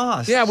 you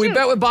lost. Yeah, we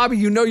bet with Bobby,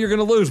 you're going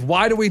to lose.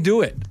 Why do we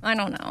do it? I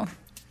don't know.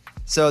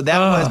 So that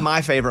was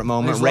my favorite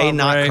moment, Ray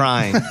not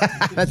crying.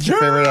 That's your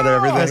favorite out of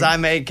everything. Because I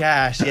made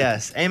cash,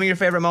 yes. Amy, your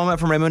favorite moment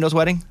from Raymundo's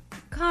wedding?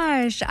 God,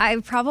 gosh, I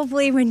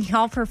probably when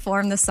y'all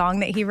performed the song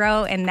that he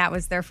wrote and that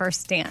was their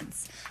first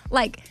dance.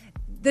 Like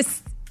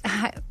this,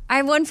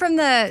 I one from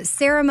the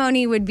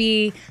ceremony would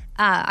be,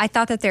 I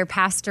thought that their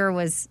pastor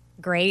was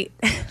great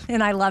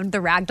and I loved the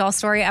ragdoll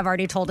story. I've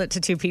already told it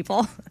to 2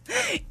 people.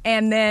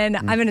 And then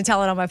I'm going to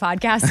tell it on my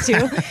podcast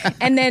too.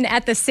 And then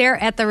at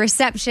the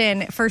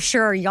reception, for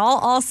sure, y'all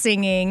all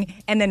singing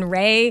and then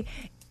Ray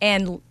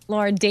and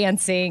Lauren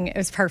dancing. It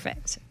was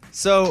perfect.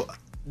 So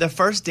the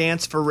first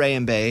dance for Ray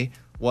and Bay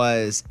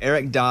was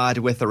Eric Dodd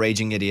with the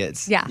Raging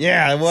Idiots. Yeah.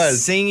 Yeah, it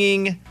was.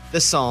 Singing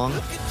the song.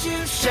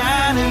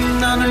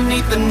 Shining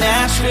underneath the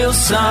Nashville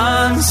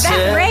sunset.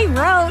 That Ray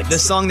wrote. The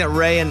song that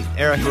Ray and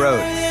Eric wrote.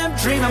 I'm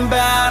dreaming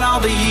about all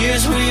the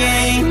years we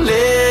ain't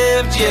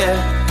lived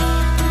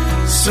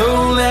yet.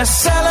 So let's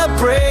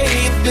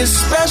celebrate this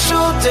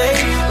special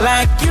day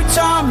like you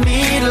taught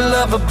me to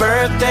love a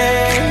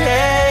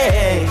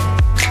birthday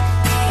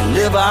and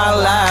live our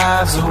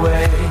lives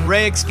away.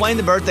 Ray, explain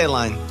the birthday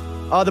line.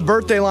 The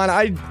birthday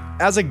line,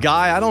 as a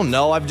guy, I don't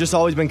know. I've just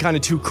always been kind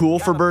of too cool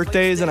for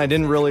birthdays, and I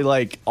didn't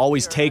really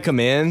always take them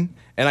in.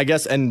 And I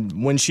guess,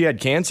 and when she had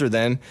cancer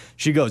then,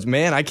 she goes,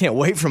 man, I can't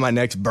wait for my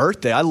next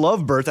birthday. I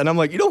love birthday. And I'm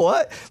like, you know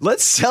what?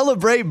 Let's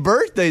celebrate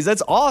birthdays.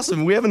 That's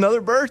awesome. We have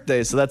another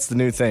birthday. So that's the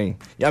new thing.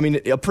 I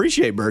mean,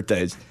 appreciate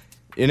birthdays.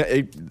 You know,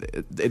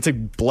 it's a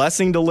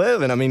blessing to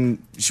live. And I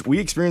mean, we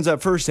experience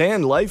that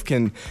firsthand. Life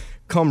can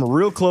come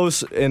real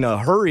close in a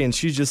hurry. And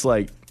she's just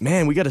like,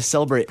 man, we got to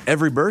celebrate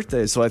every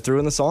birthday. So I threw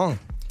in the song.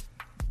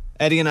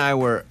 Eddie and I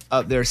were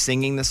up there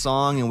singing the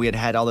song, and we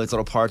had all those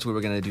little parts we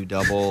were going to do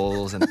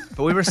doubles,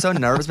 but we were so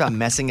nervous about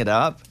messing it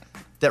up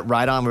that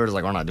right on we were just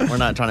like, we're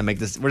not trying to make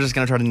this. We're just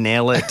going to try to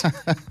nail it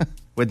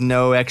with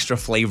no extra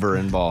flavor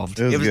involved.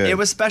 It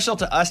was special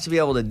to us to be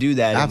able to do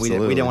that, Absolutely.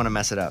 and we didn't want to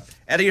mess it up.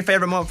 Eddie, your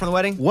favorite moment from the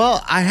wedding?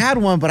 Well, I had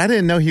one, but I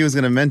didn't know he was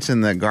going to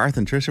mention that Garth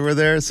and Trisha were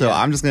there, so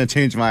I'm just going to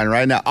change mine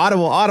right now.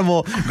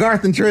 Audible,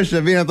 Garth and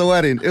Trisha being at the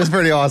wedding. It was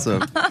pretty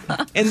awesome.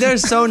 And they're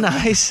so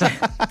nice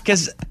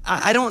because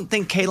I don't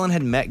think Caitlin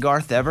had met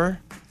Garth ever.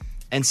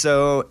 And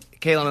so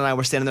Caitlin and I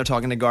were standing there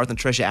talking to Garth and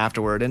Trisha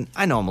afterward, and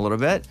I know him a little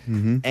bit.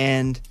 Mm-hmm.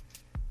 And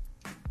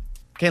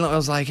Caitlin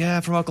was like, yeah,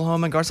 from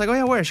Oklahoma. And Garth's like, oh,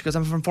 yeah, where? She goes,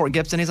 I'm from Fort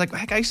Gibson. He's like,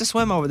 heck, I used to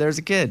swim over there as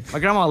a kid. My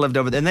grandma lived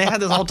over there. And they had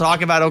this whole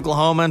talk about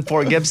Oklahoma and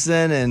Fort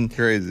Gibson. And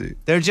crazy.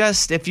 They're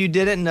just, if you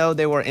didn't know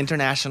they were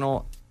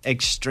international,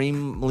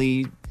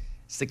 extremely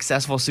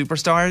successful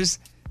superstars,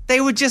 they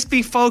would just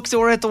be folks that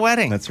were at the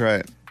wedding. That's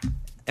right.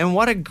 And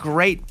what a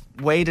great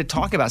way to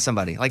talk about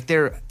somebody. Like,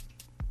 they're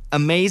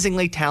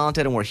amazingly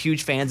talented and we're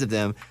huge fans of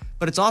them.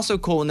 But it's also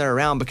cool when they're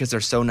around because they're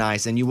so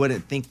nice and you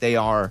wouldn't think they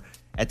are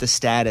at the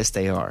status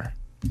they are.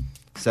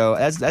 So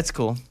that's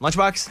cool.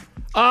 Lunchbox?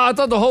 I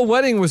thought the whole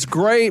wedding was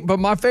great, but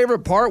my favorite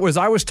part was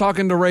I was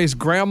talking to Ray's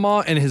grandma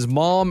and his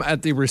mom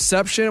at the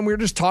reception, and we were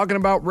just talking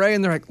about Ray,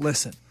 and they're like,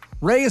 listen,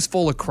 Ray is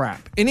full of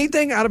crap.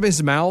 Anything out of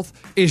his mouth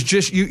is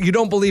just, you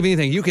don't believe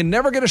anything. You can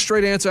never get a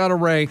straight answer out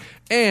of Ray,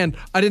 and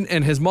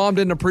his mom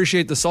didn't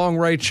appreciate the song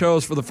Ray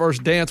chose for the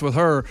first dance with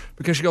her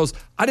because she goes,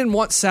 I didn't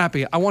want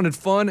sappy, I wanted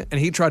fun, and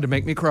he tried to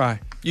make me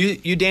cry.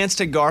 You danced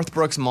to Garth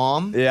Brooks'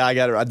 mom? Yeah, I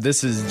got it.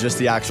 This is just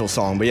the actual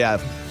song, but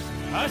yeah.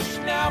 Hush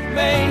now,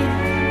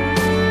 babe.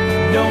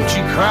 Don't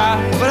you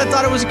cry. But I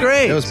thought it was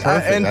great. It was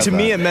perfect. And to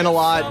me, it meant a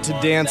lot to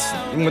dance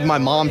with my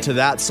mom to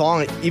that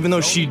song, even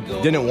though she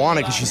didn't want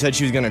it because she said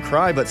she was going to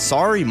cry. But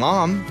sorry,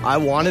 Mom, I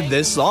wanted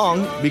this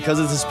song because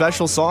it's a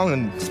special song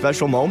and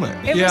special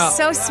moment. It was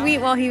so sweet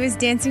while he was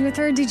dancing with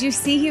her. Did you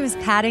see he was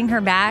patting her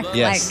back?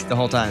 Yes, the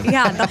whole time.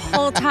 Yeah, the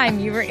whole time.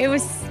 It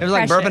was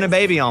like burping a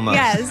baby almost.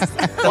 Yes.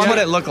 That's what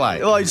it looked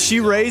like. Well, she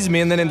raised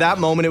me, and then in that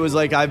moment, it was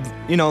like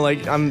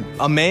I'm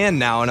a man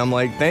now, and I'm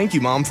like, thank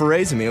you, Mom, for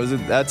raising me.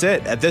 That's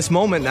it. At this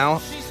moment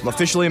now, I'm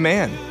officially a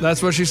man.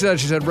 That's what she said.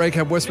 She said, Ray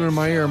kept whispering in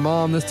my ear,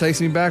 Mom, this takes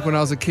me back when I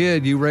was a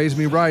kid. You raised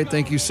me right.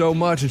 Thank you so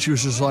much. And she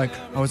was just like,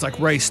 I was like,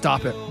 Ray,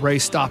 stop it. Ray,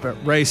 stop it.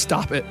 Ray,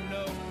 stop it.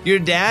 Your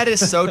dad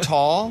is so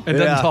tall. And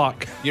doesn't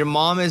talk. Your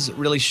mom is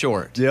really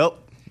short. Yep.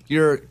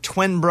 Your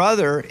twin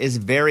brother is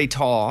very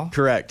tall.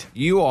 Correct.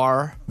 You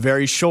are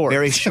very short.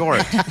 Very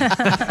short.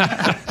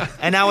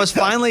 And I was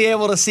finally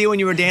able to see when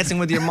you were dancing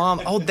with your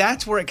mom,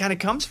 that's where it kind of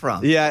comes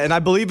from. Yeah, and I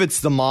believe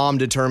it's the mom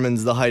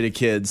determines the height of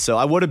kids. So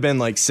I would have been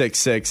like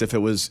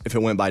 6'6" if it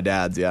went by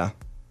dads, yeah.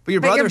 But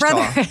your brother's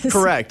tall.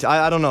 Correct.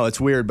 I don't know. It's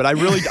weird. But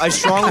I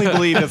strongly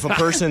believe if a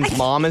person's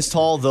mom is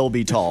tall, they'll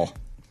be tall.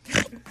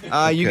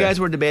 You guys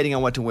were debating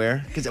on what to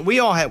wear because we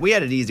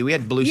had it easy. We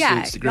had blue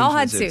suits. Yeah, all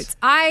had suits.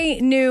 I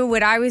knew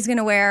what I was going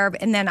to wear,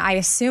 and then I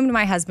assumed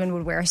my husband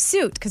would wear a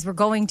suit because we're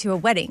going to a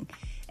wedding.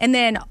 And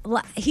then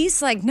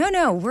he's like,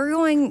 no, we're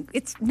going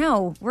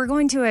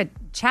to a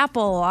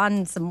chapel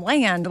on some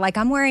land. Like,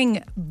 I'm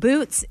wearing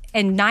boots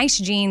and nice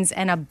jeans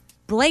and a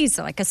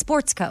blazer, like a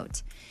sports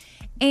coat.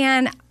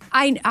 And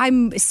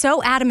I'm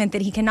so adamant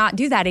that he cannot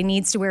do that. He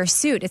needs to wear a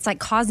suit. It's like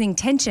causing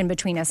tension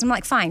between us. I'm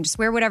like, fine, just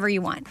wear whatever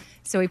you want.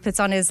 So he puts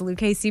on his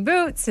Lucchese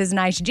boots, his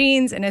nice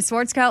jeans, and his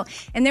sports coat.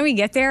 And then we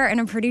get there, and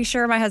I'm pretty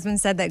sure my husband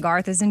said that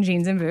Garth is in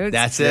jeans and boots.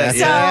 That's it.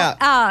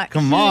 So,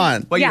 Come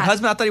on. Well, your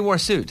husband, I thought he wore a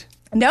suit.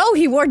 No,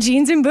 he wore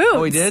jeans and boots.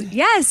 Oh, he did?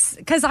 Yes,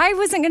 because I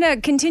wasn't going to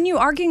continue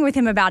arguing with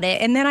him about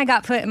it. And then I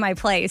got put in my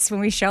place when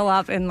we show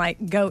up and,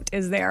 like, Goat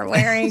is there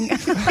wearing,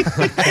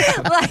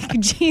 like,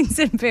 jeans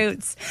and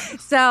boots.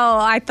 So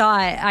I thought,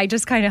 I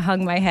just kind of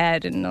hung my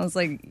head and I was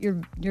like,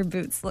 your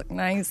boots look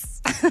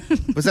nice.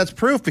 But that's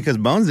proof because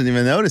Bones didn't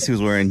even notice he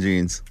was wearing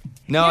jeans.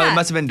 No, Yeah. it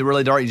must have been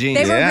really dark jeans.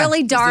 They were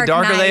really dark, The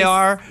darker they nice.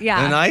 are,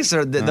 Yeah. the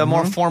nicer, the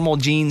more formal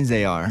jeans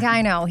they are. Yeah,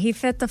 I know. He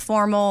fit the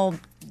formal,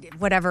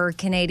 whatever,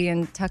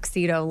 Canadian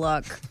tuxedo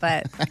look,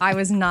 but I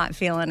was not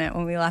feeling it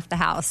when we left the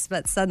house.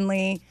 But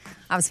suddenly,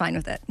 I was fine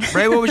with it.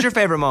 Ray, what was your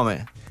favorite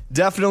moment?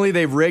 Definitely,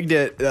 they rigged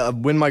it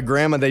when my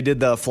grandma, they did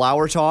the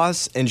flower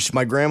toss, and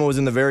my grandma was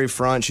in the very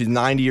front. She's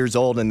 90 years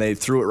old, and they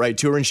threw it right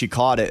to her, and she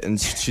caught it, and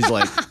she's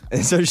like,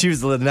 and so she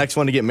was the next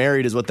one to get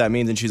married is what that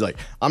means, and she's like,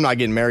 I'm not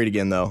getting married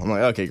again, though. I'm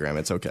like, okay, grandma,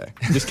 it's okay.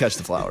 Just catch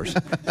the flowers.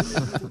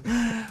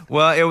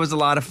 Well, it was a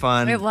lot of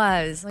fun. It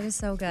was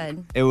so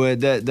good. It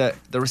would the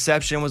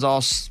reception was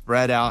all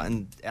spread out,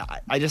 and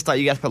I just thought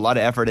you guys put a lot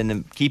of effort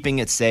into keeping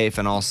it safe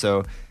and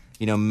also,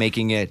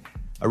 making it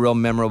a real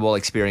memorable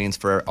experience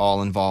for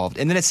all involved.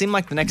 And then it seemed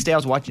like the next day I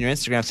was watching your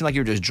Instagram, it seemed like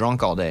you were just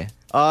drunk all day.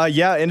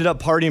 Yeah, ended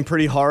up partying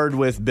pretty hard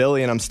with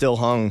Billy, and I'm still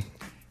hung.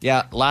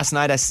 Yeah, last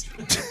night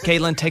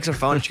Caitlin takes her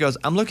phone and she goes,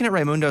 I'm looking at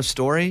Raymundo's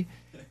story,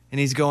 and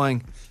he's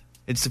going,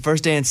 it's the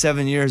first day in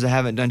 7 years I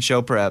haven't done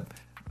show prep.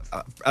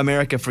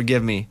 America,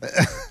 forgive me.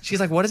 She's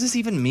like, what does this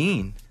even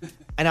mean?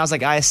 And I was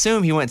like, I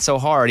assume he went so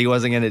hard he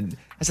wasn't going to.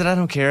 I said, I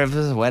don't care if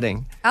this is a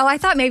wedding. Oh, I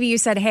thought maybe you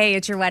said, hey,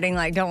 it's your wedding.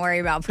 Like, don't worry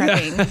about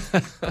prepping.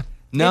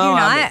 No, Did you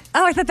not? I mean-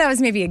 I thought that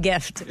was maybe a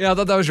gift. Yeah, I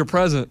thought that was your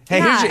present. Hey,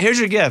 Yeah. here's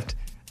your gift.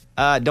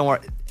 Don't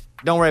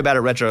worry about it.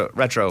 Retro.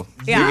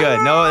 Yeah. You're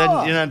good.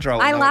 No, you're not in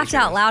trouble. I No laughed issue.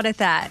 out loud at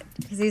that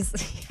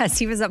because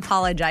he was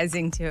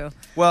apologizing too.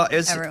 Well,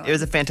 it Everyone.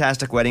 was a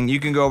fantastic wedding. You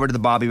can go over to the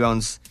Bobby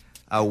Bones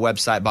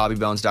website,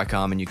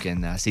 bobbybones.com, and you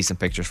can see some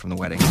pictures from the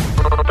wedding.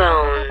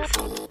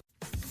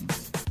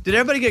 Did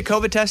everybody get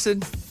COVID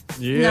tested?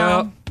 Yeah.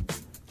 No.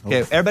 Okay,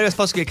 everybody was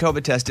supposed to get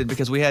COVID tested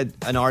because we had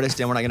an artist,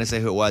 and we're not going to say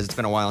who it was. It's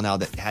been a while now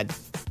that had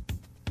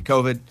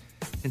COVID.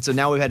 And so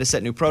now we've had to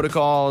set new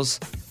protocols.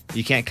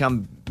 You can't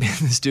come in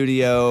the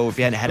studio if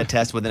you hadn't had a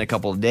test within a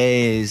couple of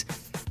days.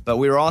 But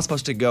we were all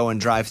supposed to go and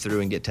drive through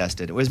and get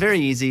tested. It was very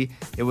easy.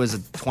 It was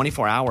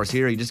 24 hours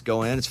here. You just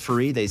go in. It's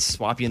free. They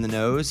swap you in the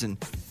nose. And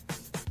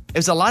it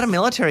was a lot of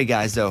military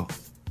guys, though,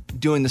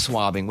 doing the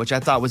swabbing, which I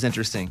thought was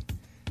interesting.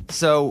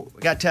 So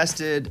we got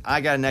tested.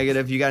 I got a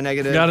negative. You got a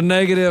negative. Got a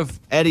negative.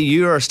 Eddie,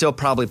 you are still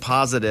probably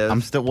positive.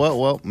 I'm still,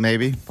 well,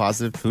 maybe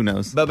positive. Who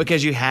knows? But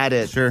because you had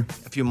it Sure.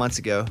 a few months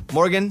ago.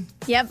 Morgan,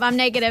 Yep, I'm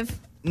negative.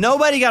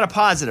 nobody got a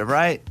positive,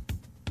 right?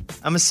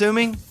 I'm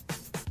assuming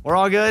we're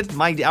all good.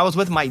 Mike, I was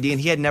with Mike D,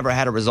 and he had never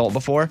had a result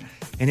before.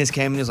 And his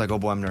came and he was like, oh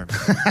boy, I'm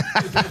nervous.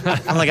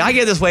 I'm like, I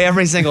get this way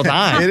every single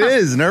time. It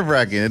is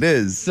nerve-wracking. It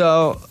is.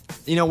 So,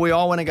 we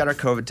all went and got our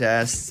COVID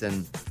tests.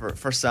 And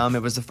for some,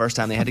 it was the first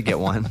time they had to get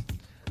one.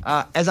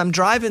 As I'm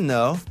driving,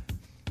 though,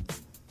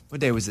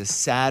 what day was this?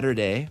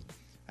 Saturday.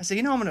 I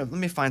said, let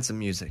me find some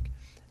music.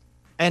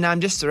 And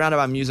I'm just surrounded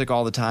by music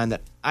all the time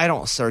that I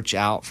don't search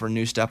out for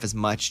new stuff as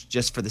much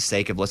just for the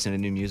sake of listening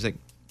to new music.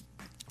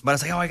 But I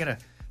was like, I want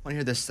to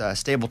hear this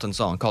Stapleton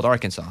song called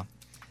Arkansas.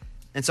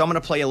 And so I'm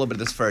going to play you a little bit of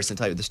this first and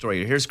tell you the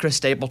story. Here's Chris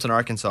Stapleton,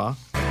 Arkansas.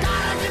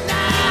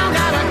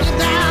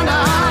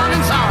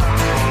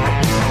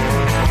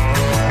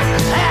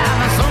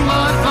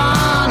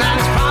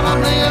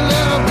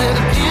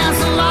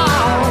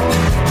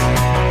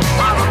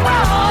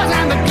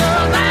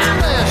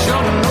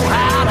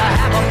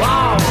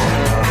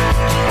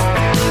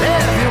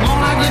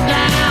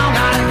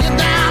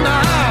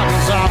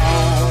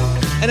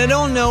 And I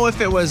don't know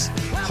if it was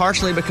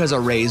partially because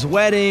of Ray's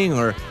wedding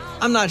or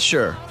I'm not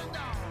sure.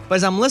 But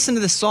as I'm listening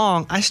to this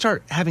song, I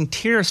start having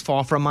tears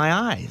fall from my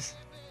eyes.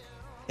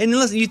 And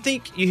listen, you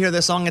think you hear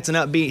this song, it's an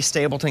upbeat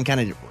Stapleton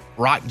kind of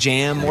rock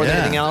jam more than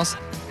anything else.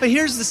 But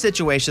here's the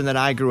situation that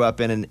I grew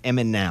up in and am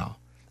in now.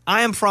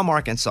 I am from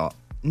Arkansas.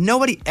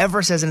 Nobody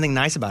ever says anything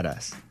nice about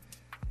us.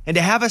 And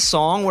to have a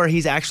song where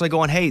he's actually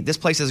going, hey, this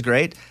place is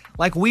great.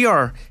 Like we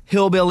are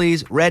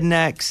hillbillies,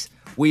 rednecks.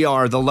 We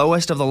are the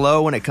lowest of the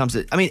low when it comes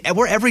to,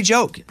 we're every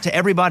joke to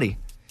everybody.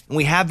 And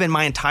we have been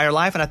my entire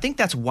life. And I think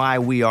that's why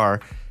we are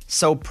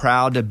so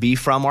proud to be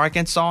from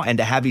Arkansas and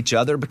to have each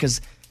other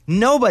because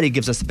nobody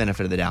gives us the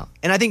benefit of the doubt.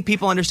 And I think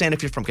people understand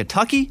if you're from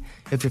Kentucky,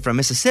 if you're from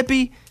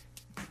Mississippi,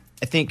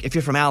 I think if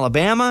you're from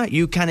Alabama,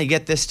 you kind of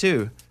get this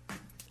too.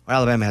 Well,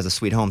 Alabama has a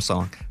Sweet Home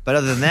song. But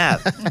other than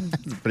that,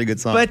 It's a pretty good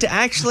song. but to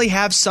actually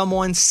have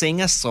someone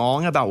sing a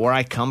song about where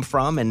I come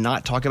from and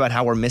not talk about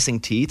how we're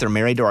missing teeth or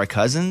married to our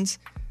cousins,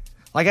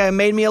 it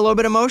made me a little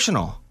bit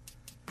emotional.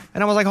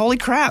 And I was like, holy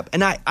crap.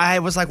 And I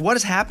was like, what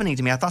is happening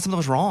to me? I thought something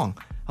was wrong.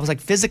 I was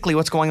like, physically,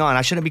 what's going on?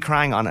 I shouldn't be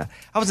crying I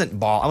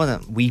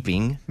wasn't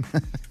weeping.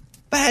 But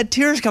I had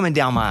tears coming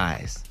down my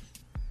eyes.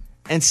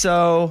 And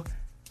so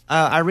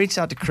I reached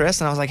out to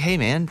Chris and I was like, hey,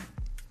 man,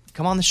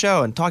 come on the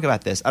show and talk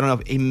about this. I don't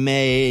know if he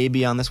may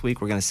be on this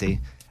week. We're going to see.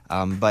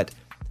 But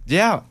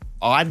yeah,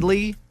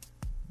 oddly,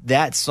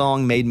 that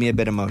song made me a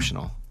bit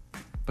emotional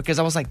because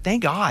I was like,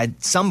 thank God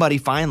somebody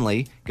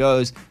finally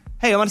goes,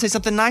 hey, I want to say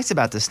something nice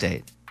about this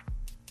state.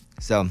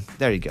 So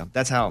there you go.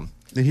 That's how.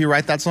 Did he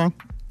write that song?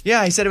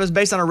 Yeah, he said it was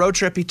based on a road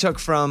trip he took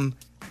from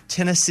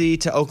Tennessee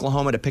to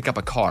Oklahoma to pick up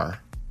a car.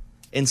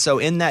 And so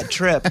in that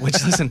trip, which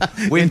listen,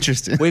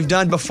 we've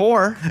done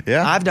before.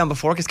 Yeah. I've done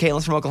before because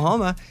Caitlin's from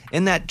Oklahoma.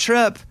 In that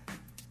trip,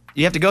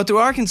 you have to go through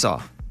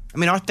Arkansas. I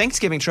mean, our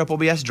Thanksgiving trip will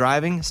be us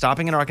driving,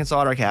 stopping in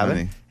Arkansas at our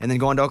cabin, and then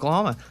going to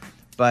Oklahoma.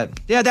 But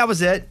yeah, that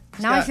was it.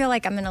 Now I feel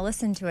like I'm going to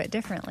listen to it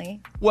differently.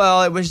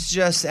 Well, it was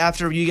just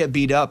after you get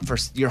beat up for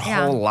your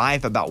whole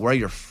life about where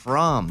you're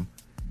from.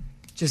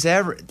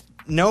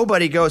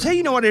 Nobody goes, hey,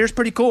 you know what? Here's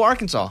pretty cool,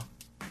 Arkansas.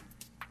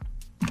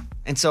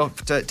 And so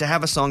to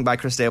have a song by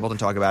Chris Stapleton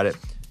talk about it,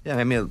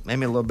 made me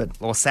a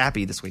little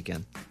sappy this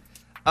weekend.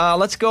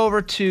 Let's go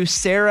over to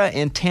Sarah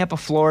in Tampa,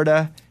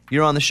 Florida.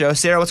 You're on the show.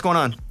 Sarah, what's going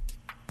on?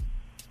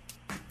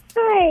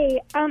 Hi.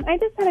 I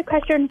just had a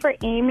question for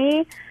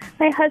Amy.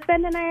 My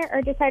husband and I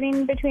are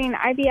deciding between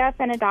IVF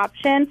and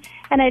adoption,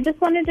 and I just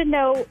wanted to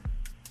know,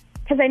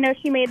 because I know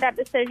she made that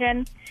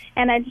decision,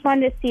 and I just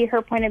wanted to see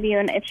her point of view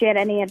and if she had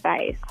any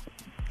advice.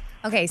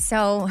 Okay,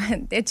 so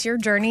it's your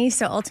journey,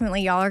 so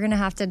ultimately y'all are going to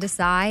have to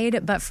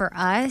decide. But for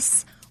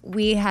us,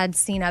 we had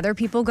seen other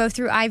people go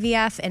through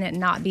IVF and it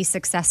not be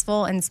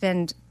successful and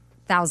spend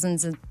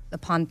thousands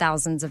upon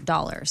thousands of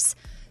dollars.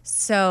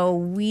 So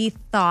we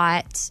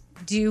thought,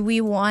 do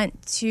we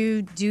want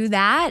to do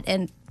that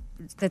and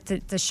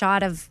the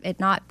shot of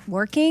it not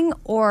working,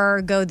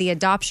 or go the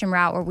adoption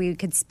route where we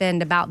could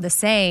spend about the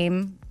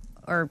same,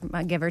 or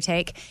give or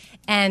take,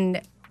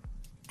 and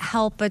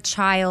help a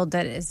child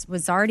that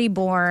was already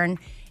born,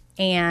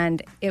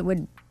 and it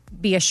would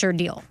be a sure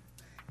deal.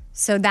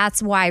 So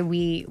that's why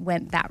we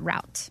went that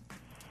route.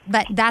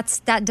 But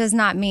that does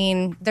not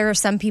mean, there are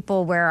some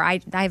people where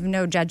I have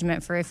no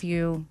judgment for if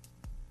you,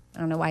 I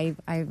don't know why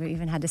I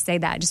even had to say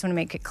that. I just want to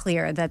make it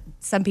clear that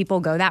some people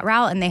go that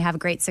route and they have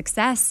great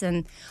success.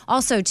 And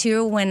also,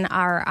 too, when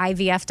our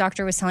IVF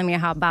doctor was telling me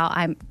how about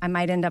I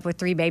might end up with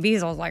 3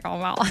 babies, I was like, oh,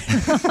 wow.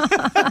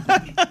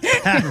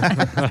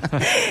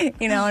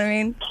 You know what I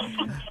mean?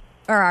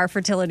 Or our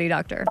fertility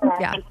doctor.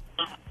 Yeah.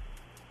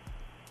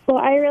 Well,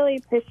 I really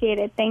appreciate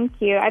it.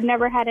 Thank you. I've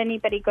never had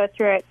anybody go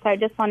through it, so I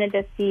just wanted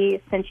to see,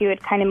 since you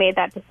had kind of made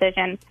that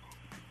decision,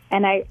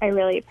 and I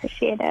really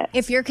appreciate it.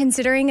 If you're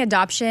considering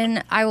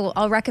adoption,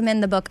 I'll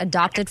recommend the book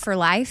Adopted for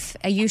Life.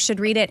 You should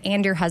read it,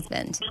 and your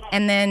husband,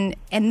 and then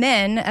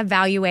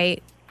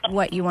evaluate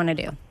what you want to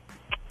do.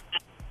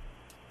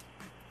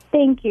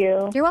 Thank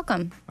you. You're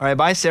welcome. All right,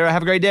 bye, Sarah.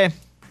 Have a great day.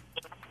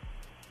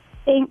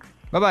 Thanks.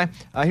 Bye-bye.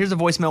 Here's a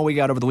voicemail we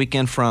got over the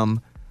weekend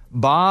from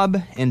Bob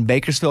in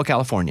Bakersfield,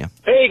 California.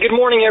 Hey, good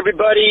morning,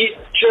 everybody.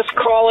 Just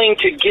calling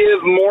to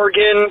give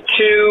Morgan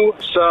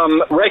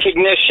some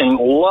recognition.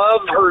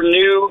 Love her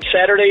new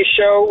Saturday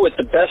show with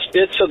the best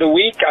bits of the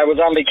week. I was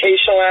on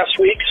vacation last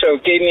week, so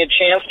it gave me a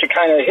chance to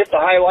kind of hit the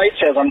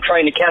highlights as I'm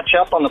trying to catch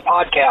up on the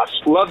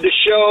podcast. Love the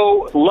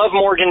show. Love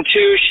Morgan,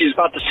 too. She's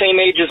about the same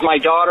age as my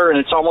daughter, and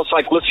it's almost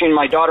like listening to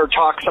my daughter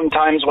talk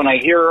sometimes when I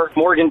hear her.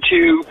 Morgan,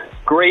 too.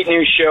 Great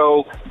new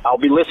show. I'll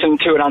be listening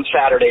to it on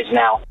Saturdays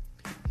now.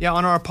 Yeah,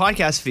 on our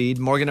podcast feed,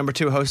 Morgan number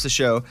 2 hosts a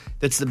show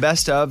that's the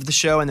best of the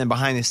show and then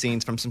behind the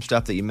scenes from some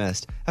stuff that you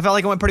missed. I felt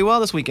like it went pretty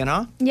well this weekend,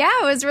 huh? Yeah,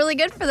 it was really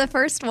good for the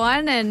first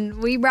one,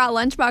 and we brought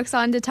Lunchbox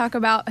on to talk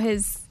about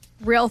his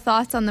real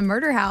thoughts on the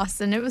murder house,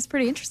 and it was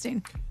pretty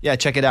interesting. Yeah,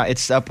 check it out.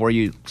 It's up where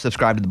you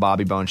subscribe to the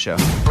Bobby Bones Show.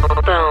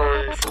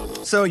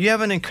 So you have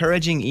an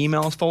encouraging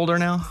emails folder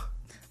now?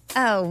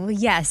 Oh,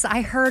 yes.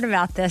 I heard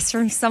about this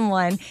from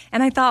someone,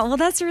 and I thought, well,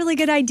 that's a really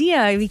good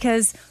idea,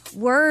 because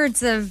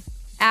words of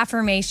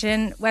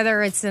affirmation,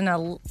 whether it's in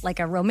a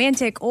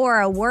romantic or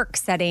a work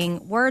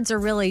setting, words are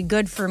really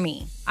good for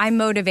me. I'm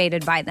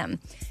motivated by them.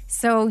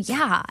 So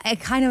yeah, I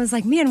kind of was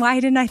like, man, why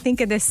didn't I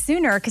think of this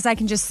sooner? Because I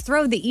can just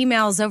throw the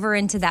emails over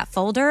into that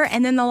folder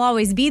and then they'll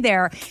always be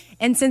there.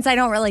 And since I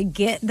don't really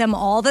get them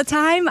all the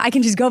time, I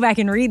can just go back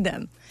and read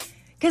them.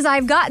 Because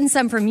I've gotten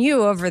some from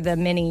you over the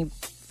many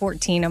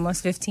 14,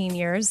 almost 15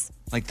 years.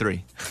 Like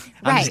 3.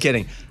 I'm just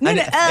kidding.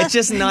 It's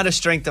just not a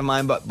strength of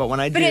mine, but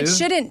when I do. But it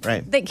shouldn't.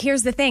 Right. Like,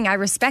 here's the thing. I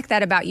respect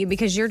that about you,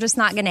 because you're just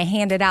not going to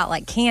hand it out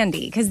like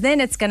candy, because then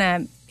it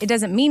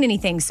doesn't mean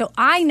anything. So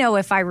I know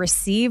if I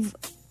receive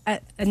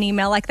an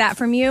email like that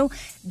from you,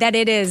 that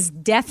it is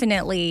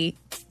definitely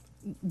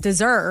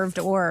deserved,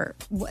 or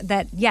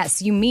that,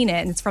 yes, you mean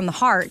it and it's from the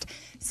heart.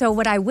 So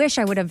what I wish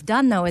I would have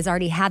done, though, is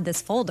already had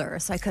this folder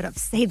so I could have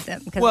saved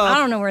them, because I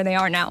don't know where they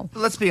are now.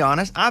 Let's be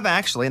honest. I've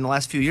actually, in the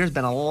last few years,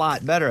 been a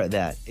lot better at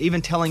that.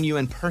 Even telling you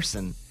in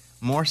person,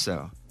 more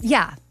so.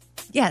 Yeah.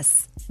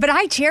 Yes. But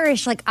I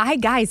cherish,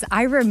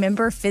 I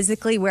remember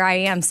physically where I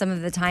am some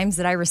of the times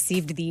that I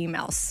received the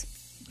emails.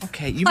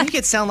 Okay, you make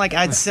it sound like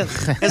it's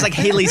like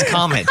Haley's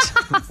Comet.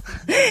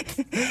 No,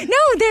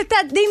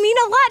 they mean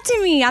a lot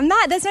to me.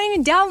 That's not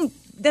even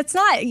that's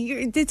not,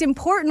 it's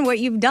important what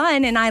you've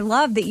done. And I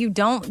love that you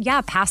don't,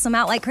 pass them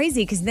out like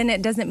crazy because then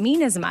it doesn't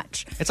mean as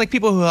much. It's like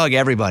people who hug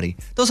everybody.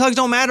 Those hugs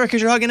don't matter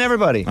because you're hugging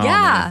everybody. Oh,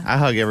 yeah. I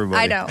hug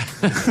everybody. I know.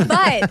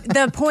 But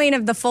the point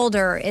of the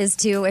folder is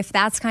to, if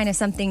that's kind of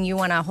something you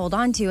want to hold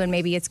on to and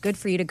maybe it's good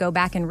for you to go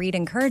back and read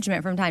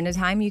encouragement from time to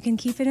time, you can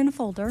keep it in a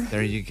folder.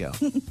 There you go.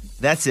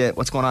 That's it.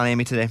 What's going on,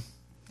 Amy, today?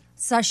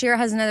 Sashira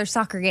has another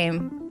soccer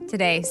game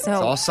today. So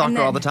It's all soccer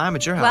all the time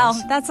at your house.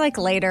 Well, that's like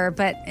later,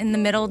 but in the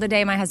middle of the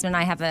day, my husband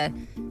and I have a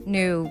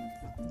new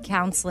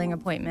counseling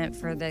appointment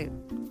for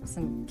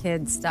some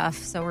kids stuff.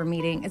 So we're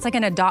meeting. It's like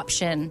an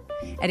adoption.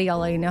 Eddie, I'll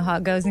let you know how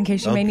it goes in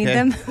case you may need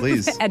them.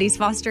 Please. Eddie's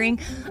fostering.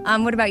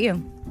 What about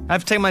you? I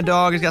have to take my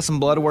dog. He's got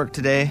some blood work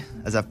today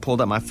as I've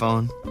pulled up my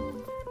phone.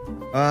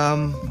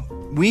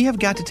 We have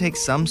got to take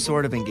some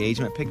sort of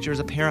engagement pictures,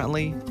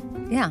 apparently.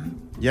 Yeah.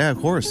 Yeah, of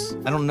course.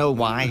 I don't know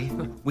why.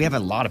 We have a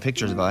lot of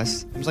pictures of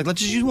us. I was like,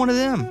 let's just use one of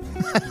them.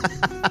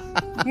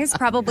 I guess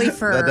probably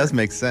for That does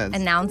make sense.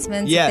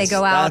 announcements Yes, if they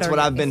go out. that's or what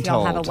I've been if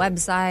y'all have a told.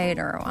 website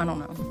or I don't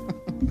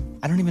know.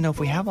 I don't even know if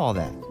we have all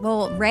that.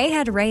 Well, Ray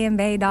had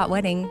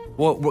rayandbay.wedding.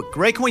 Well,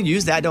 Ray, can we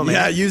use that domain?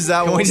 Yeah, use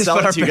that Can one. we just Sell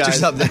put it our to you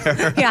pictures guys. up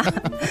there?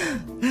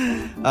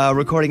 Yeah.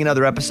 Recording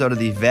another episode of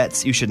the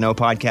Vets You Should Know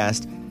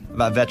podcast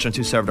about veterans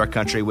who served our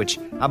country, which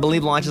I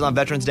believe launches on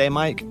Veterans Day,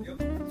 Mike.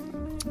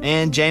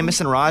 And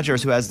Jamison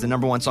Rogers, who has the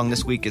 #1 song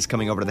this week, is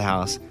coming over to the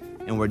house,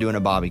 and we're doing a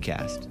Bobby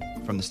cast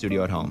from the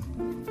studio at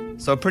home.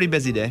 So a pretty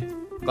busy day.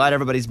 Glad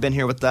everybody's been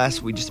here with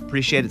us. We just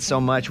appreciate it so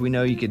much. We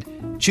know you could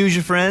choose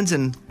your friends,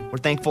 and we're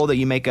thankful that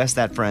you make us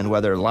that friend,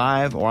 whether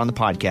live or on the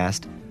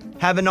podcast.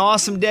 Have an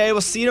awesome day.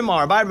 We'll see you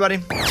tomorrow. Bye, everybody.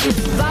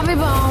 Bobby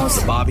Bones.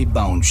 The Bobby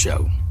Bones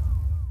Show.